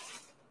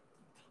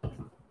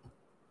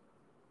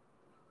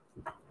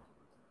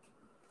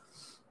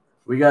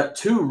 We got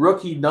 2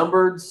 rookie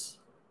numbers,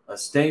 a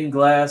stained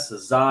glass, a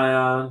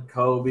Zion,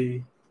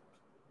 Kobe,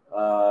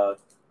 a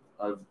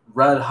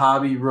red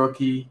hobby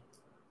rookie.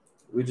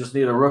 We just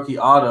need a rookie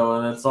auto,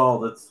 and that's all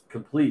that's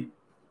complete.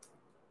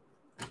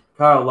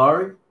 Kyle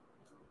Lowry,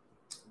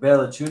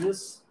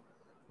 Valanciunas,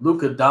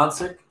 Luka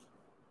Doncic,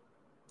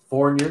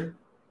 Fournier,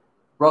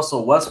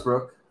 Russell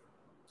Westbrook,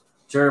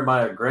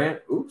 Jeremiah Grant,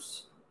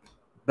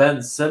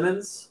 Ben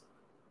Simmons,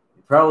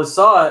 you probably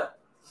saw it,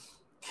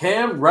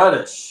 Cam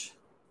Reddish,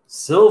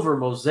 silver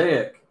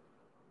mosaic,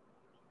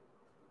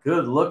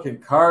 good looking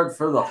card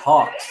for the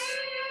Hawks.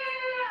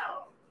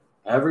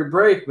 Every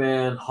break,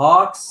 man,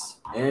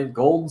 Hawks and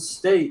Golden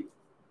State.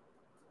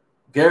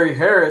 Gary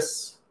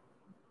Harris,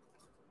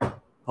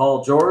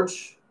 Paul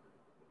George,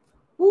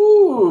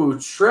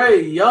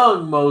 Trae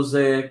Young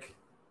mosaic,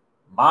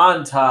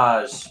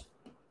 montage.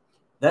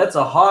 That's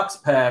a Hawks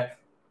pack.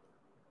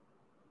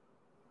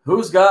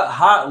 Who's got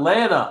Hot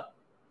Atlanta?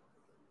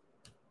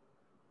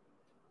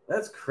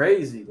 That's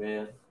crazy,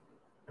 man.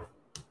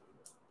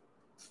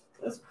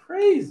 That's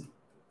crazy.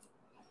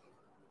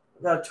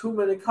 I got too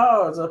many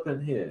cards up in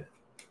here.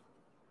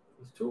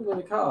 There's too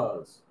many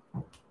cards.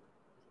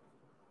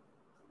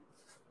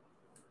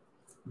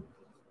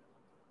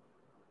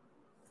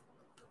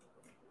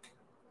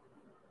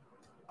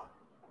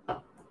 All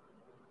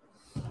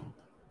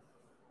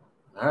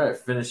right,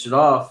 finish it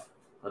off.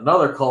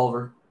 Another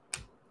Culver.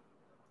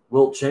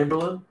 Wilt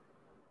Chamberlain,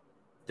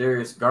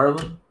 Darius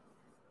Garland,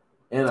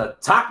 and a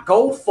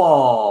Taco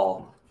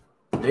Fall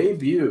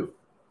debut.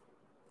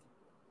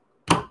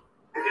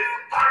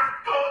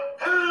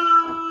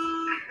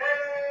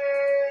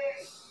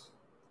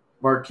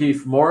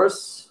 Markieff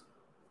Morris.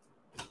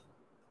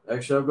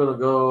 Actually, I'm going to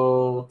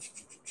go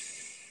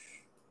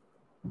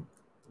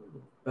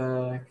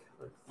back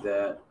like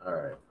that. All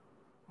right.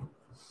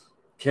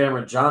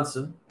 Cameron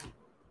Johnson.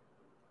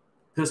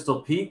 Pistol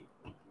Pete.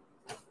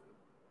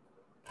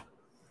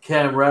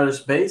 Cam Reddish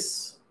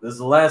base. This is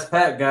the last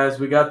pack, guys.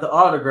 We got the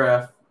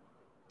autograph.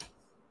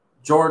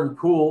 Jordan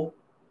Poole.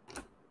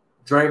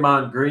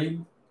 Draymond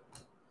Green.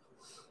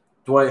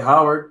 Dwight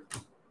Howard.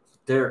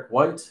 Derek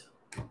White.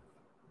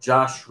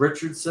 Josh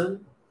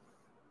Richardson.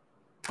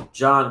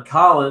 John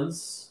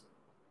Collins.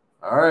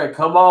 All right,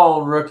 come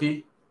on,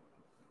 rookie.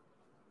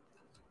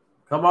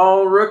 Come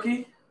on,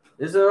 rookie.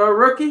 Is it a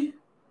rookie?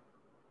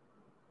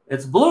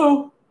 It's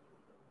blue.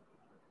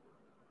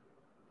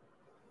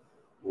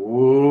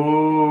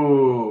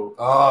 Ooh.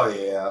 Oh,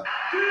 yeah.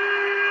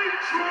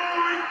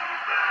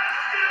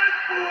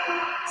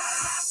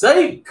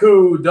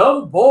 Sekou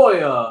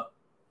Doumbouya.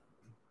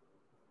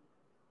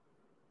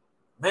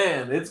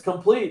 Man, it's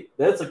complete.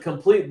 That's a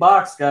complete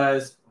box,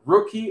 guys.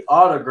 Rookie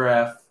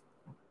autograph.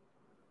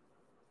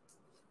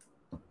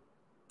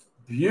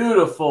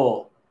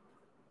 Beautiful.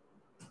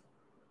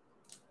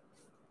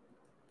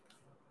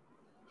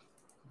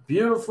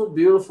 Beautiful,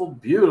 beautiful,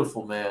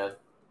 beautiful, man.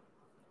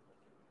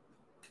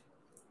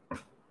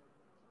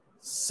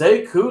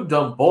 Sekou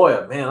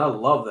Doumbouya. Man, I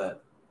love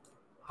that.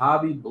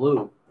 Hobby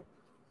blue.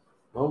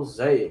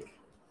 Mosaic.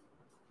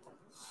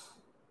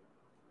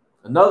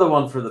 Another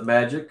one for the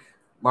Magic.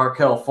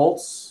 Markelle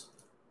Fultz.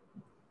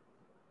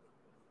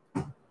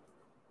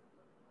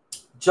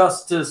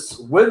 Justice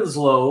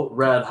Winslow,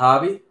 Red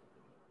Hobby.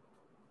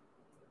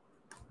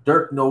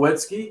 Dirk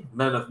Nowitzki,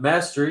 Men of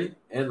Mastery.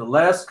 And the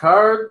last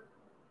card,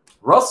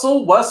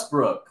 Russell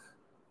Westbrook.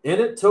 In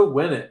it to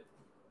win it.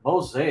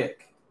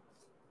 Mosaic.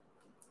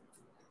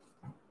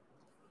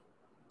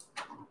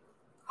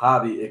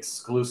 Hobby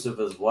exclusive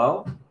as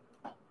well,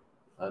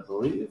 I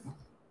believe.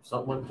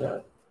 Something like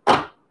that.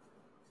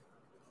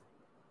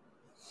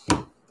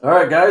 All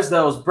right, guys,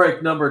 that was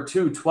break number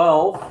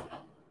 212.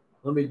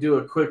 Let me do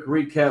a quick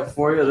recap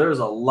for you. There's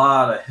a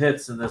lot of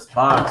hits in this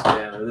box,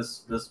 man, or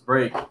this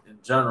break in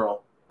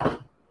general. Let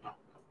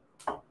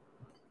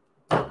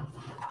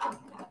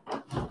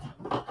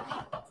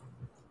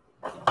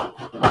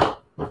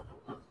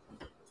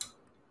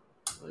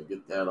me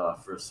get that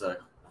off for a sec.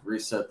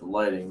 Reset the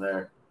lighting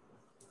there.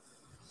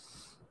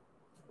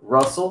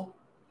 Russell,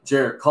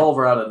 Jarrett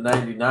Culver out of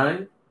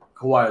 99,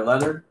 Kawhi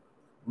Leonard,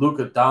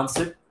 Luka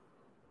Doncic,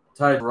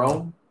 Ty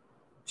Jerome,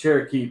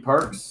 Cherokee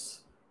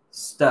Parks,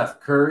 Steph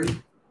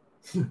Curry,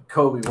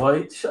 Kobe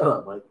White. Shut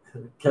up, Mike.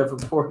 Kevin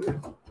Porter.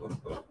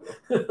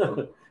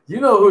 You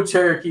know who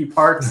Cherokee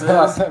Parks is?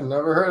 I've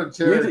never heard of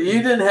Cherokee.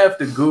 You didn't have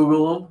to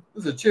Google him.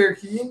 Is it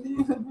Cherokee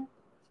Indian?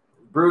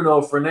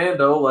 Bruno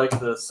Fernando, like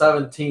the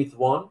 17th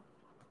one.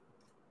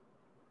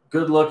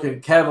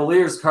 Good-looking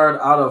Cavaliers card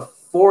out of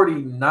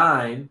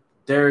 49,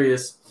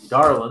 Darius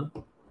Garland.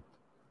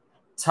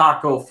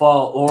 Taco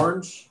Fall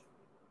Orange,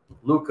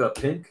 Luka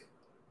Pink.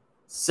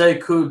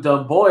 Sekou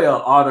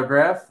Doumbouya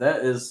autograph.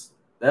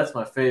 That's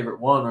my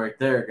favorite one right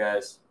there,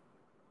 guys.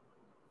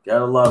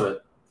 Gotta love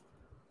it.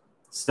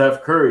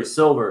 Steph Curry,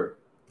 silver.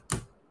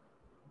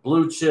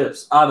 Blue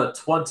chips out of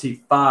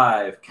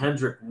 25,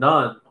 Kendrick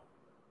Nunn.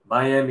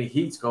 Miami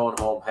Heat's going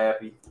home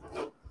happy.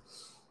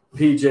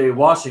 PJ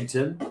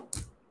Washington.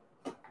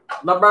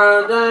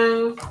 LeBron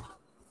James.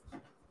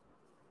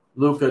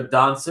 Luka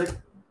Doncic.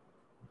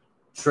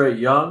 Trae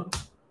Young.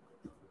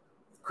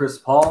 Chris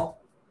Paul.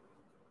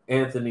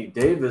 Anthony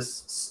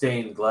Davis,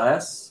 stained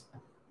glass.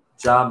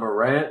 John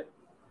Morant.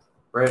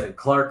 Brandon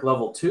Clark,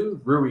 level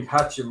 2. Rui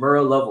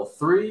Hachimura, level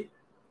 3.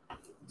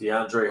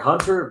 DeAndre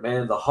Hunter.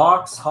 Man, the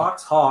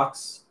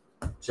Hawks.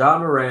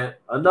 John Morant.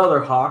 Another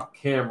Hawk,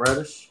 Cam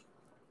Reddish.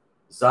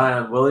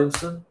 Zion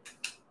Williamson.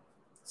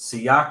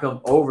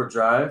 Siakam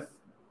Overdrive.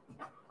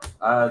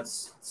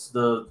 It's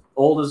the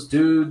oldest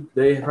dude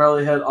they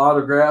probably had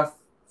autograph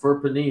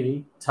for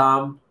Panini.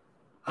 Tom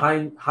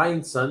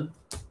Heinsohn.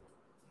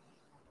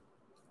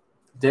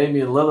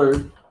 Damian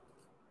Lillard.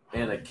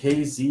 And a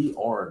KZ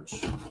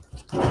Orange.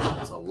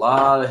 That's a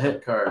lot of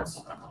hit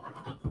cards.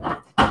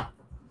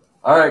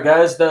 All right,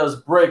 guys, that was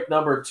break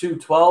number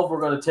 212. We're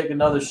going to take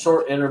another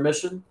short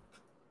intermission,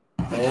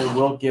 and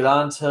we'll get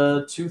on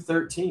to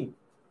 213.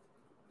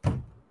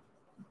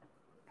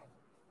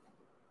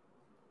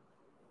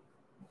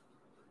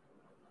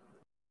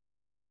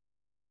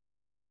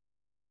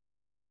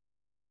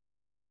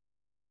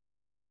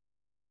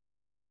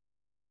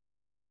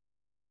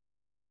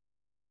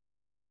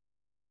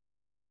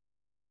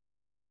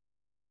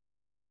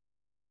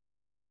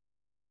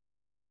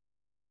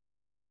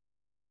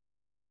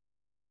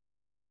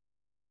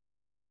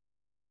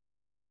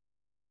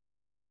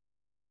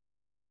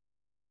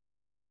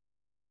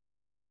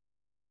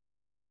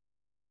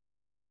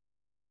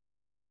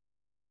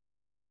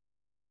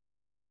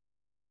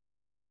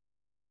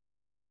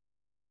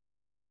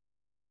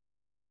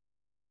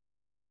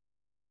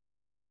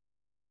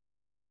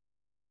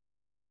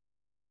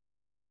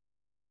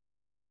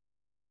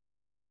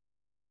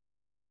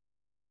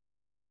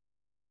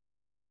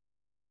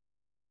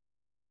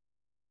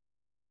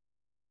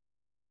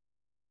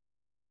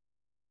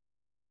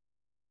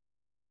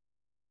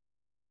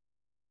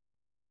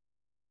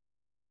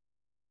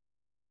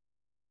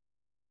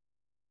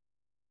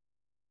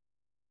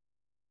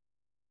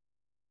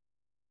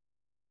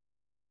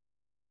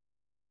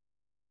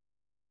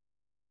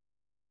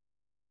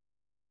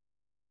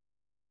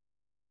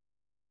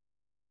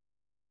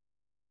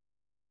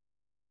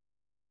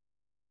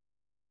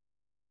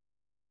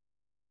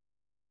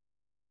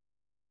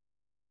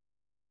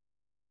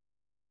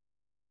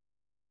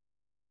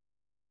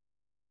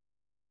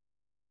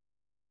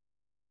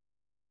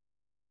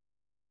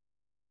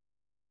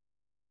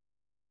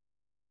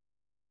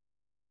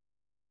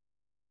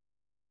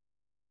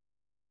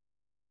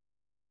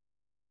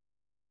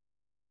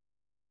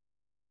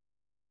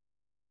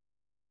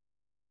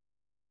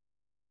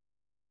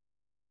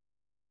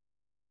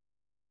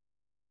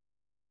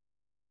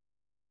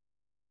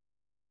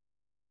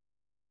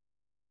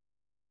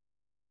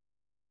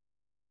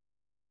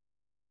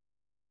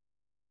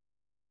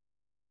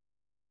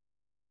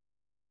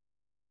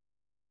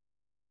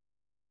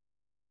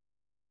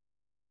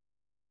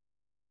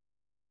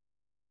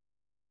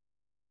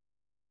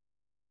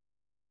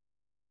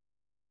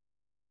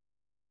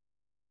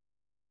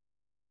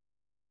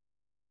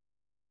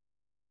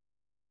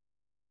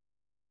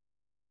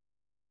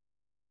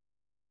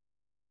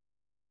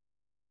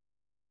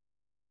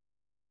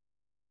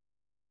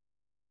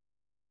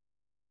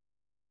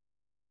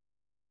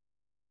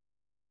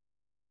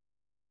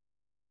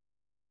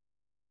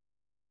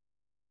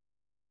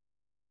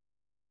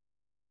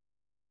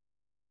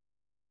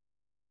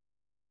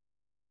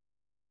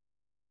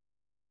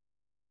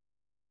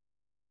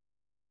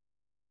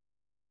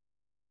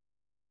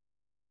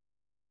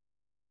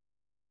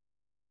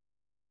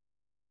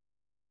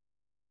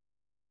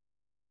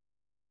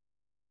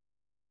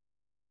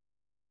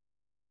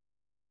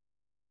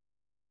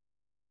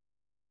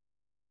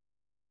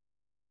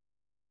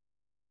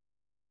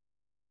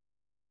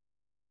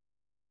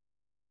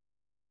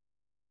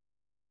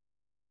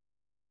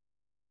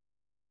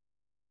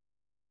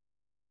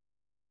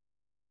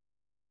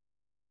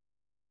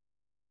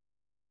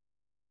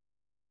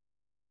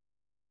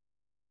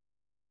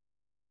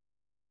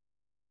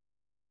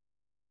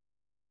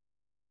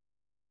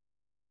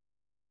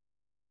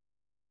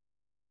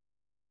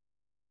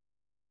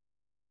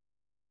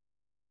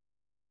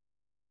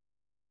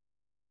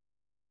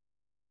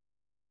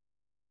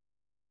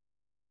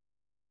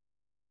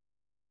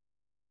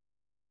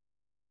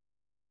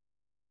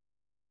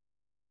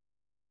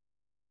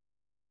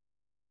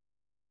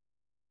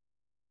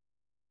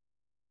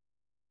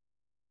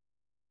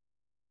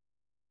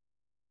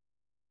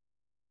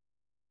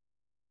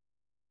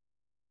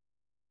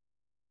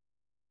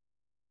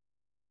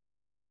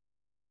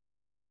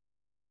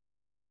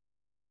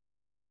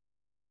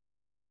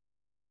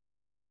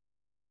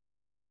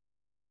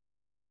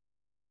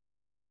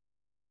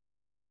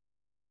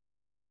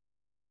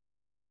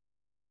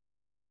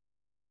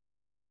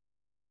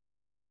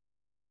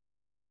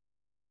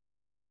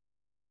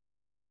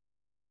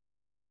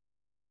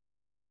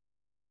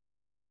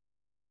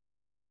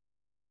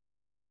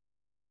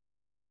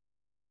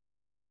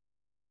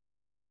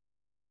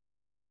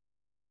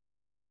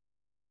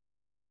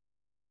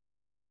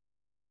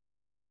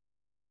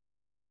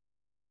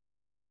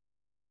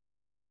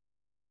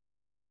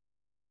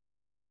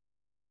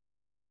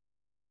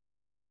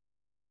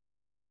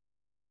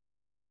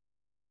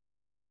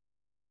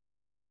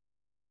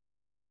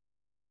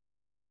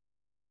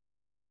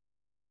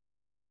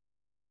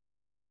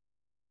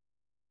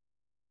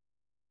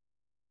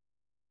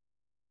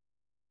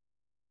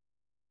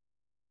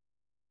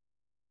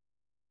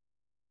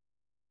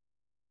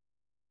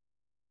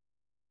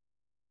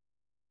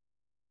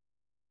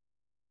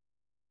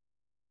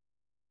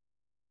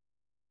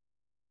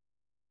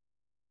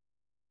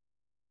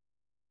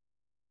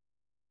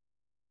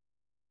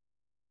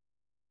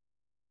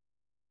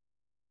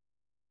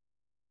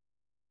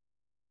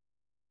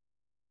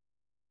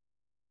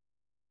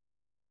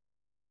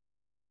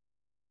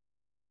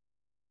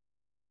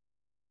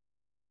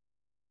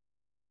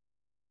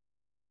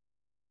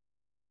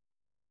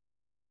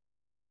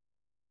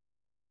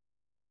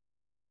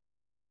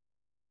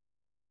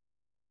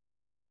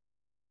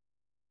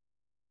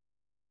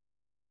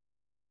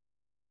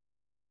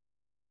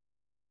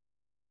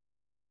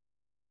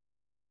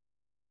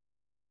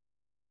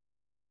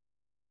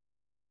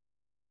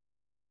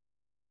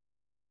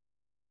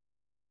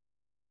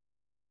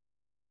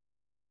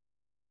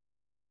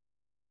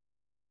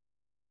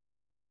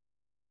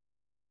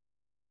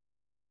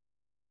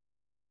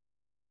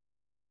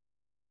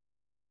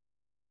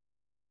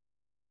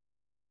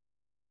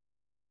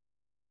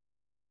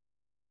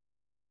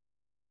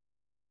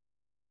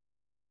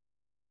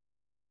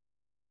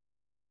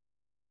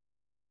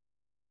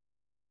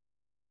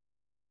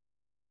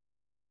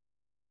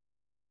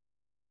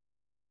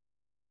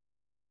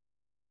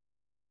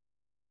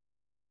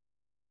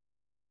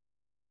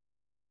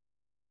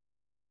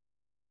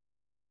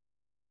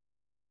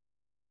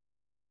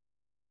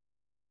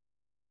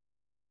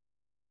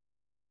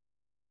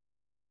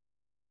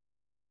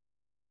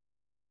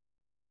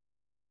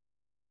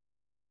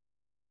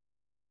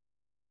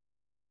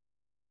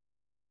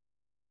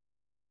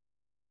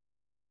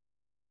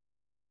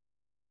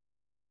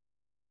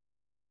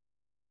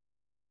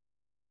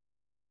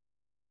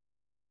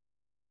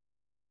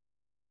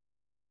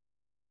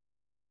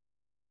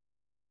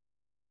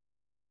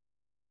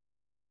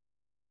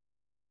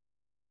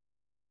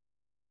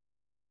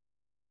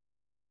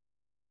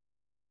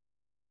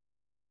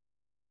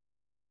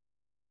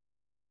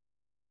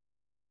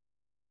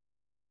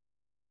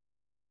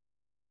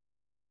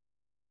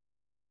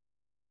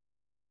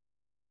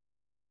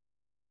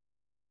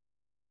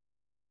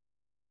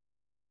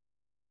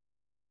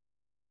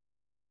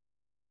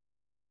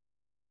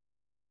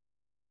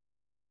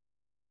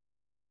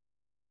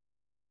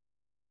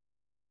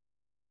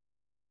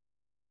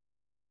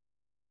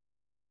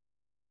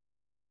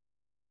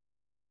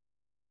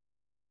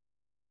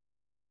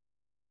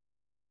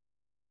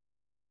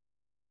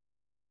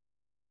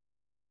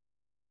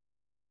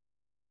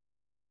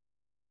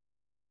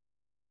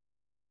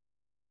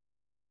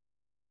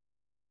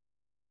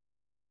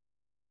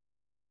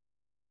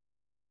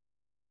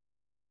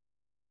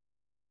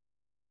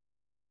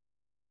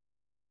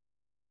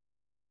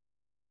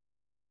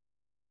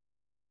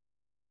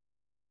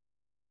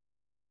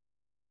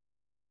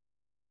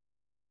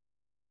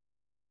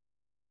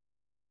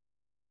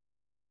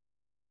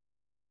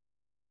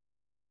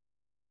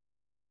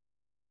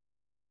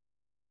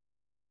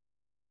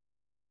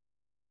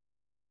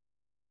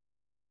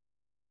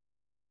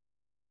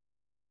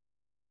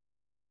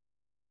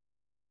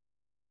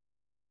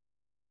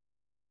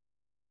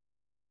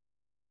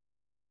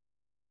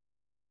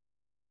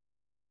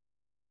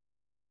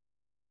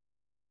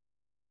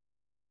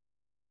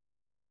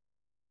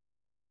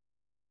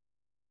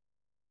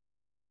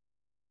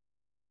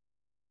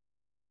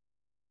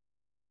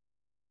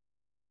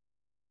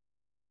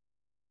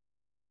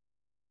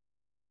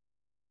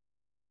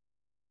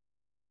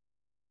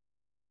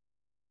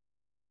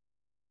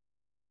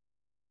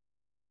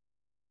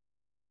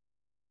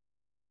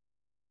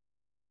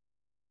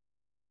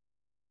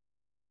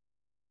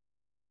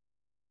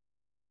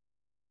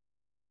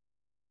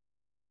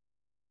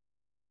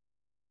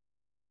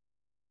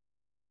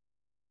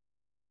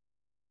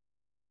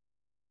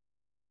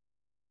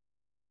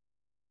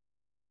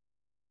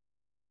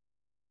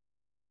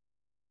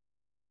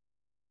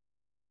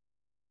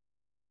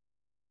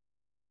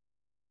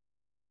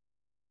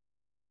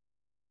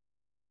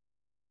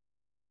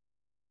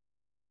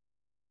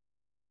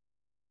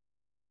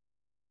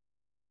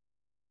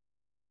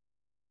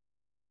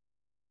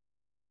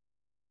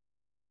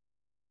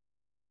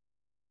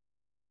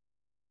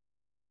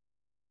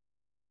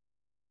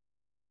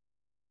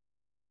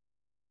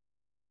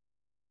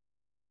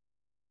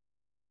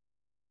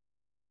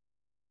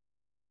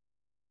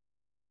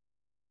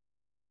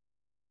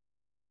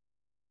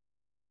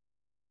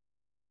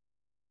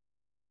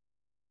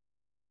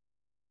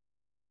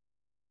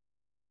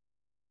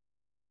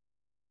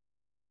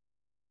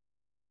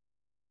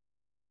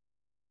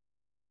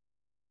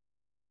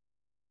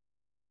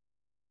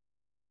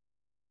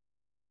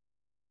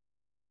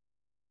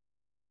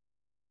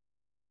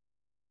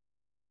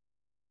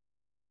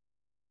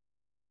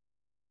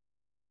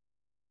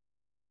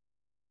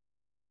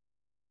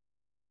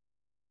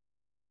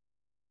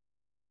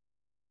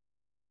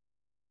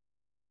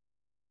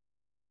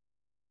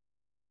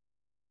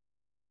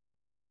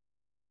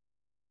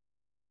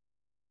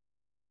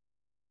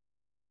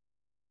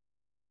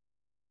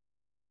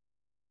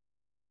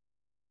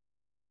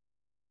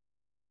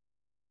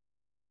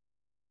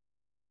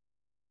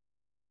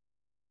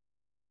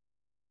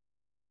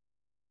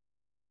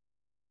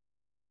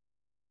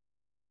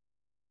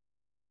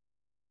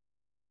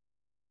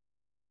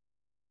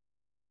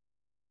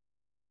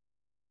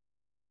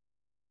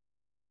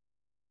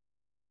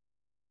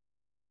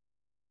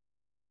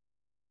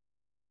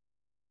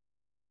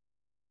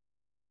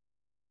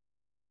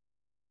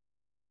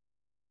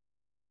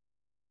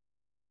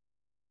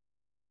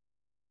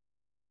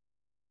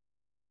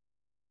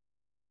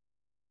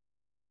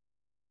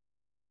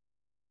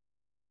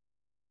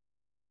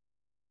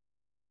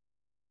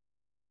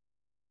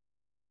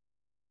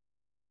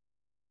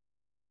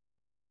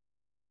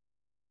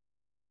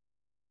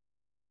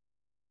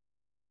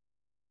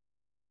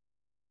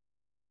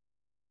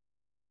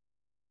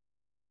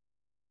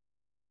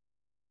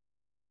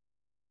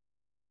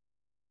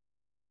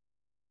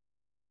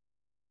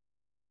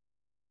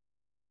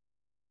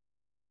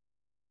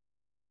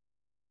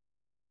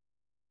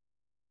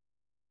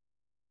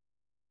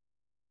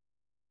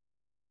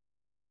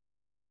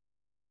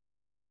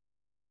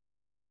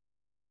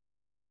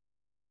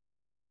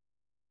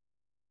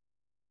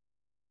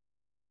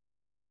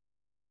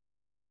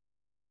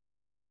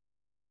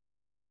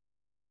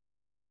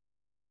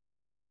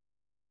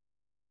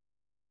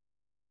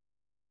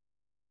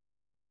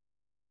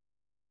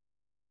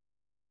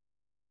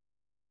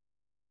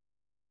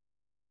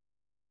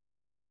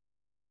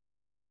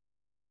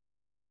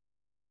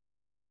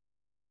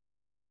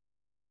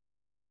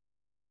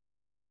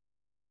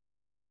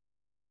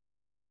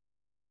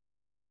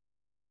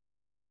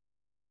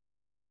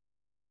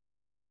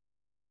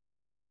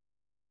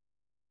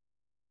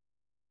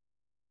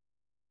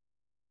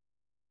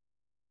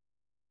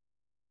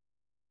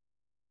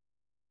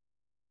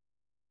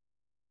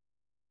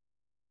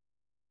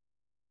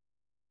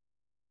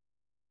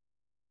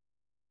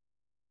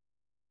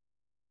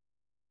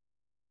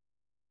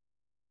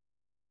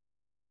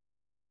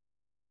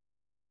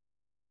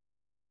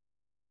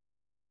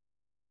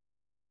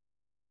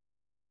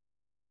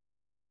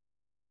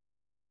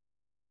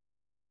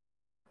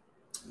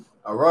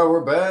 All right, we're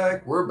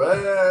back. We're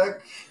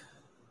back.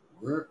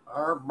 We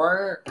are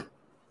back.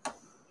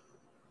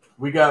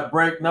 We got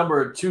break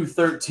number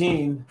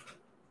 213.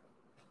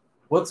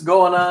 What's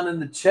going on in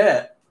the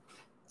chat?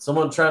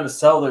 Someone trying to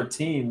sell their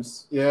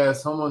teams. Yeah,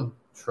 someone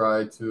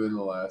tried to in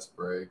the last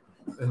break,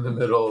 in the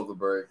middle of the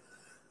break.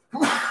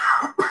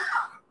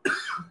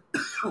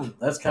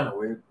 That's kind of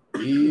weird.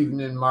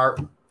 Evening, Mark.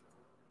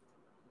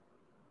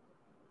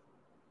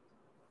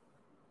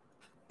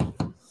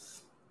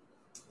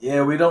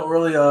 Yeah, we don't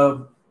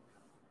really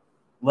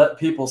let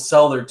people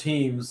sell their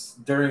teams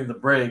during the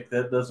break.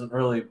 That doesn't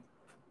really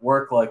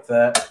work like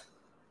that.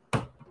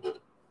 All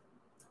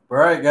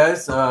right,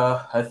 guys.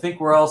 I think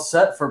we're all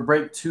set for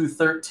break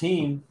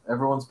 213.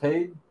 Everyone's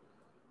paid?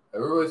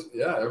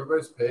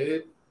 Everybody's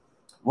paid.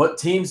 What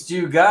teams do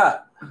you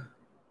got?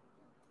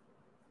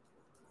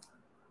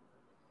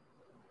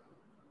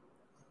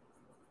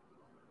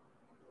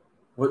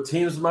 What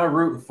teams am I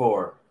rooting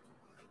for?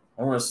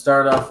 I'm going to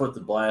start off with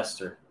the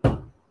Blaster.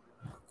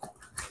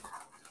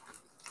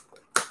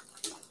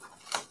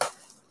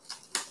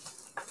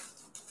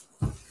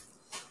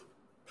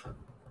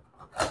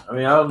 I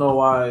mean, I don't know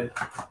why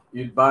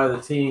you'd buy the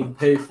team,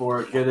 pay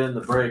for it, get in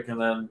the break, and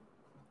then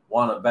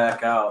want to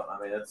back out.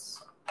 I mean,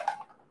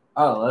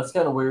 I don't know. That's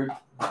kind of weird.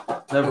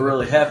 Never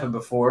really happened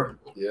before.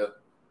 Yeah.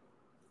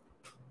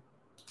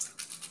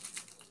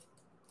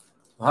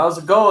 How's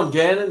it going,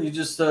 Gannon? You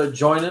just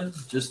joining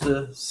just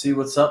to see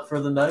what's up for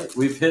the night?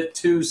 We've hit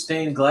 2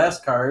 stained glass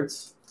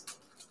cards.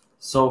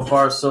 So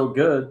far, so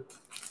good.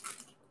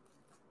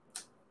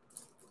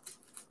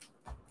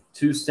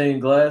 2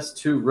 stained glass,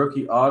 2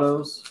 rookie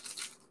autos.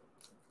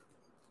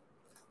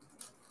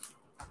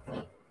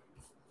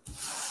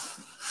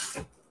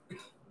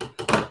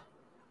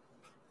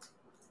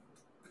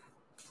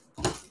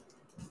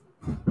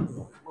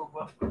 Move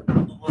up a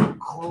little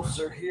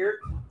closer here.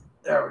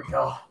 There we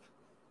go.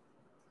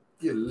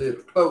 Get a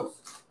little close.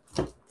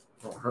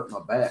 Don't hurt my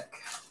back.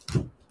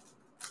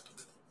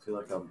 Feel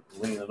like I'm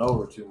leaning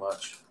over too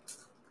much.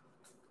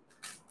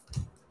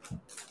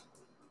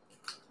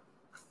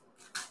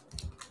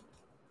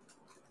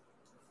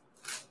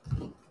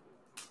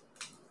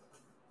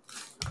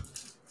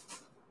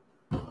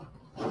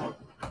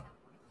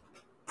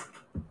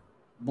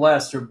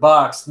 Blaster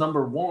box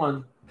number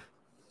 1.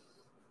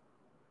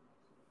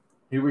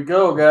 Here we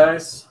go,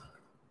 guys.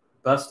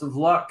 Best of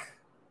luck.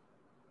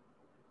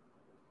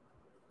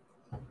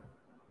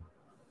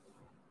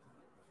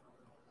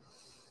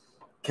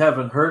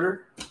 Kevin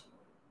Herter,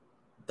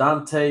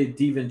 Dante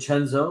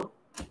DiVincenzo,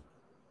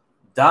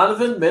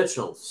 Donovan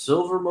Mitchell,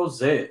 Silver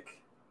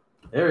Mosaic.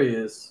 There he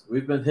is.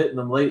 We've been hitting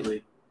him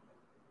lately.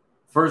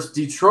 First,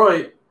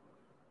 Detroit,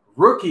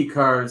 rookie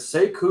card,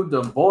 Sekou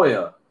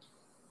Doumbouya,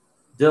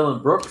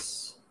 Dylan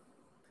Brooks,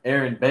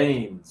 Aaron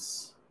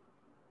Baines,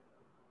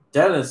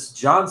 Dennis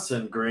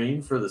Johnson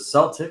green for the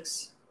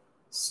Celtics,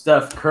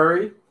 Steph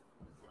Curry,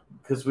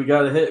 because we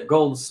got to hit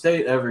Golden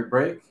State every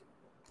break,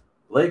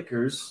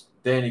 Lakers,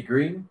 Danny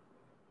Green,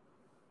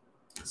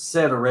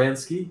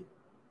 Satoransky,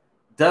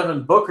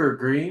 Devin Booker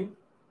green.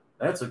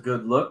 That's a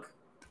good look.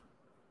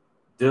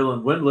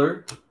 Dylan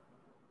Windler,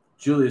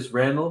 Julius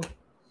Randle,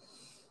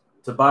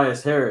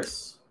 Tobias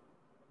Harris,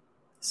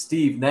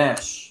 Steve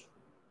Nash,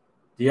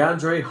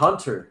 DeAndre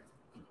Hunter,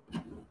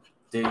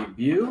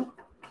 debut.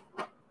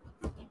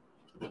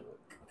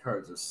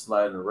 Cards are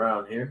sliding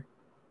around here.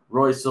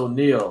 Royce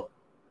O'Neal,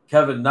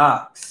 Kevin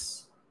Knox.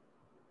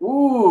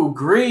 Ooh,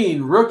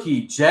 green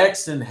rookie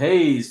Jackson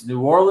Hayes,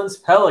 New Orleans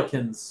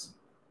Pelicans.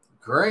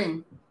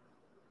 Green.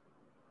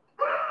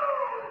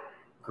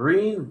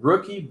 Green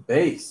rookie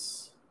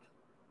base.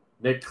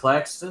 Nick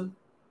Claxton,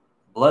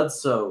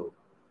 Bledsoe,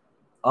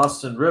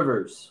 Austin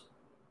Rivers,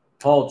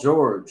 Paul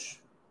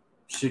George,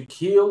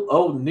 Shaquille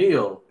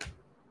O'Neal,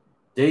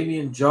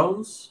 Damian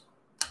Jones,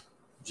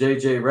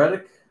 J.J.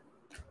 Redick,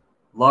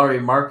 Lauri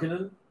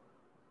Markkanen,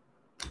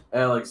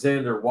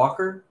 Alexander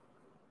Walker,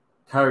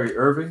 Kyrie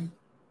Irving,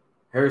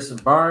 Harrison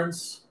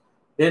Barnes,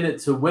 In It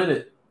to Win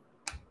It,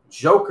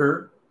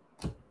 Joker,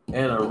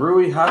 and a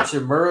Rui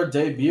Hachimura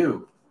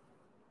debut.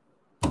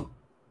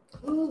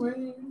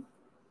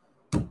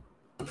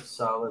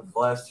 Solid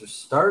blaster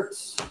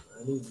starts.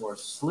 I need more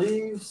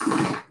sleeves.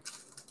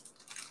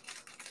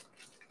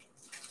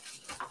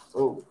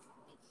 Oh.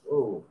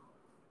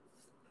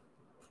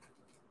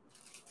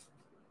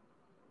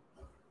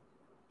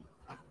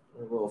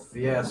 A little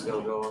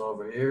fiasco going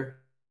over here.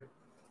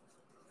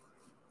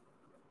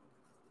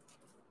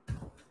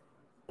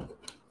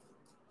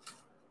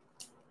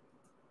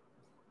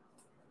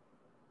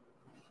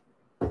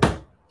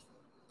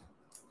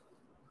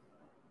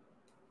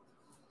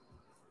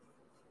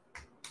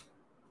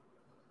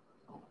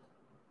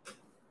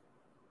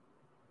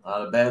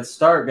 Not a bad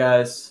start,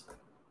 guys.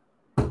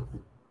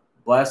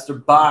 Blaster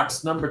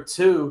box number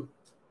 2.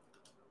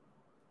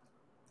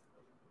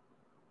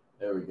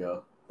 There we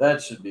go.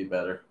 That should be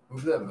better.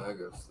 Move that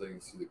mega so they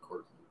can see the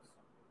court.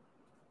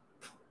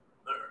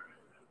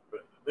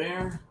 Right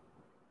there.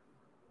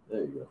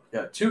 There you go.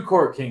 Got 2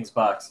 Court Kings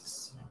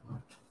boxes.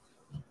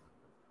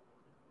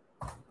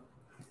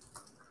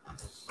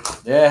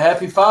 Yeah,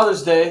 happy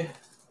Father's Day.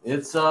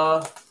 It's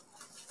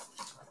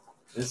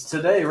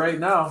today, right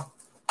now.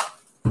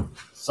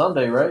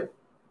 Sunday, right?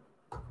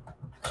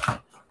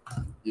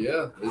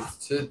 Yeah,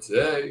 it's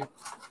today.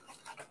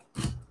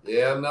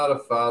 Yeah, I'm not a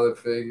father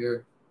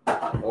figure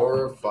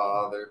or a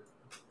father.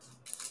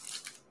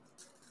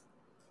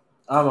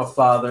 I'm a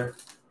father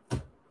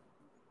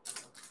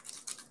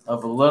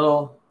of a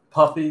little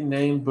puppy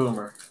named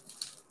Boomer.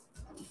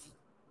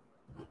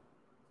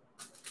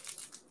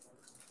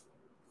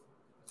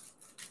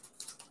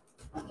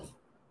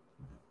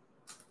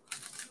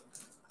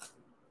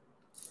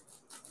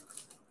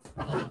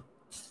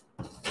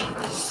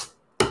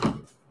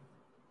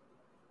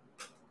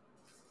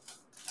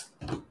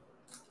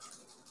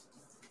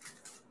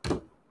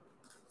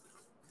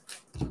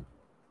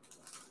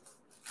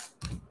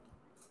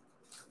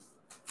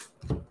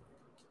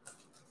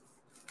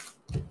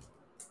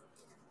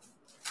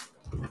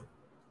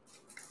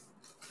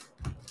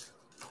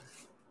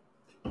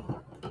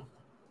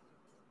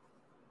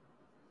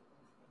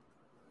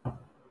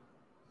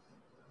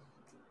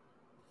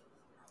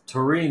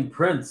 Taurean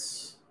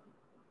Prince,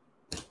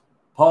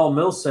 Paul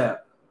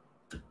Millsap,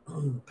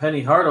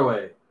 Penny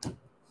Hardaway,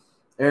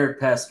 Eric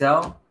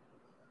Pascal.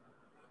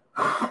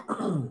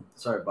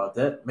 Sorry about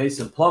that.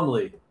 Mason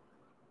Plumlee.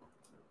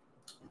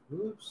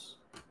 Oops.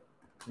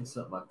 Mix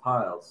up my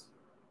piles.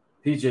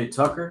 PJ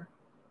Tucker.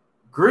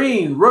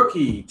 Green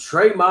rookie,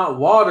 Tremont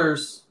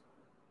Waters.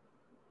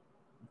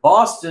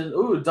 Boston.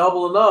 Ooh,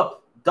 doubling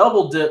up.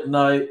 Double dip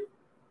night.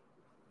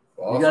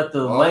 You got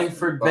the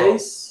Langford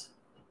base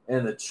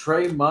and the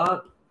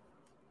Tremont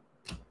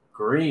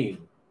green.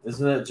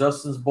 Isn't that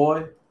Justin's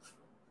boy?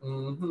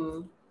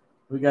 Mm-hmm.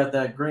 We got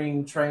that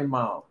green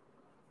Tremont.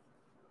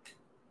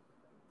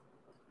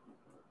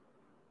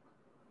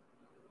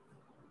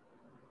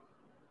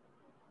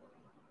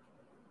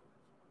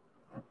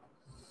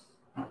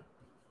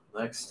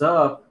 Next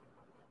up,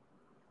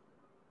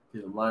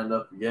 get them lined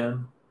up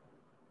again.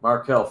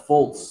 Markelle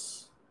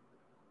Fultz,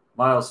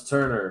 Miles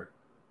Turner,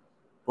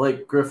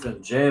 Blake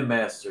Griffin, Jam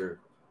Master,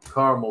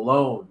 Karl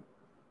Malone,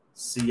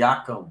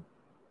 Siakam,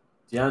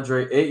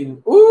 DeAndre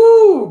Ayton.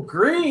 Ooh,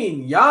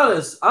 green,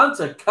 Giannis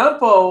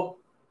Antetokounmpo,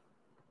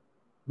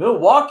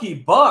 Milwaukee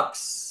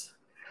Bucks.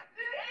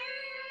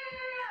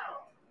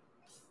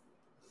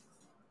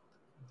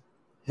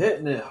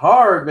 Hitting it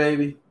hard,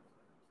 baby.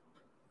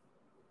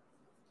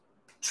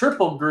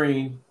 Triple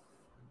green,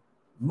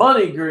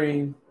 money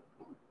green.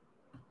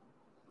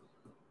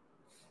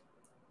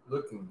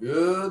 Looking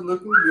good,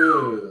 looking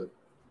good.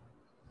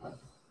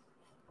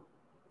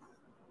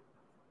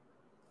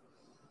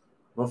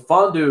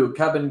 Mfiondu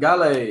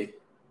Kabengele,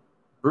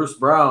 Bruce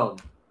Brown,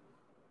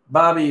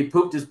 Bobby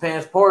pooped his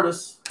pants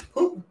Portis,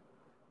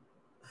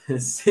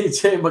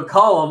 CJ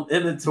McCollum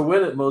in it to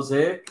win it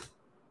Mosaic,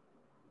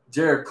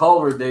 Jarrett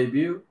Culver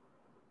debut,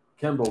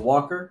 Kemba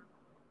Walker,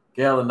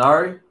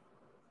 Gallinari,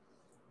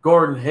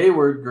 Gordon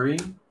Hayward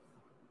green,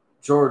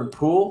 Jordan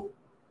Poole,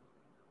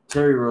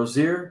 Terry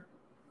Rozier,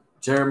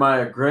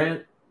 Jeremiah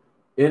Grant,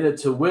 in it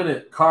to win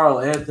it,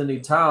 Karl Anthony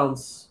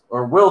Towns,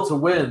 or will to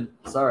win.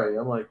 Sorry,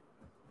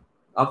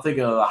 I'm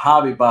thinking of the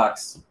hobby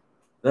box.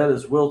 That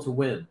is will to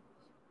win.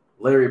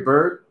 Larry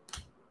Bird,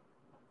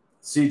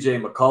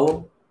 CJ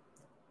McCollum,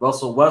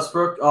 Russell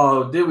Westbrook.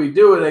 Oh, did we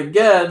do it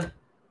again?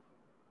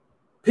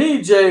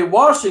 PJ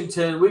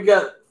Washington. We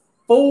got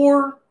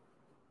 4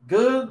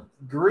 good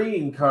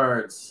green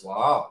cards.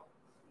 Wow.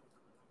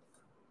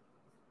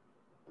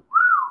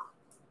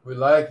 We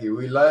like it.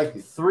 We like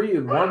it. 3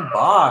 in 1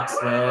 box,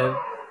 man.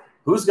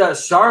 Who's got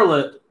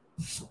Charlotte?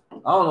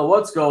 I don't know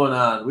what's going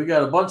on. We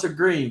got a bunch of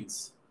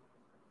greens.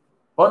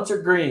 Bunch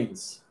of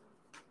greens.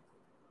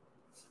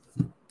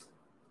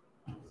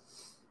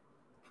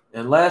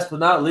 And last but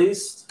not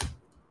least,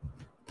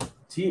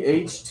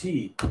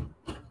 THT.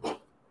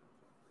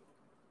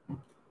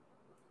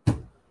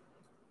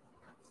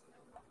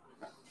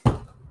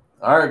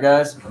 All right,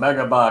 guys.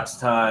 Mega box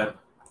time.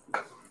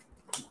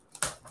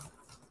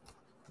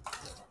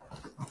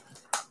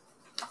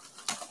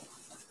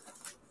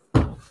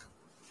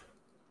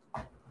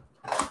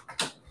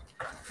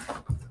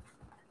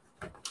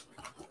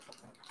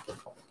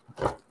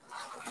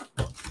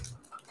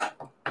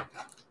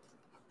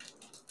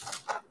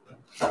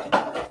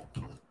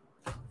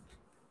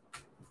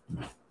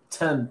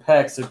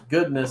 Packs of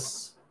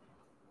goodness.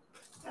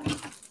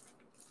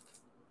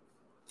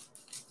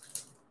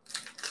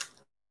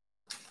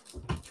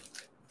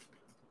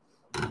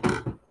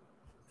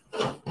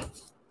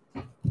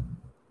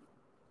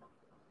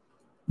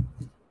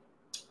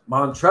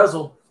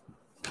 Montrezl,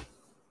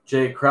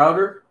 Jay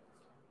Crowder,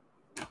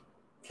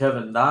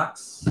 Kevin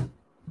Knox.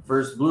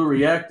 First blue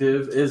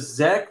reactive is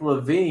Zach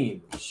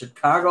LaVine,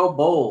 Chicago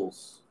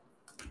Bulls.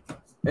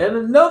 And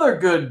another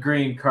good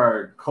green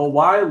card,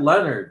 Kawhi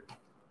Leonard,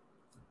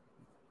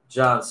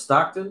 John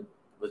Stockton,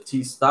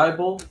 Matisse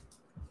Thybulle,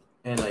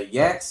 and a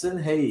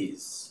Jackson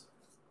Hayes.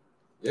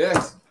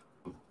 Yes.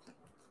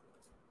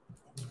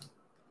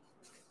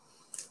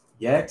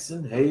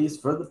 Jackson Hayes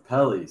for the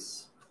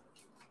Pellies.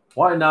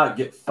 Why not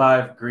get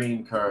 5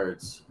 green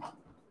cards?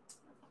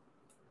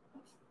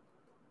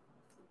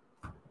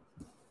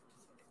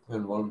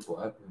 And one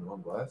blaster?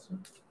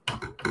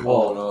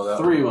 Well, no, that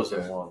 3 one, was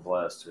okay. in one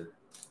blaster.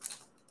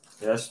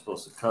 Yeah, I'm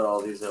supposed to cut all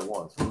these at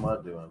once. What am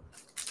I doing?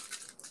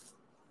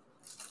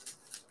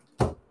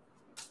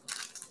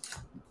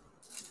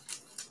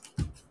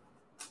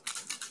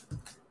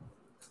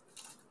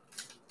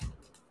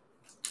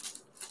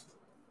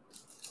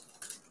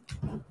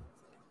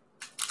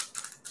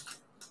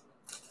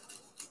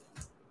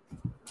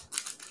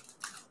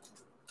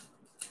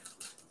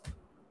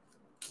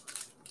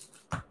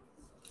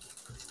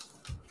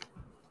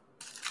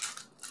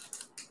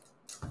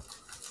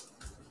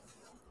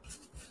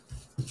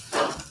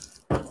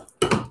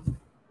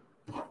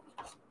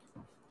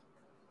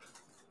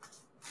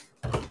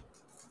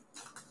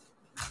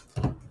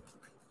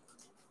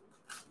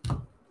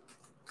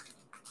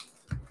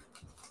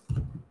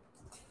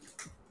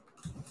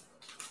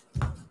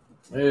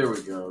 There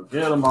we go.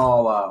 Get them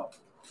all out.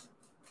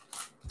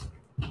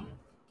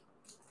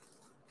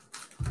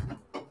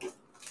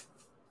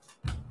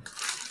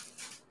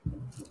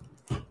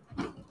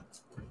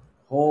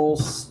 Whole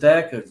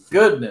stack of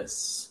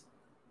goodness.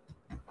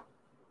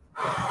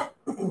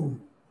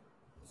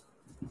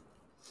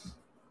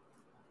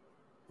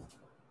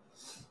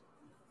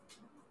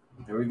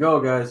 Here we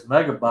go, guys.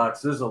 Mega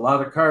Box. There's a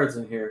lot of cards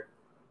in here.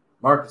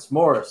 Marcus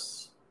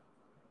Morris,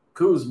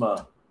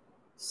 Kuzma,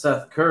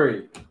 Seth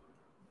Curry,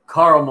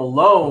 Karl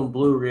Malone,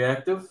 blue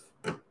reactive,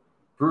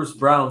 Bruce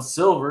Brown,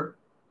 silver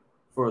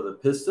for the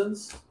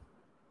Pistons,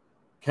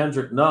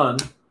 Kendrick Nunn,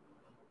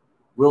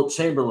 Wilt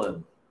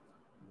Chamberlain,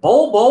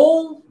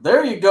 Bol.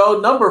 There you go,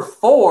 number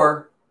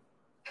 4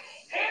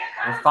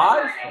 or 5.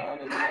 I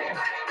don't know.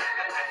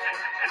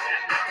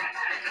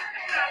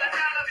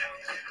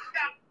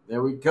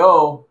 There we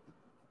go.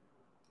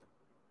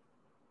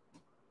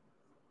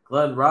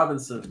 Glenn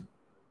Robinson,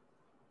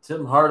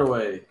 Tim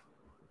Hardaway,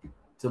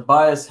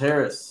 Tobias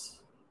Harris,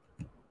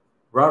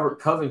 Robert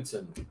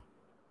Covington,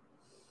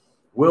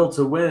 Will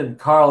to Win,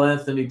 Karl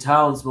Anthony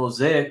Towns,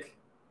 Mosaic,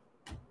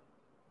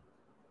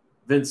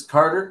 Vince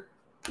Carter,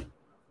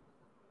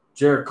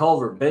 Jarrett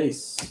Culver,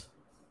 base,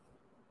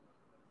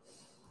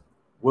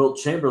 Wilt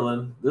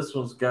Chamberlain. This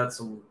one's got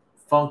some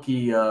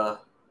funky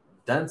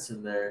dents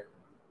in there.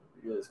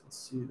 You guys can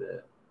see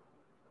that.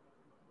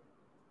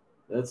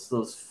 That's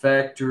those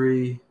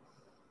factory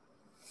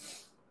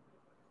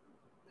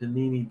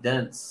Panini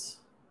dents.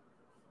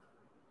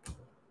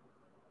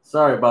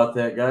 Sorry about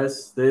that,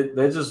 guys. They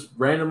just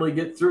randomly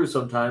get through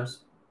sometimes.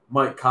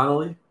 Mike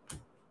Connolly,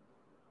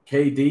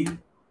 KD,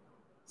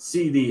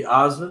 CD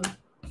Osmond,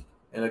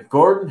 and a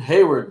Gordon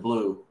Hayward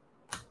blue.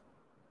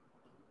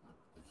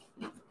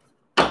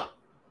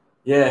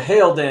 Yeah,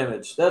 hail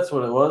damage. That's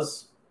what it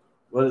was.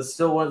 But it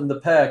still went in the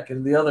pack,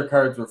 and the other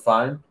cards were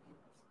fine.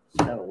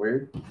 Kind of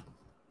weird.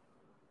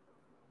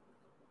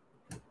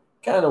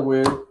 Kind of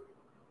weird.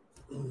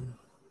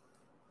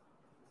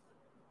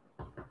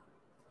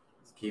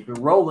 Let's keep it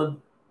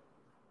rolling.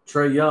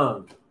 Trae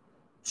Young.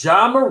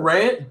 Ja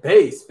Morant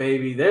base,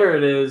 baby. There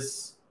it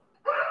is.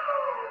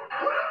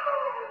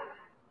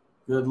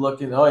 Good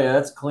looking. Oh, yeah,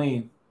 that's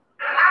clean.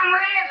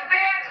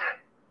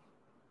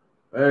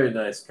 Very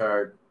nice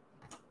card.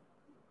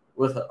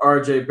 With an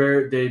RJ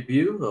Barrett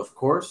debut, of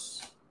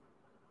course.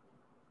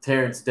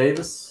 Terrence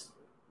Davis.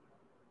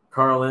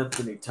 Karl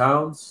Anthony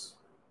Towns.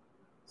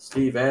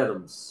 Steve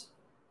Adams.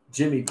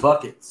 Jimmy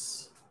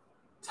Buckets.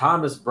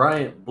 Thomas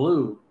Bryant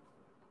blue.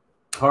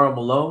 Karl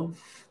Malone.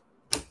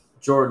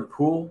 Jordan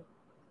Poole.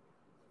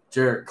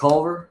 Jarrett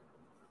Culver.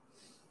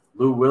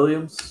 Lou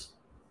Williams.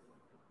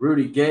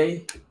 Rudy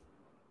Gay.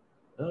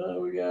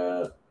 We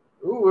got.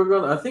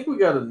 I think we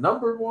got a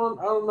numbered one.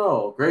 I don't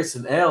know.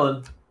 Grayson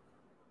Allen.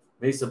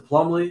 Mason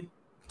Plumlee.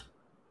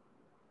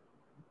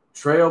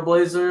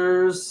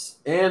 Trailblazers.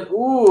 And,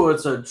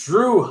 it's a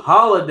Drew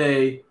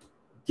Holiday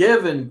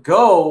give and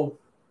go.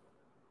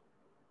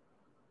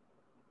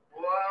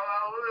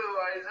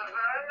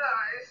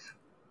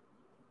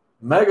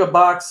 Mega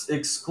Box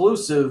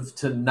exclusive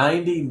to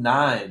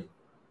 99.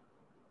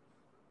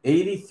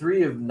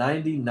 83 of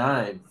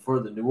 99 for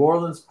the New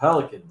Orleans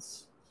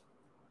Pelicans.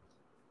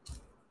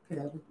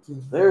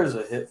 There's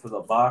a hit for the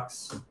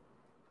box.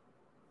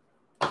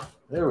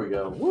 There we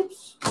go.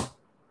 Whoops.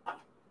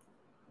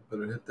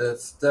 Better hit that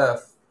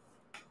Steph.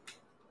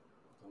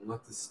 Don't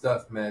let the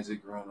Steph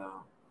magic run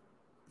out.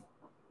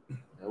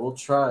 Yeah, we'll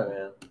try,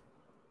 man.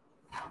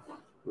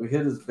 We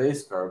hit his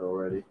base card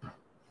already.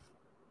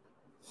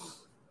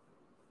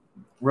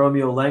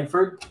 Romeo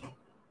Langford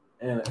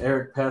and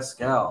Eric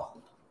Pascal.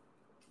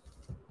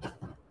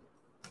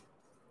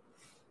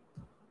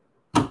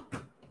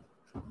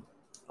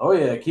 Oh,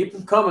 yeah. Keep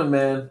them coming,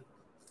 man.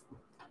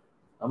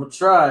 I'm going to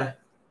try.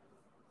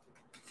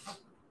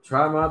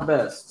 Try my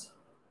best.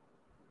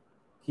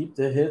 Keep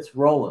the hits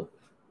rolling.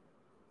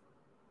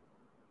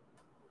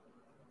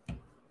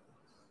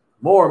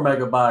 More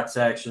Mega Box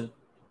action.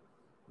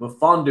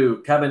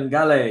 Muffondu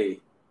Kabengale.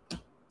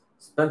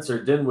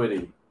 Spencer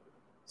Dinwiddie.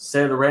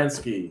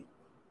 Sadaransky.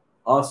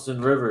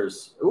 Austin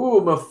Rivers.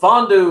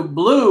 Muffondu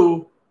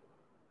blue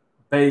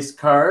base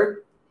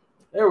card.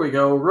 There we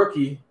go.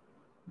 Rookie.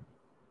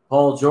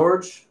 Paul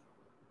George,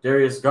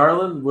 Darius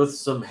Garland with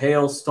some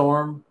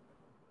hailstorm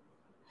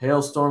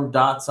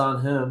dots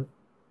on him.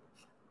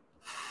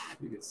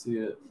 You can see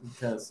it. You can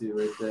kind of see it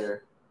right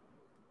there.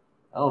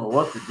 I don't know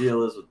what the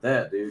deal is with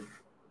that, dude.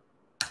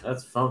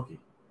 That's funky.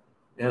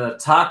 And a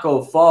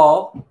Taco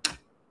Fall,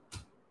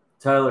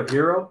 Tyler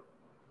Hero,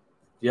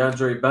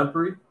 DeAndre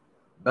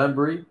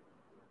Bembry,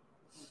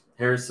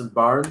 Harrison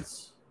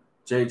Barnes,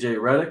 J.J.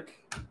 Redick,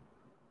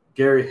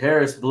 Gary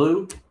Harris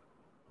Blue,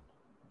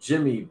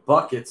 Jimmy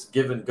Buckets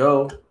Give and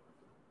Go,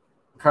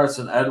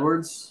 Carson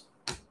Edwards.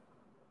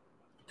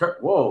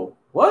 Whoa,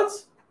 what?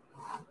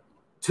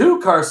 2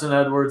 Carson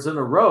Edwards in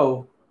a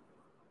row.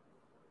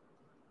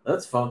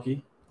 That's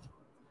funky.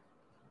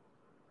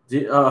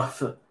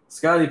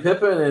 Scottie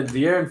Pippen and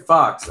De'Aaron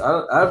Fox.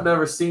 I've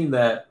never seen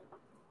that.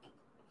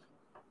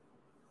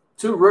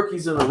 2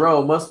 rookies in a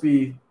row must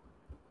be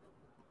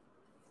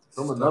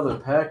from another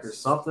pack or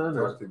something.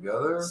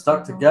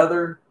 Stuck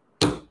together.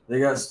 They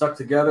got stuck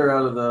together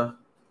out of the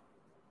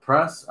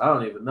press. I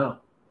don't even know.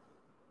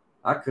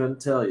 I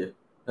couldn't tell you.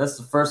 That's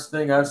the first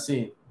thing I've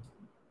seen.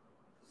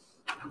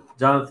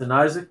 Jonathan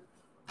Isaac,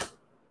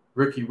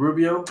 Ricky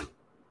Rubio,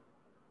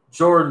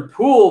 Jordan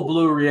Poole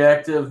Blue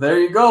Reactive. There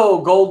you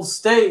go, Golden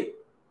State.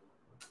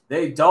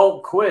 They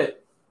don't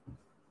quit.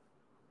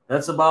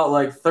 That's about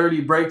like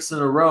 30 breaks in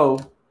a row.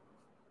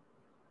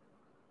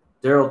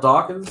 Daryl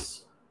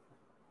Dawkins,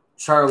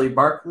 Charlie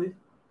Barkley,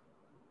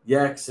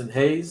 Jackson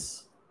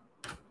Hayes,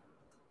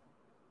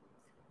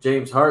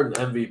 James Harden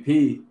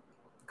MVP,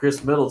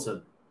 Chris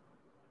Middleton,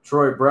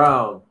 Troy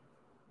Brown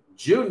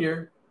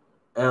Jr.,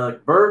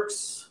 Alec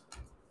Burks,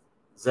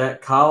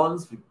 Zach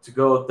Collins to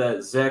go with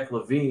that Zach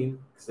LaVine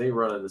because they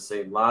run in the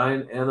same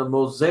line, and a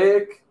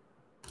Mosaic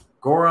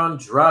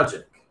Goran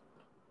Dragic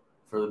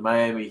for the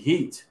Miami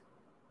Heat.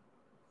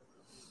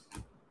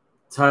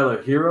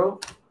 Tyler Hero,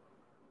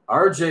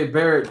 RJ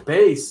Barrett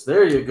base.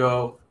 There you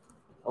go.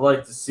 I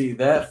like to see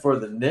that for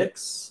the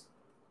Knicks.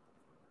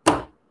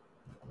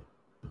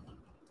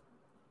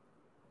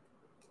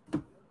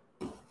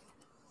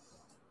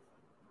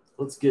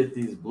 Let's get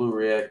these blue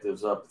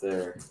reactives up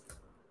there.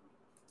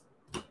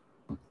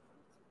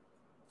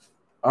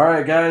 All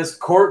right, guys.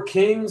 Court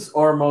Kings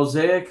or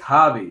Mosaic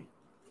Hobby?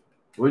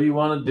 What do you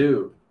want to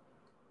do?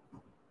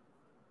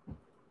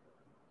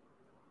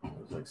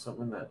 There's like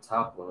something in that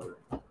top loader.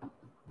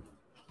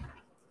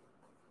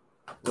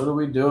 What are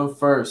we doing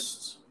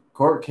first?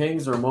 Court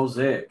Kings or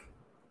Mosaic?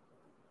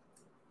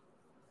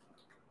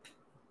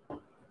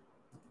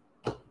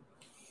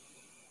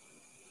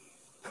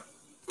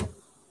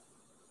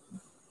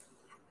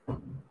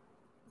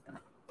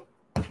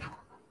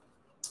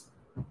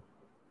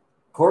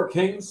 Court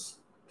Kings?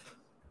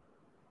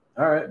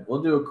 All right,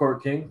 we'll do a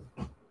Court King.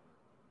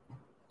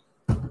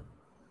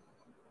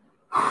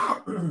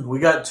 We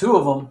got 2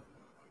 of them.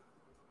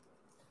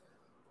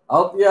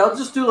 I'll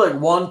just do like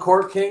 1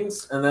 Court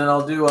Kings, and then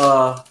I'll do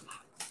the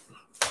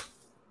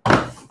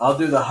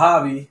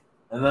hobby,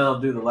 and then I'll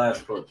do the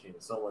last Court King,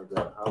 something like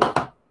that.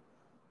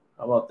 How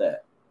about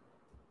that?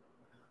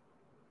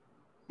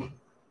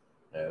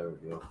 There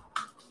we go.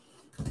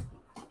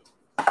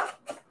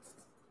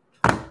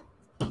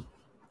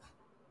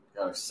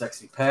 Got our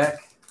sexy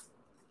pack.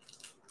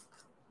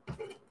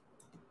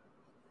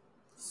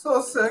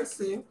 So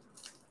sexy.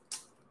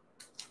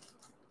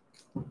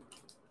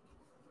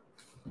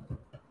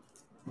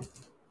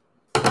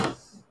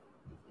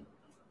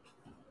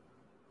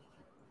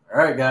 All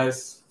right,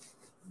 guys.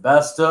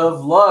 Best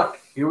of luck.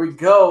 Here we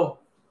go.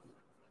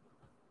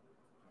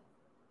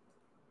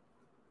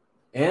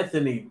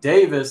 Anthony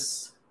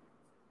Davis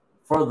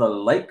for the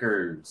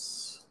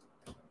Lakers.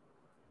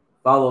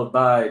 Followed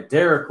by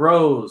Derrick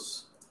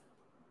Rose.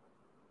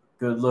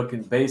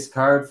 Good-looking base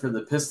card for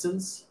the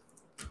Pistons.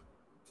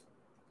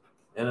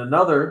 And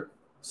another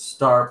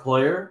star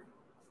player,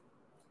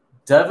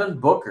 Devin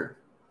Booker.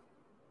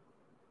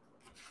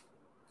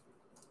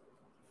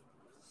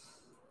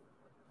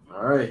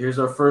 All right, here's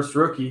our first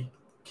rookie,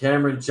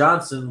 Cameron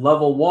Johnson,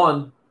 level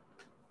 1,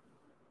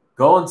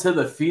 going to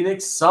the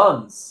Phoenix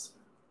Suns.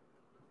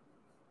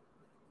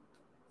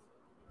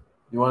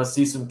 You want to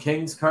see some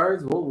Kings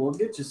cards? We'll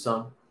get you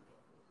some.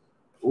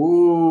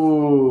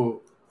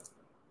 Ooh.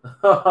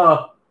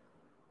 I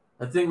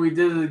think we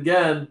did it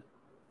again.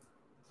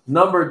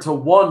 Numbered to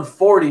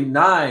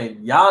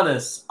 149,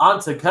 Giannis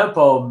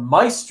Antetokounmpo,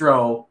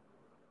 Maestro,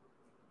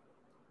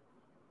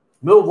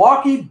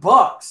 Milwaukee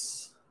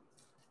Bucks.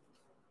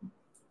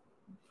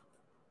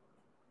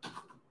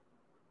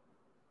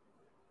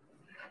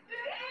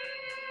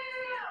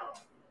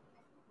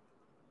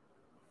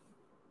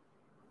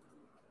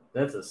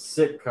 That's a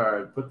sick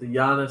card. Put the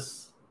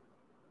Giannis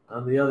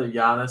on the other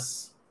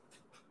Giannis.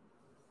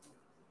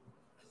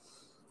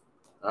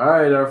 All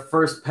right, our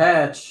first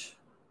patch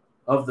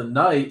of the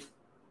night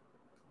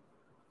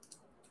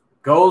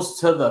goes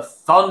to the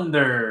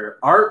Thunder.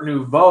 Art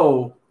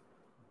Nouveau,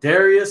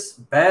 Darius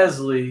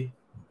Bazley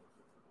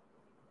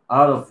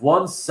out of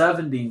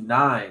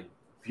 179.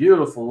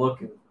 Beautiful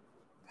looking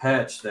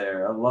patch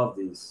there. I love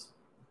these.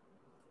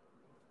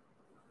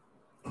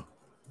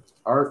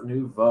 Art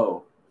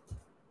Nouveau.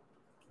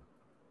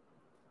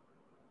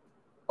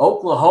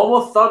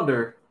 Oklahoma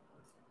Thunder.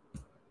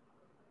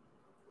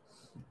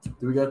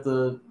 Do we got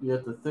the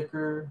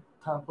thicker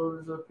top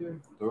loaders up here?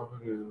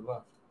 Over to the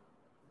left.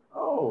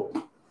 Oh,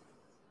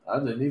 I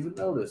didn't even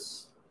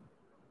notice.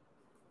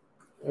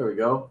 There we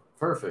go.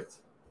 Perfect.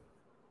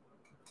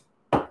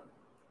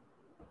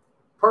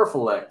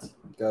 Perfect.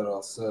 Got it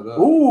all set up.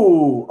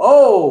 Ooh.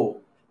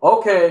 Oh.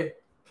 Okay.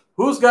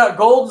 Who's got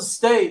Golden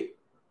State?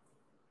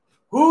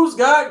 Who's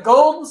got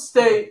Golden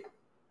State?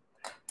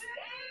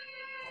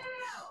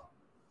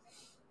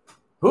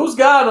 Who's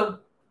got them?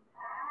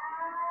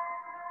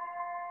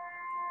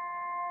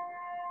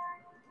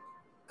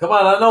 Come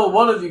on, I know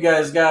one of you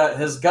guys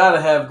has got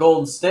to have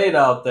Golden State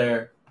out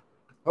there.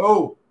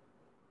 Oh,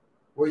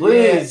 where you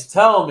Please at?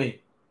 tell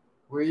me.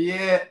 Where you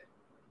at?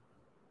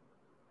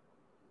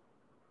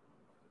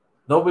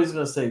 Nobody's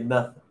going to say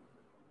nothing.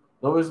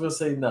 Nobody's going to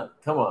say nothing.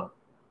 Come on.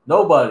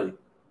 Nobody.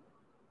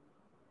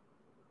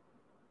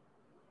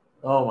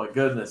 Oh, my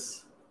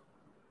goodness.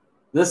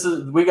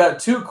 We got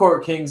 2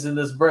 Court Kings in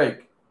this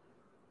break.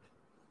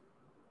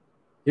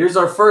 Here's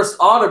our first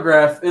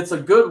autograph. It's a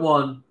good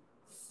one.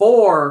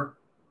 4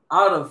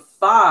 out of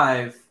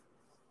 5.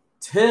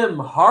 Tim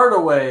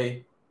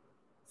Hardaway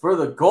for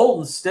the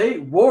Golden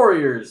State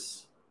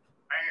Warriors.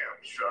 Damn,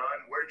 son,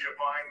 where'd you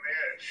find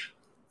this?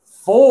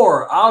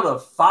 4 out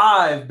of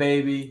 5,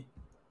 baby.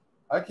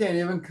 I can't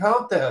even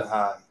count that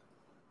high.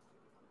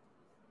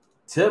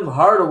 Tim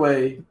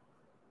Hardaway,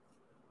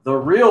 the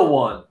real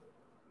one.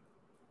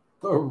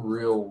 The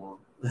real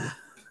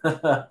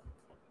one.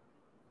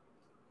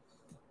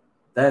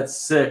 That's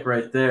sick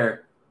right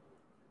there.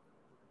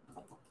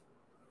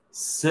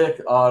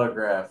 Sick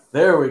autograph.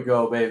 There we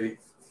go, baby.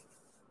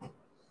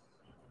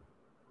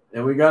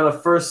 And we got a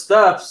first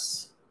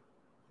steps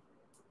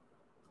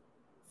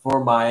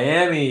for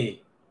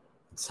Miami.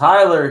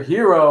 Tyler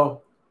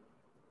Hero.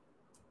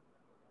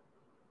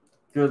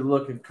 Good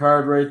looking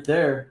card right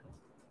there.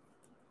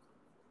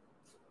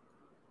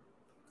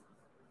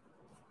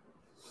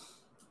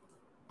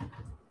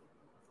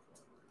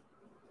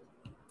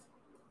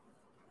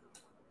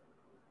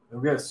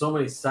 We got so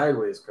many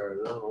sideways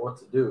cards. I don't know what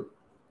to do.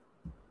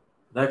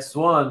 Next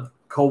one,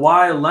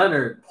 Kawhi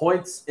Leonard,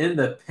 points in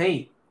the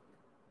paint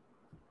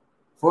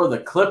for the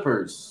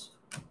Clippers.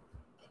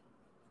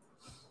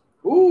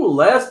 Ooh,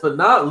 last but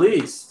not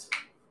least,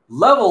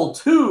 level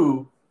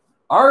 2,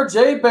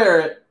 R.J.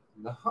 Barrett.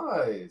 Nice.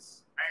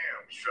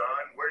 Damn, son,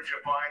 where'd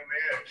you find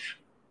this?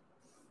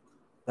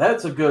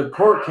 That's a good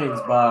Court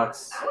Kings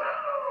box.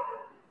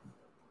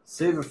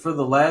 Save it for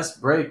the last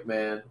break,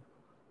 man.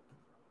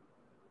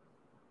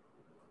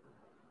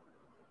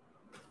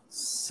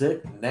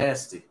 Sick,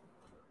 nasty.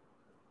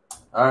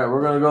 All right,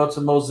 we're going to go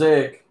to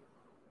Mosaic.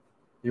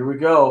 Here we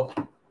go.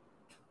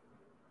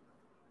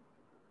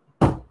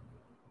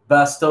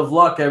 Best of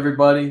luck,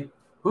 everybody.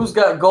 Who's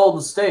got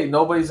Golden State?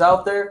 Nobody's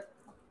out there?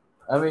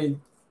 I mean,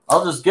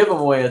 I'll just give them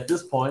away at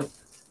this point.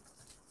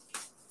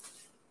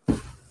 All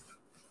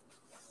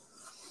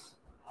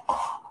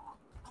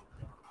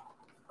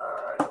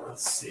right,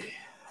 let's see.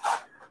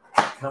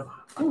 Come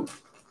on. Ooh.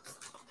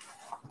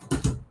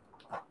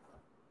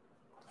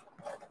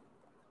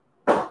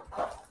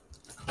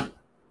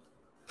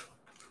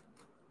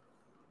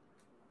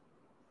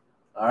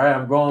 All right,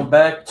 I'm going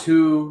back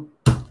to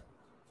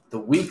the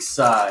weak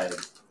side.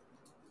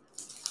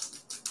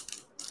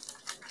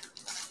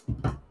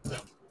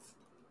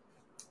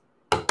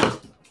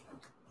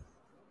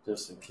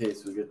 Just in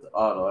case we get the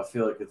auto. I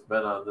feel like it's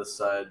been on this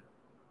side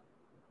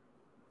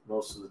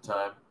most of the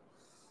time.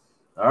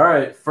 All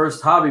right,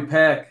 first hobby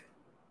pack.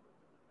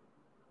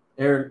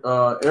 Aaron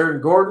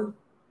Gordon,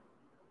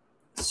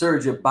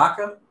 Serge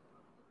Ibaka.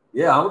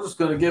 Yeah, I'm just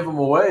going to give them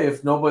away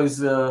if nobody's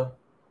got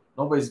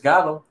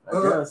them,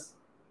 I guess.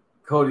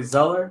 Cody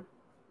Zeller.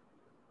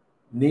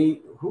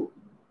 Bejelica?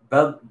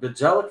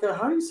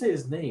 How do you say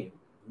his name?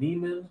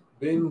 Neiman?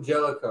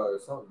 Bingelica or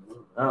something.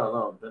 I don't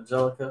know.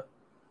 Bejelica.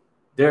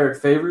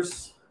 Derek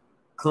Favors.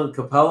 Clint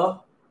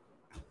Capella.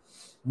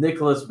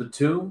 Nicholas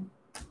Batum.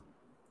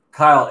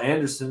 Kyle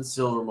Anderson,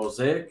 Silver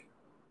Mosaic.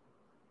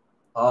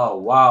 Oh,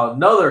 wow.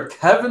 Another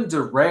Kevin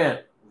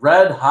Durant,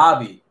 red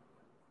hobby.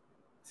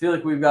 I feel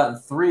like we've gotten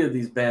 3 of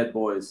these bad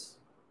boys.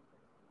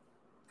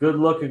 Good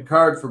looking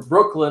card for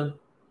Brooklyn.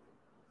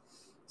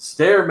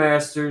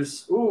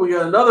 Stairmasters. Ooh, we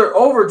got another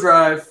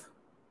overdrive.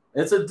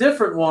 It's a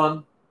different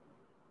one.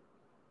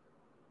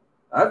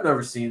 I've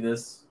never seen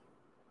this.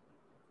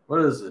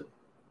 What is it?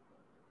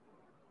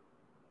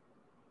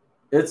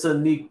 It's a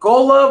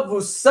Nikola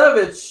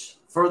Vucevic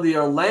for the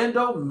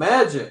Orlando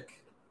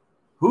Magic.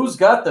 Who's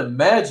got the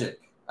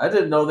Magic? I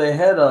didn't know they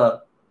had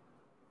a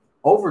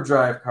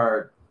overdrive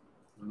card.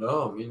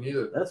 No, me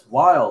neither. That's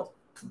wild.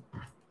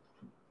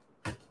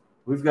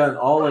 We've gotten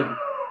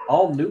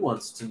all new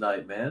ones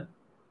tonight, man.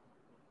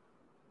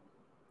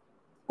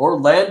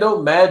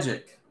 Orlando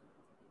Magic.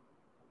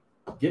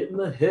 Getting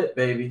the hit,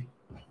 baby.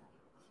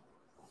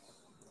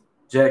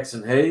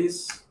 Jackson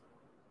Hayes.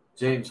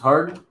 James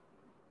Harden.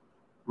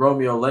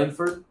 Romeo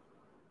Langford.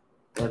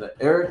 and an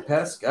Eric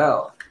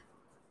Pascal.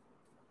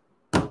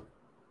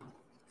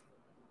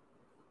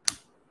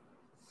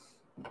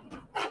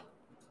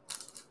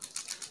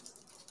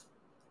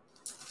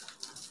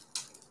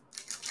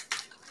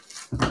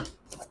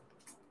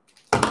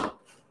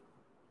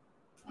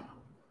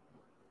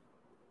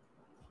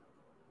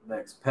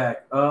 Next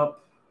pack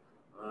up.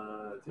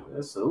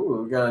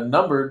 We got a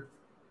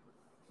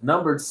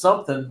numbered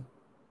something.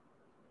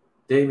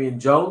 Damian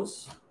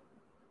Jones,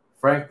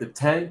 Frank the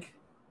Tank,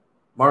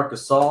 Marc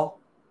Gasol,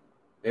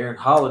 Aaron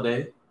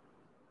Holiday,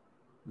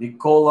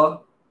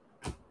 Nikola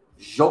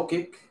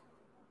Jokic,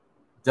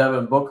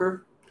 Devin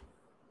Booker,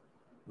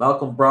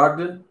 Malcolm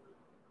Brogdon,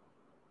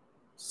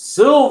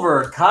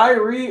 silver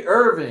Kyrie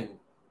Irving,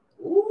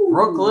 Ooh.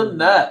 Brooklyn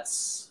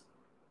Nets.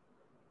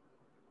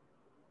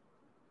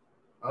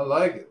 I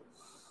like it.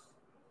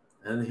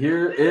 And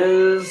here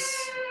is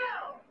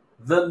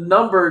the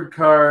numbered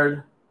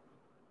card.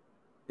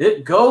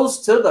 It goes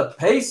to the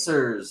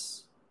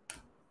Pacers.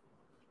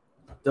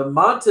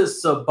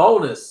 Domantas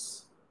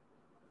Sabonis,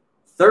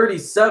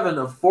 37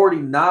 of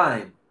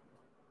 49.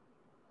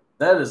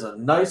 That is a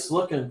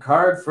nice-looking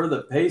card for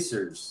the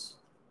Pacers.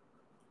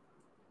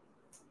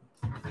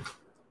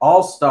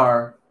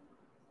 All-star.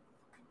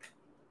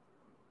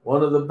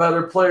 One of the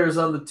better players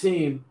on the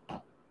team.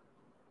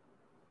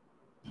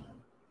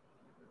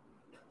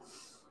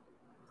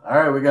 All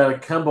right, we got a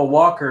Kemba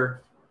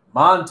Walker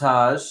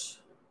montage.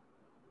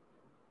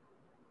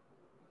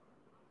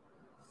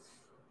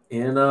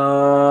 In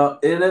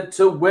it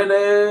to win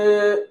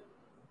it,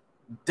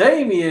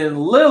 Damian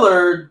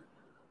Lillard,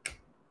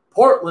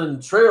 Portland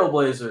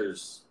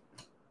Trailblazers.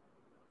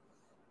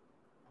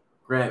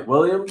 Grant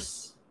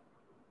Williams,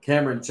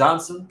 Cameron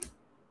Johnson,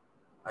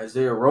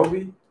 Isaiah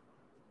Roby,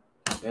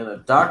 and a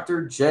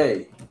Dr.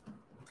 J.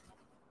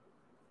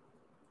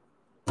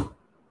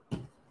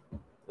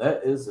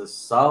 That is a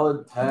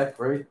solid pack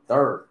right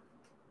there.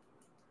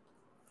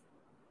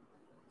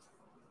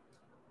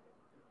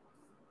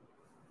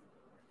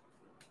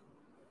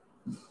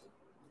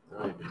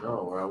 I don't even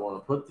know where I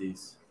want to put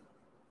these.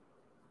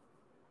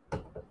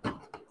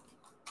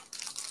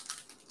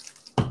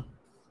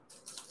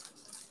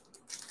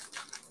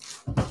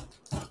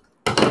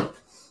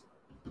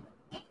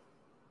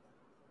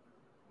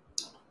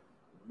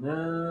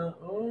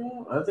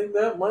 No, I think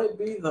that might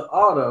be the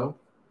auto.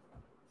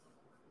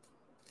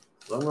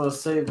 So I'm going to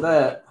save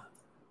that.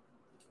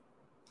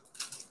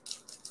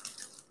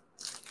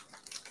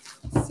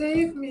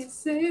 Save me,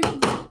 save me.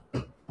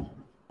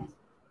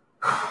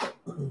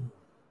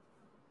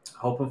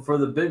 Hoping for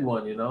the big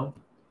one, you know.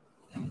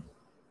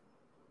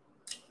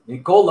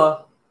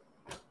 Nikola,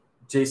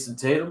 Jason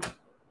Tatum,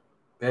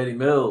 Patty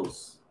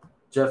Mills,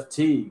 Jeff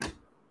Teague,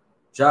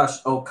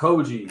 Josh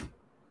Okogie,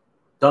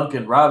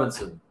 Duncan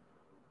Robinson,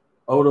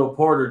 Otto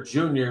Porter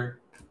Jr.,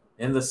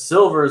 and the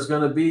silver is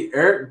going to be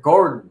Eric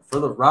Gordon for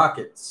the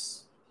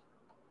Rockets.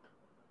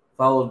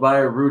 Followed by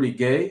Rudy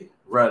Gay,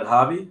 Red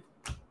Hobby,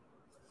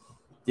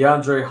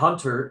 DeAndre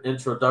Hunter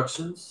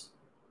introductions.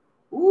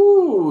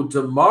 Ooh,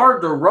 DeMar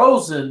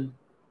DeRozan,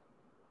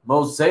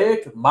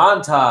 Mosaic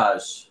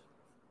montage.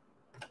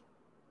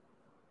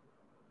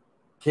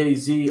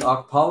 KZ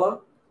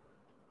Okpala,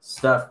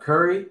 Steph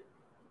Curry,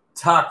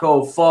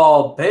 Taco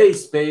Fall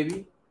base,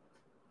 baby.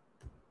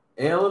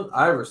 Allen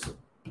Iverson.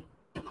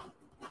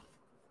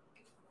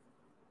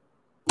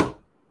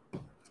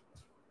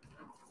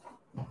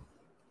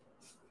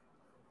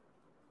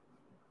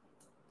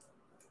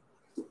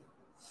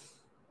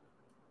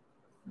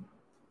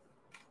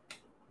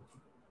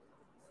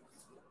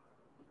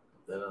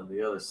 Then on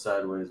the other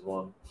sideways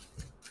one.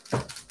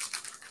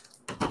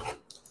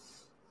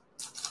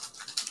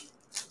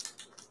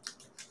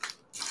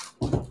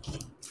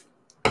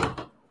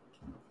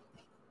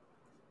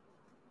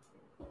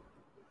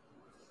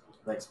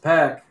 Next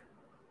pack.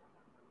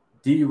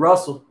 D.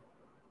 Russell,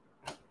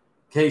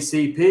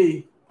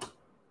 KCP,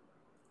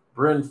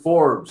 Bryn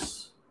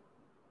Forbes,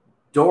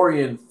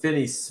 Dorian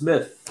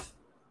Finney-Smith,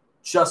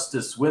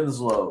 Justice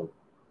Winslow,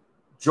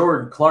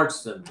 Jordan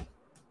Clarkson,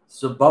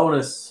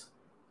 Sabonis,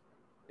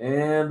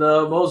 and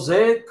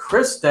Mosaic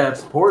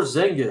Kristaps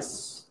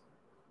Porzingis,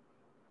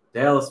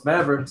 Dallas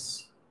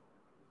Mavericks.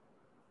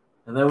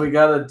 And then we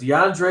got a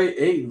DeAndre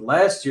Ayton,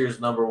 last year's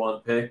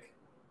 #1 pick,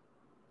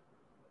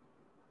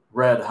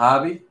 Red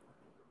Hobby,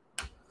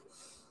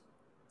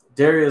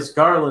 Darius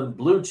Garland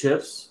Blue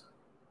Chips,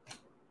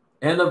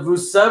 and a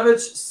Vucevic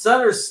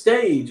center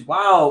stage.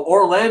 Wow,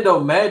 Orlando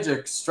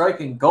Magic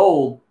striking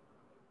gold.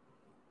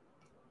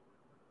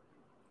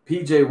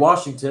 PJ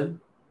Washington,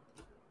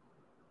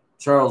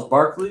 Charles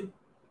Barkley,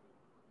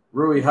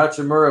 Rui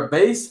Hachimura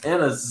base,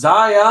 and a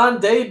Zion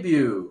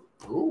debut.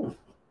 Ooh.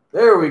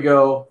 There we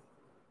go.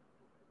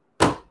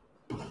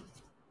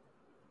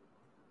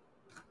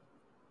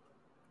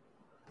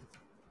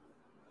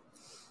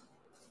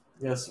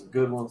 Got some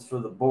good ones for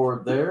the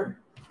board there.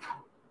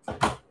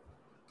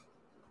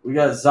 We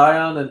got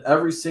Zion in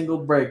every single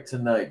break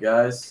tonight,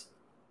 guys.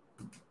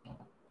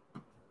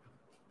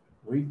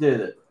 We did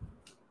it.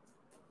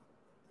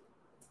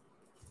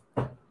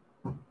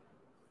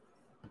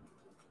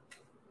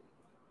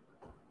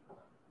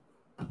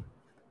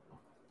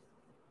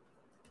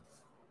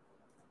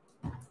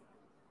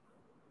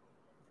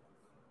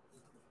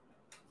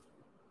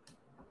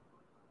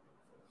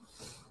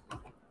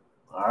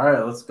 All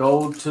right, let's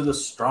go to the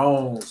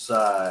strong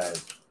side.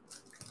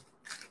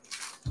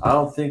 I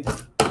don't think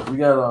we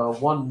got a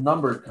one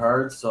numbered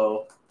card,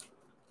 so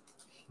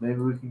maybe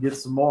we can get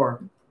some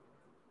more.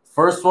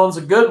 First one's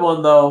a good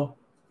one, though.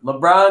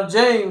 LeBron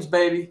James,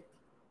 baby.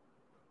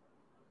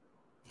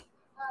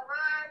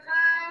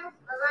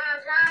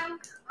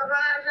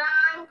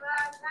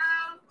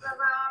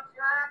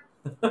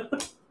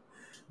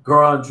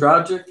 Goran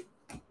Dragic,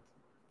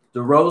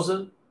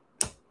 DeRozan,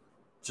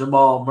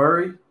 Jamal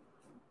Murray,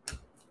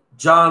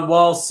 John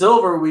Wall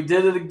Silver. We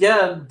did it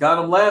again.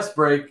 Got him last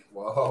break.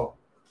 Wow.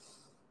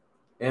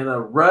 And a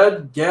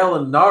red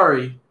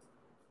Gallinari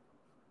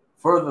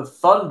for the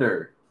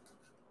Thunder.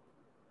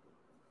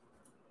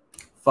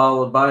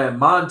 Followed by a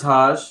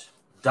montage,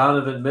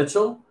 Donovan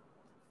Mitchell.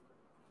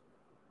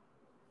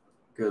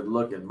 Good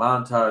looking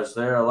montage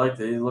there. I like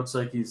that. He looks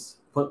like he's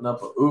putting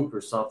up a oop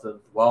or something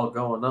while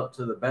going up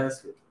to the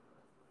basket.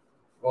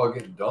 Well,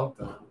 getting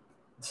dunked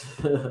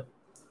on.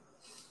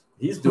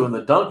 He's doing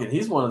the dunking.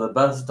 He's one of the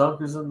best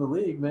dunkers in the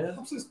league, man.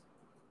 I'm just...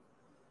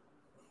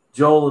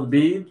 Joel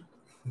Embiid,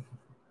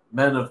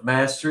 Men of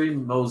Mastery,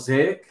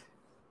 Mosaic,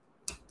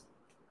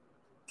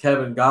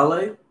 Kevin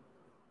Gale,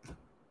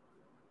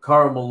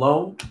 Karl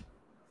Malone,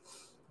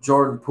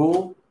 Jordan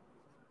Poole,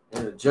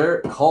 and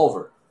Jarrett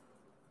Culver.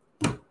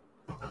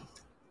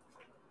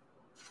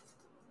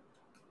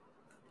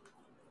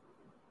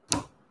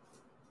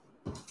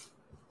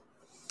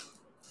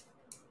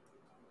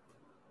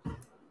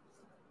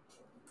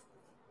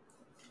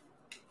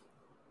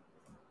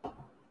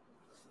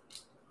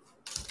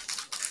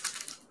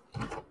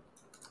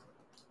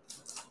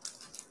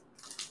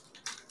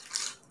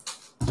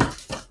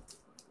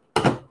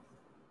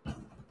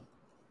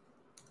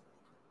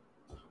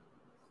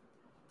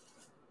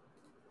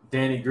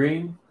 Danny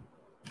Green,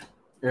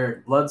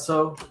 Eric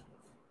Bledsoe,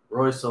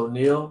 Royce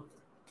O'Neal,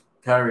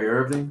 Kyrie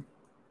Irving,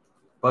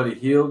 Buddy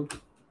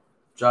Hield,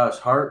 Josh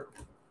Hart,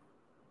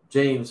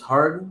 James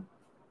Harden,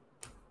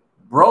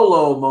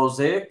 Brolo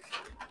Mosaic,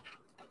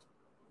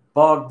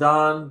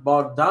 Bogdan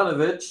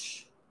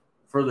Bogdanovic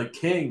for the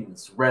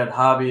Kings, Red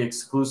Hobby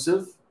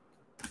exclusive,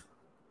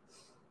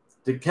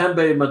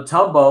 Dikembe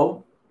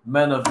Mutombo,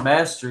 Men of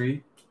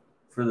Mastery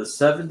for the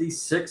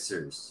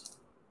 76ers.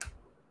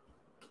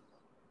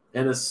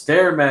 And a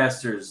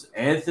Stairmasters,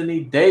 Anthony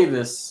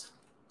Davis.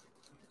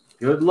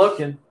 Good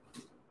looking.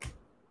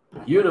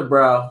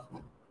 Unibrow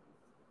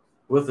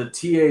with a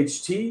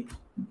THT.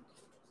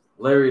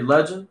 Larry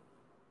Legend.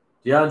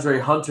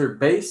 DeAndre Hunter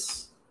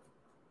base.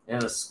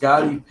 And a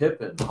Scottie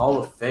Pippen, Hall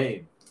of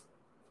Fame.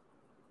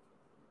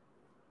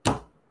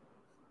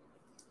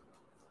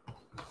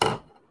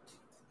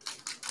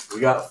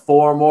 We got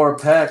 4 more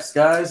packs,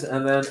 guys,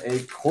 and then a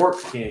Court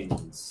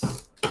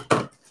Kings.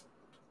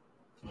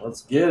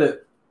 Let's get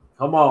it.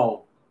 Come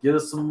on. Get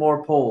us some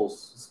more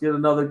pulls. Let's get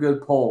another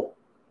good pull.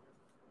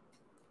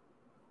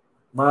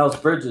 Miles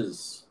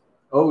Bridges,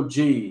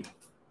 OG,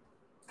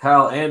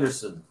 Kyle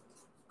Anderson,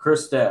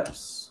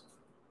 Kristaps,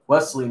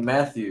 Wesley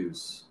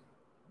Matthews,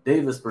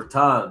 Davis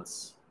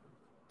Bertans,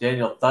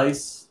 Daniel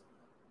Theis,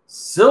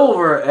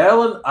 Silver,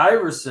 Allen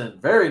Iverson.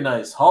 Very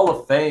nice. Hall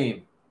of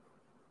Fame.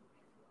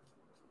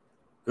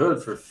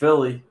 Good for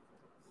Philly.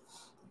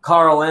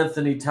 Karl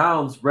Anthony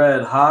Towns,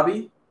 Red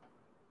Hobby.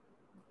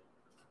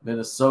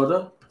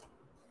 Minnesota.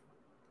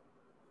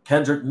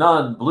 Kendrick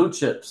Nunn, Blue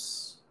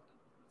Chips.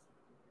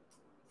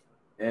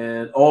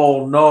 And,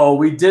 oh, no,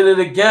 we did it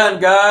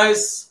again,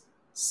 guys.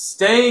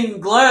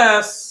 Stained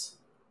glass.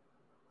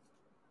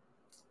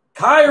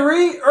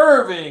 Kyrie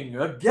Irving.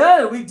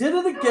 Again, we did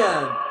it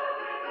again.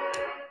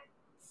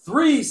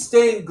 3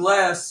 stained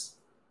glass.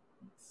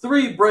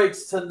 3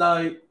 breaks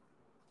tonight.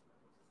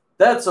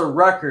 That's a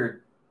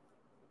record.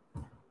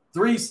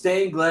 3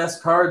 stained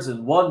glass cards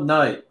in one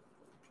night.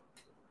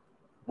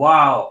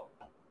 Wow.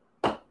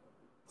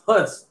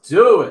 Let's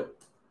do it.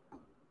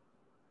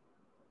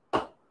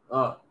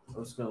 Oh,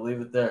 I'm just going to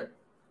leave it there.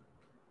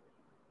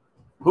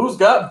 Who's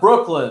got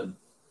Brooklyn?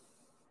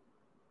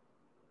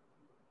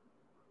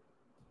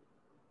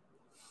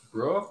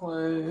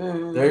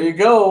 Brooklyn. There you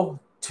go.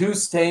 2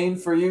 stain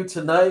for you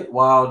tonight.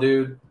 Wow,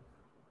 dude.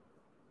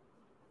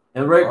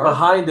 And right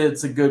behind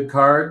it's a good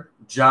card.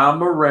 Ja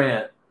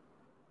Morant.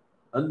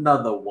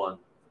 Another one.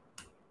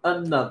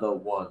 Another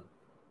one.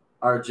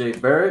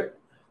 RJ Barrett.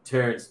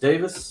 Terrence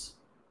Davis,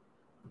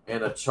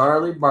 and a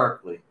Charlie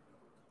Barkley.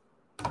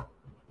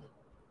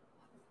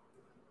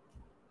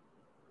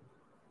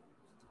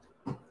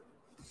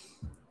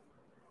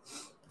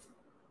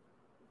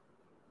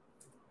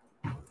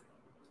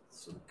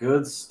 Some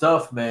good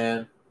stuff,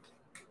 man.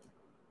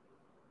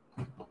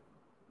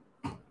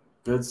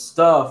 Good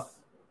stuff.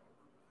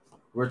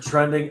 We're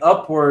trending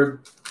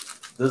upward.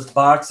 This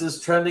box is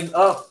trending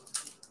up.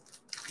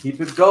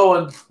 Keep it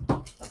going.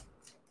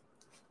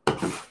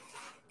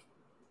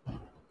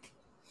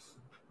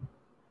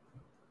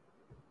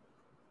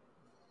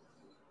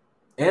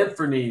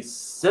 Anthony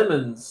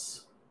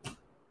Simmons.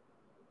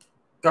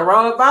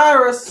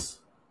 Coronavirus.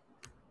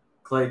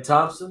 Klay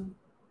Thompson.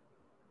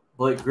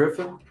 Blake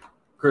Griffin.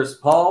 Chris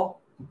Paul.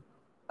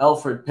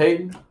 Alfred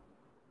Payton.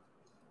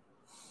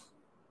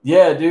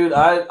 Yeah, dude,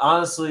 I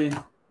honestly,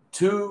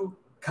 2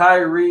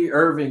 Kyrie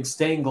Irving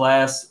stained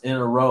glass in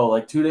a row,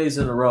 like 2 days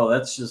in a row.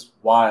 That's just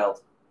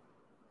wild.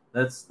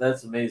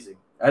 That's amazing.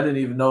 I didn't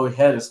even know he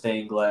had a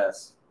stained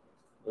glass.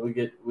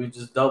 We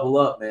just double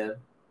up, man.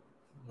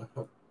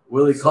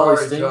 Willie Cauley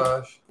Sorry, Stain.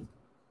 Josh.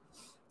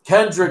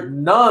 Kendrick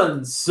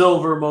Nunn,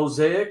 silver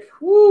mosaic.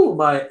 Woo,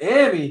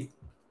 Miami.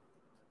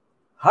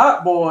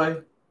 Hot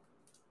boy.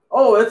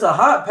 Oh, it's a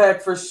hot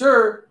pack for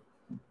sure.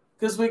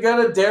 Because we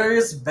got a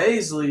Darius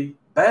Basley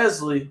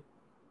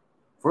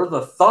for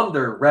the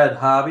Thunder, red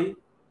hobby.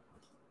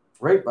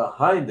 Right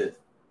behind it.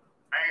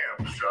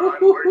 Damn, son,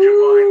 where'd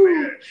you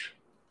find this?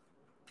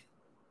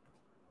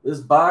 This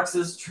box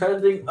is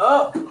trending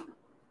up.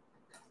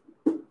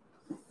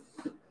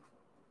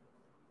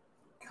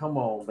 Come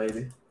on,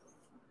 baby.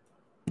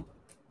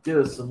 Get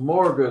us some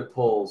more good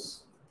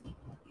pulls.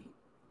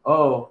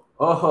 Oh,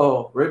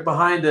 right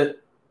behind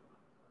it.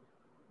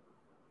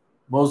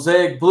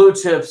 Mosaic blue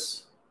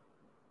chips.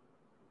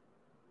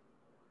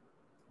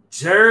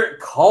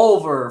 Jarrett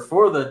Culver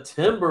for the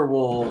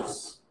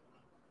Timberwolves.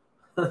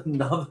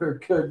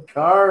 Another good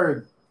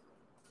card.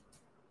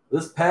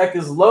 This pack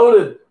is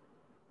loaded.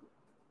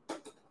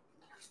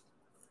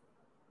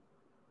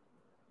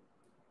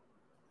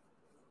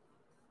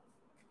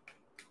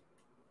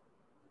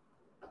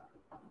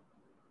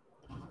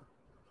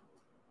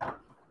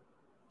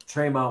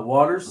 Tremont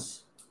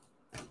Waters,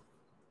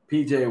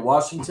 P.J.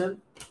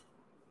 Washington,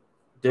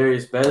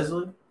 Darius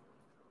Basley,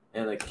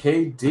 and a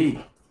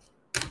KD.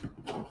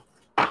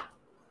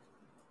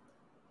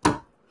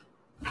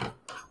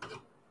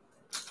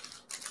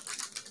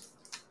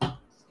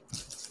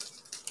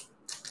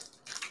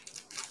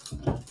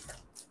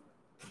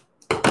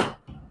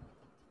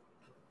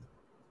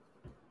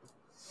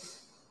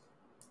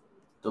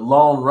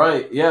 DeLone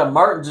Wright. Yeah,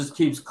 Martin just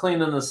keeps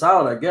cleaning us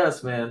out, I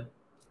guess, man.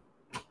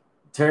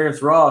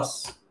 Terrence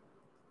Ross,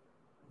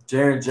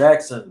 Jaren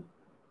Jackson,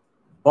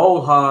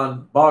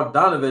 Bojan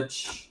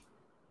Bogdanovic,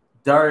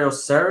 Dario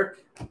Saric,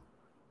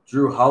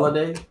 Drew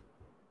Holiday,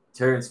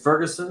 Terrence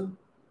Ferguson,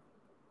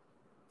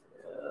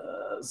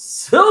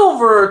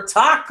 Silver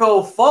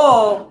Taco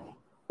Fall.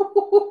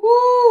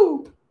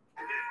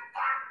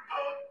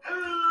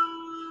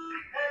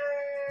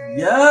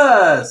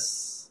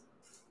 Yes.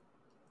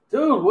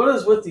 Dude, what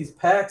is with these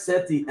packs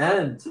at the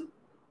end?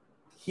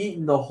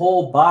 Heating the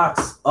whole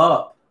box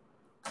up.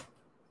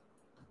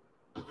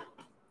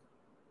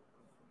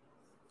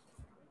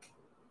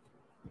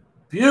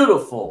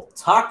 Beautiful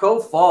Taco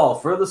Fall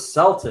for the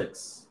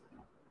Celtics.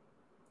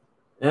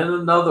 And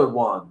another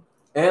one.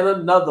 And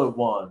another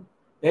one.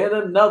 And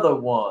another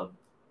one.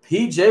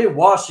 P.J.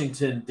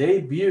 Washington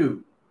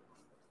debut.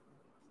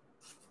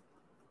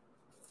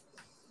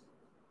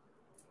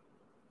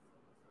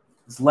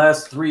 These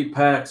last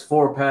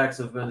 4 packs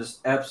have been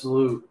just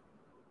absolute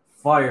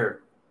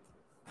fire.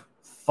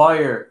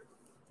 Fire.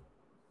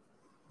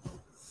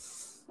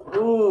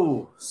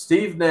 Ooh,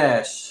 Steve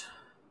Nash,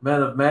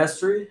 Men of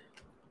Mastery.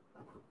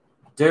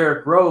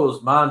 Derrick Rose,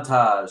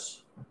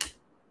 Montage.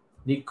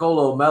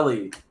 Nicolo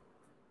Melli.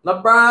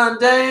 LeBron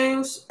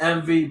James,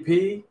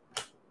 MVP.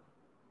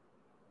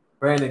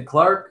 Brandon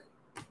Clark.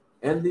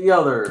 And the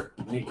other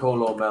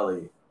Nicolo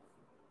Melli.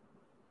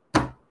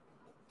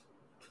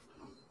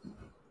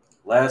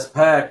 Last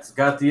pack's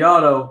got the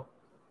auto.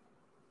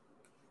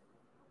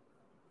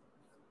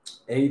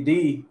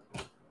 AD.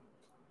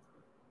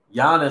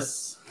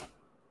 Giannis.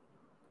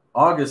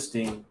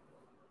 Augustine.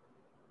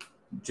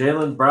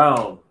 Jaylen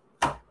Brown.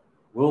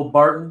 Will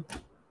Barton,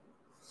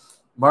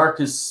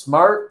 Marcus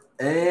Smart,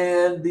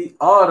 and the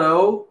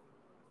auto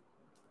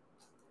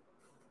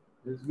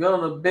is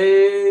going to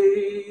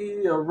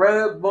be a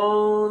red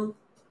one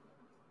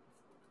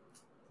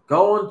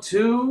going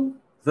to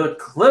the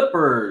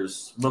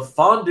Clippers.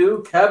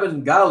 Mfiondu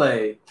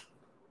Kabengele.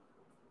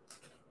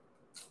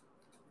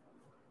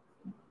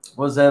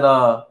 Was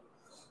that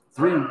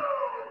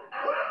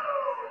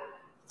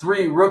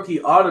three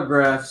rookie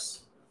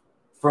autographs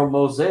from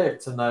Mosaic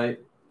tonight?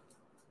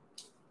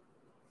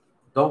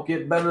 Don't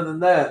get better than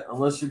that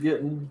unless you're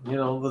getting, the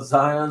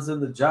Zions and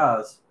the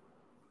Jaws.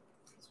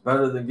 It's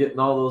better than getting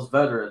all those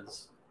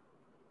veterans.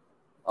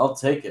 I'll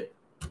take it.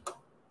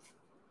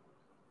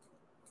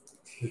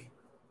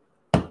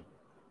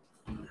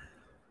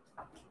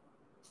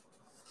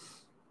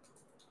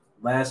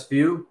 Last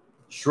few.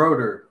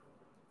 Schroeder.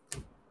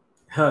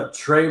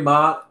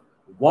 Tremont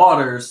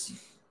Waters.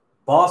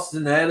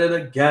 Boston at it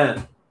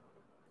again.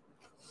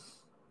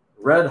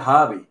 Red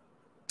Hobby.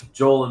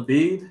 Joel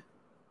Embiid.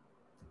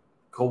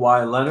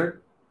 Kawhi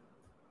Leonard,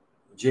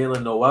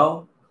 Jalen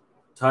Noel,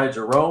 Ty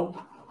Jerome,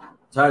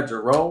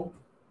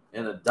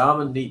 and a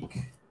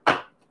Dominique.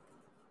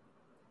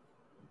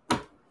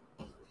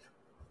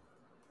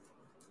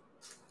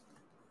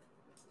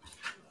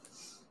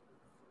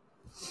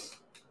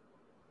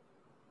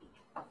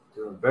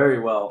 Doing very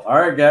well. All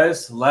right,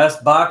 guys.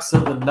 Last box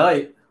of the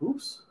night.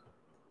 Oops.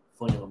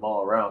 Flinging them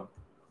all around.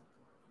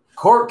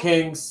 Court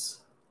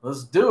Kings.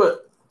 Let's do it.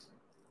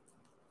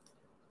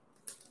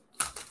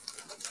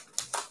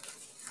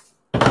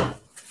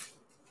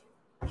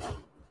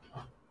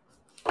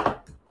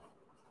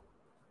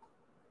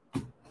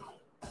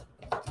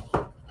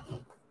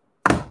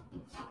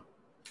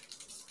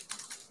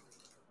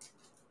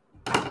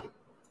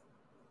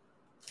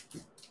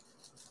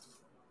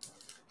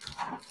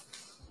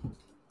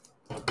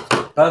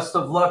 Best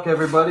of luck,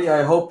 everybody.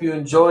 I hope you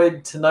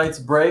enjoyed tonight's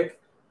break.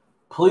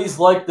 Please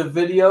like the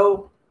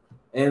video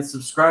and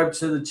subscribe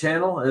to the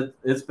channel.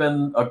 It's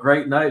been a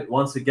great night.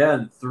 Once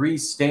again, 3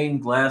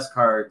 stained glass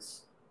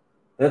cards.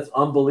 That's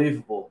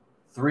unbelievable.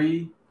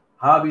 3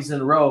 hobbies in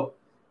a row.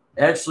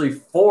 Actually,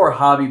 4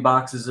 hobby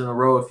boxes in a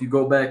row if you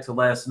go back to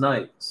last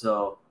night.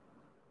 So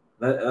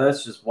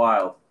that's just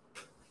wild.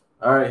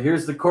 All right,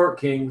 here's the Court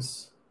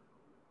Kings.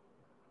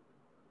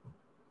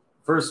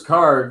 First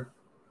card,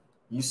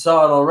 you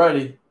saw it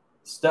already.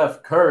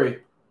 Steph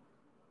Curry.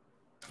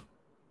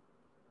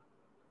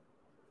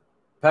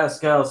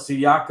 Pascal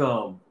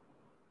Siakam,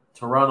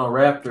 Toronto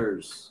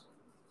Raptors.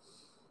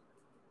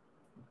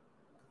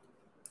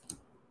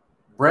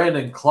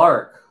 Brandon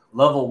Clark,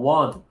 level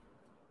 1.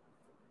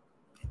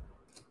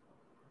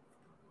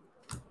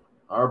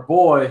 Our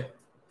boy,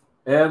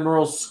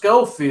 Admiral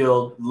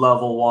Schofield,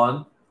 level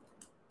 1.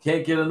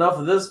 Can't get enough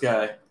of this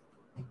guy.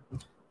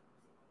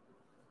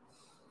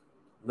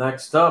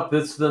 Next up,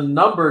 it's the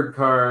numbered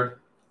card.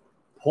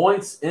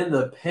 Points in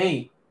the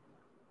paint.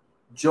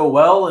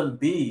 Joel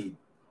Embiid.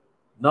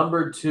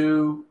 Number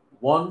 2,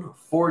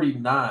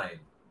 149.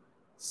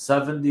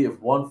 70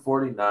 of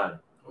 149.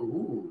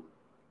 Ooh.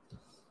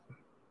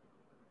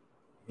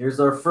 Here's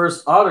our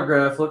first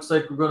autograph. Looks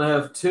like we're going to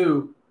have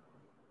 2.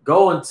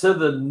 Going to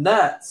the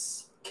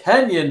Nets.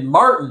 Kenyon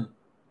Martin.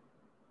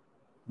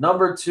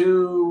 Number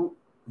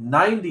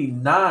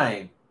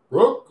 299.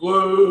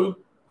 Brooklyn.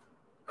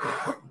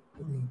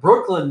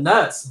 Brooklyn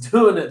Nets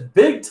doing it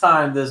big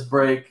time this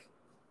break.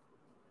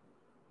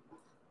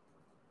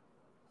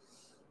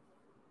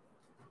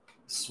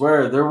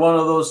 Swear, they're one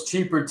of those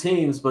cheaper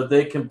teams, but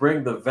they can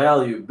bring the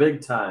value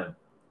big time.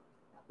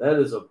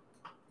 That's a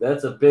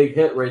big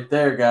hit right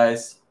there,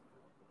 guys.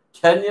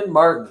 Kenyon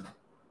Martin.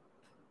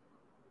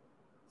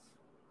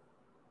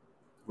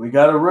 We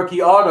got a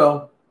rookie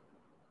auto.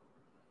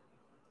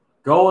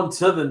 Going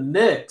to the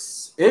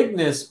Knicks.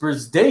 Ignas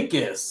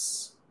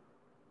Brzdeikis.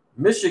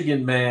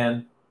 Michigan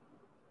man.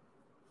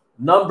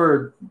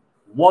 Numbered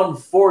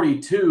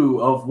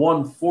 142 of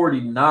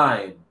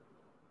 149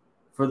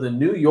 for the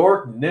New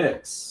York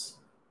Knicks.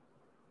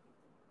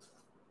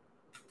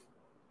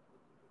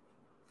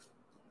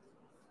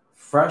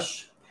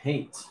 Fresh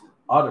paint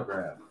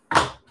autograph.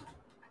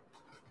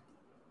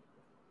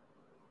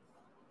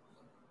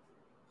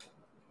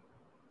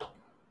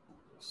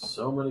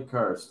 So many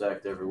cards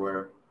stacked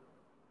everywhere.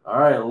 All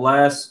right,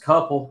 last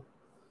couple.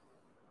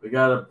 We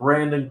got a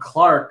Brandon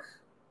Clark,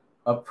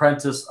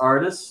 apprentice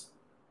artist.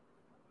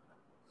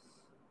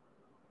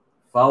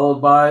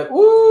 Followed by,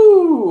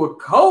 ooh,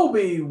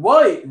 Kobe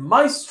White,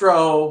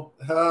 Maestro.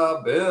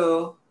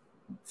 Bill.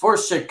 For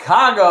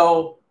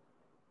Chicago.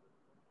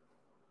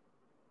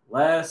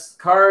 Last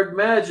card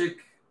magic.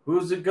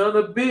 Who's it going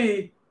to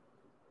be?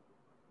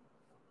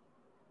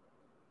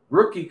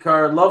 Rookie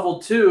card, level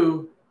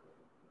 2.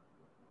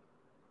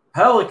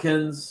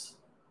 Pelicans.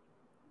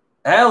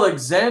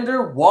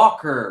 Alexander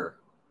Walker.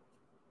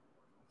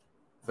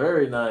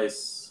 Very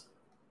nice.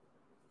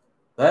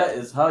 That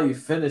is how you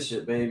finish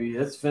it, baby.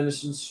 It's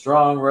finishing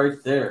strong right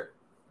there.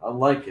 I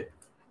like it.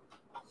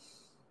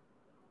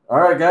 All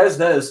right, guys,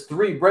 that is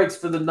 3 breaks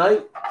for the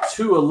night.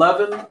 2,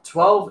 11,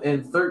 12,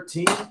 and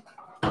 13.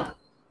 I'm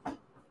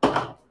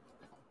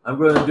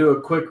going to do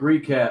a quick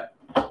recap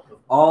of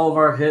all of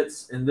our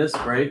hits in this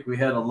break. We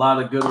had a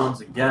lot of good ones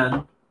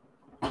again.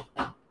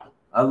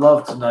 I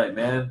love tonight,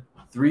 man.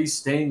 3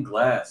 stained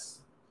glass.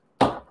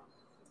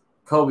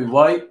 Kobe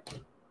White.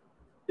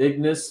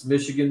 Ignas,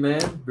 Michigan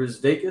man,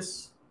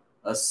 Brzdeikis.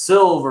 A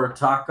silver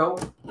taco.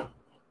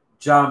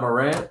 John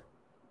Morant.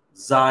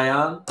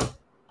 Zion.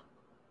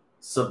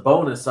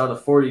 Sabonis out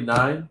of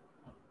 49.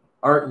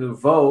 Art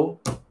Nouveau.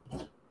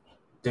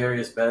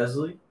 Darius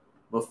Bazley.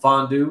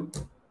 Mfondu.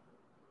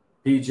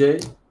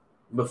 PJ.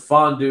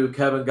 Mfondu,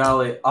 Kevin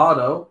Gale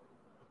auto.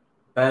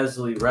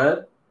 Bazley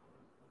red.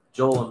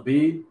 Joel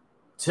Embiid.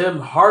 Tim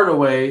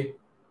Hardaway,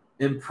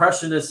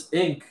 Impressionist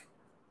Ink.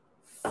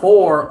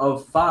 4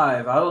 of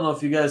 5. I don't know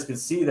if you guys can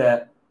see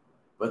that,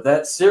 but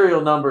that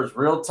serial number is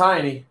real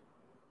tiny.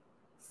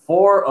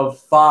 4 of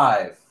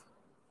 5.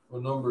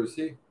 What number is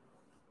he?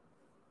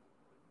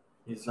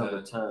 He's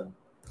number 10.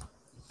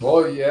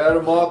 Well, you add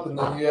them up, and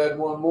then you add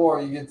one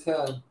more, you get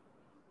 10.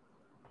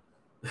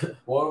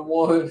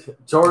 1.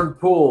 Jordan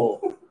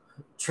Poole,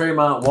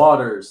 Tremont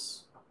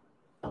Waters.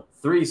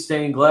 3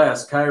 stained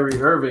glass,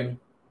 Kyrie Irving.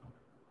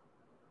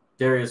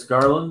 Darius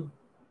Garland.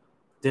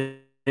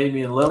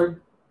 Damian Lillard.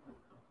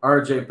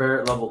 RJ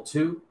Barrett, level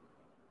 2.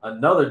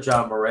 Another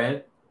John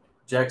Morant.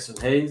 Jackson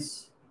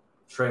Hayes.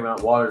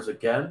 Tremont Waters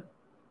again.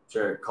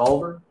 Jarrett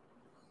Culver.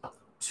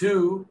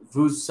 2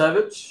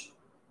 Vucevic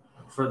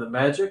for the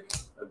Magic.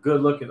 A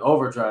good-looking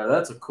overdrive.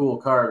 That's a cool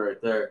card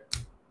right there.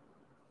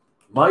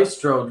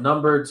 Maestro,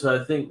 numbered to, I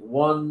think,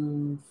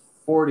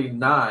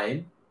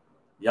 149.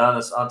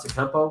 Giannis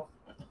Antetokounmpo.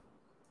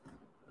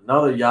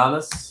 Another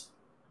Giannis.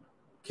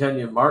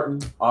 Kenyon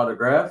Martin,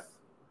 autograph.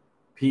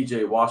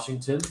 PJ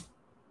Washington.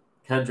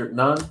 Kendrick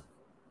Nunn.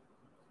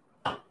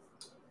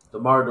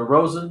 DeMar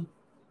DeRozan.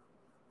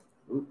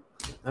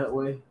 that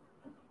way.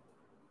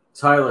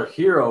 Tyler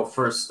Hero,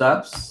 First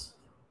Steps.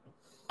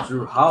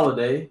 Drew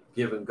Holiday,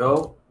 Give and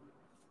Go.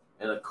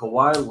 And a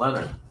Kawhi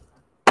Leonard.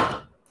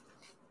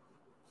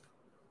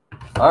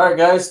 All right,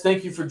 guys.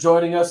 Thank you for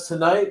joining us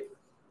tonight.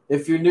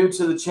 If you're new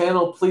to the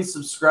channel, please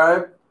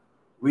subscribe.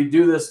 We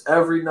do this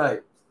every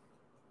night.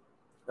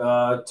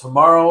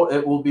 Tomorrow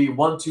it will be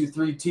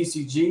 123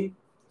 TCG.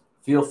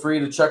 Feel free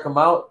to check them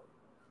out.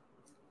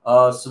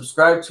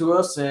 Subscribe to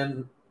us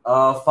and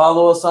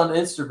follow us on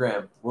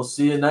Instagram. We'll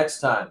see you next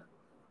time.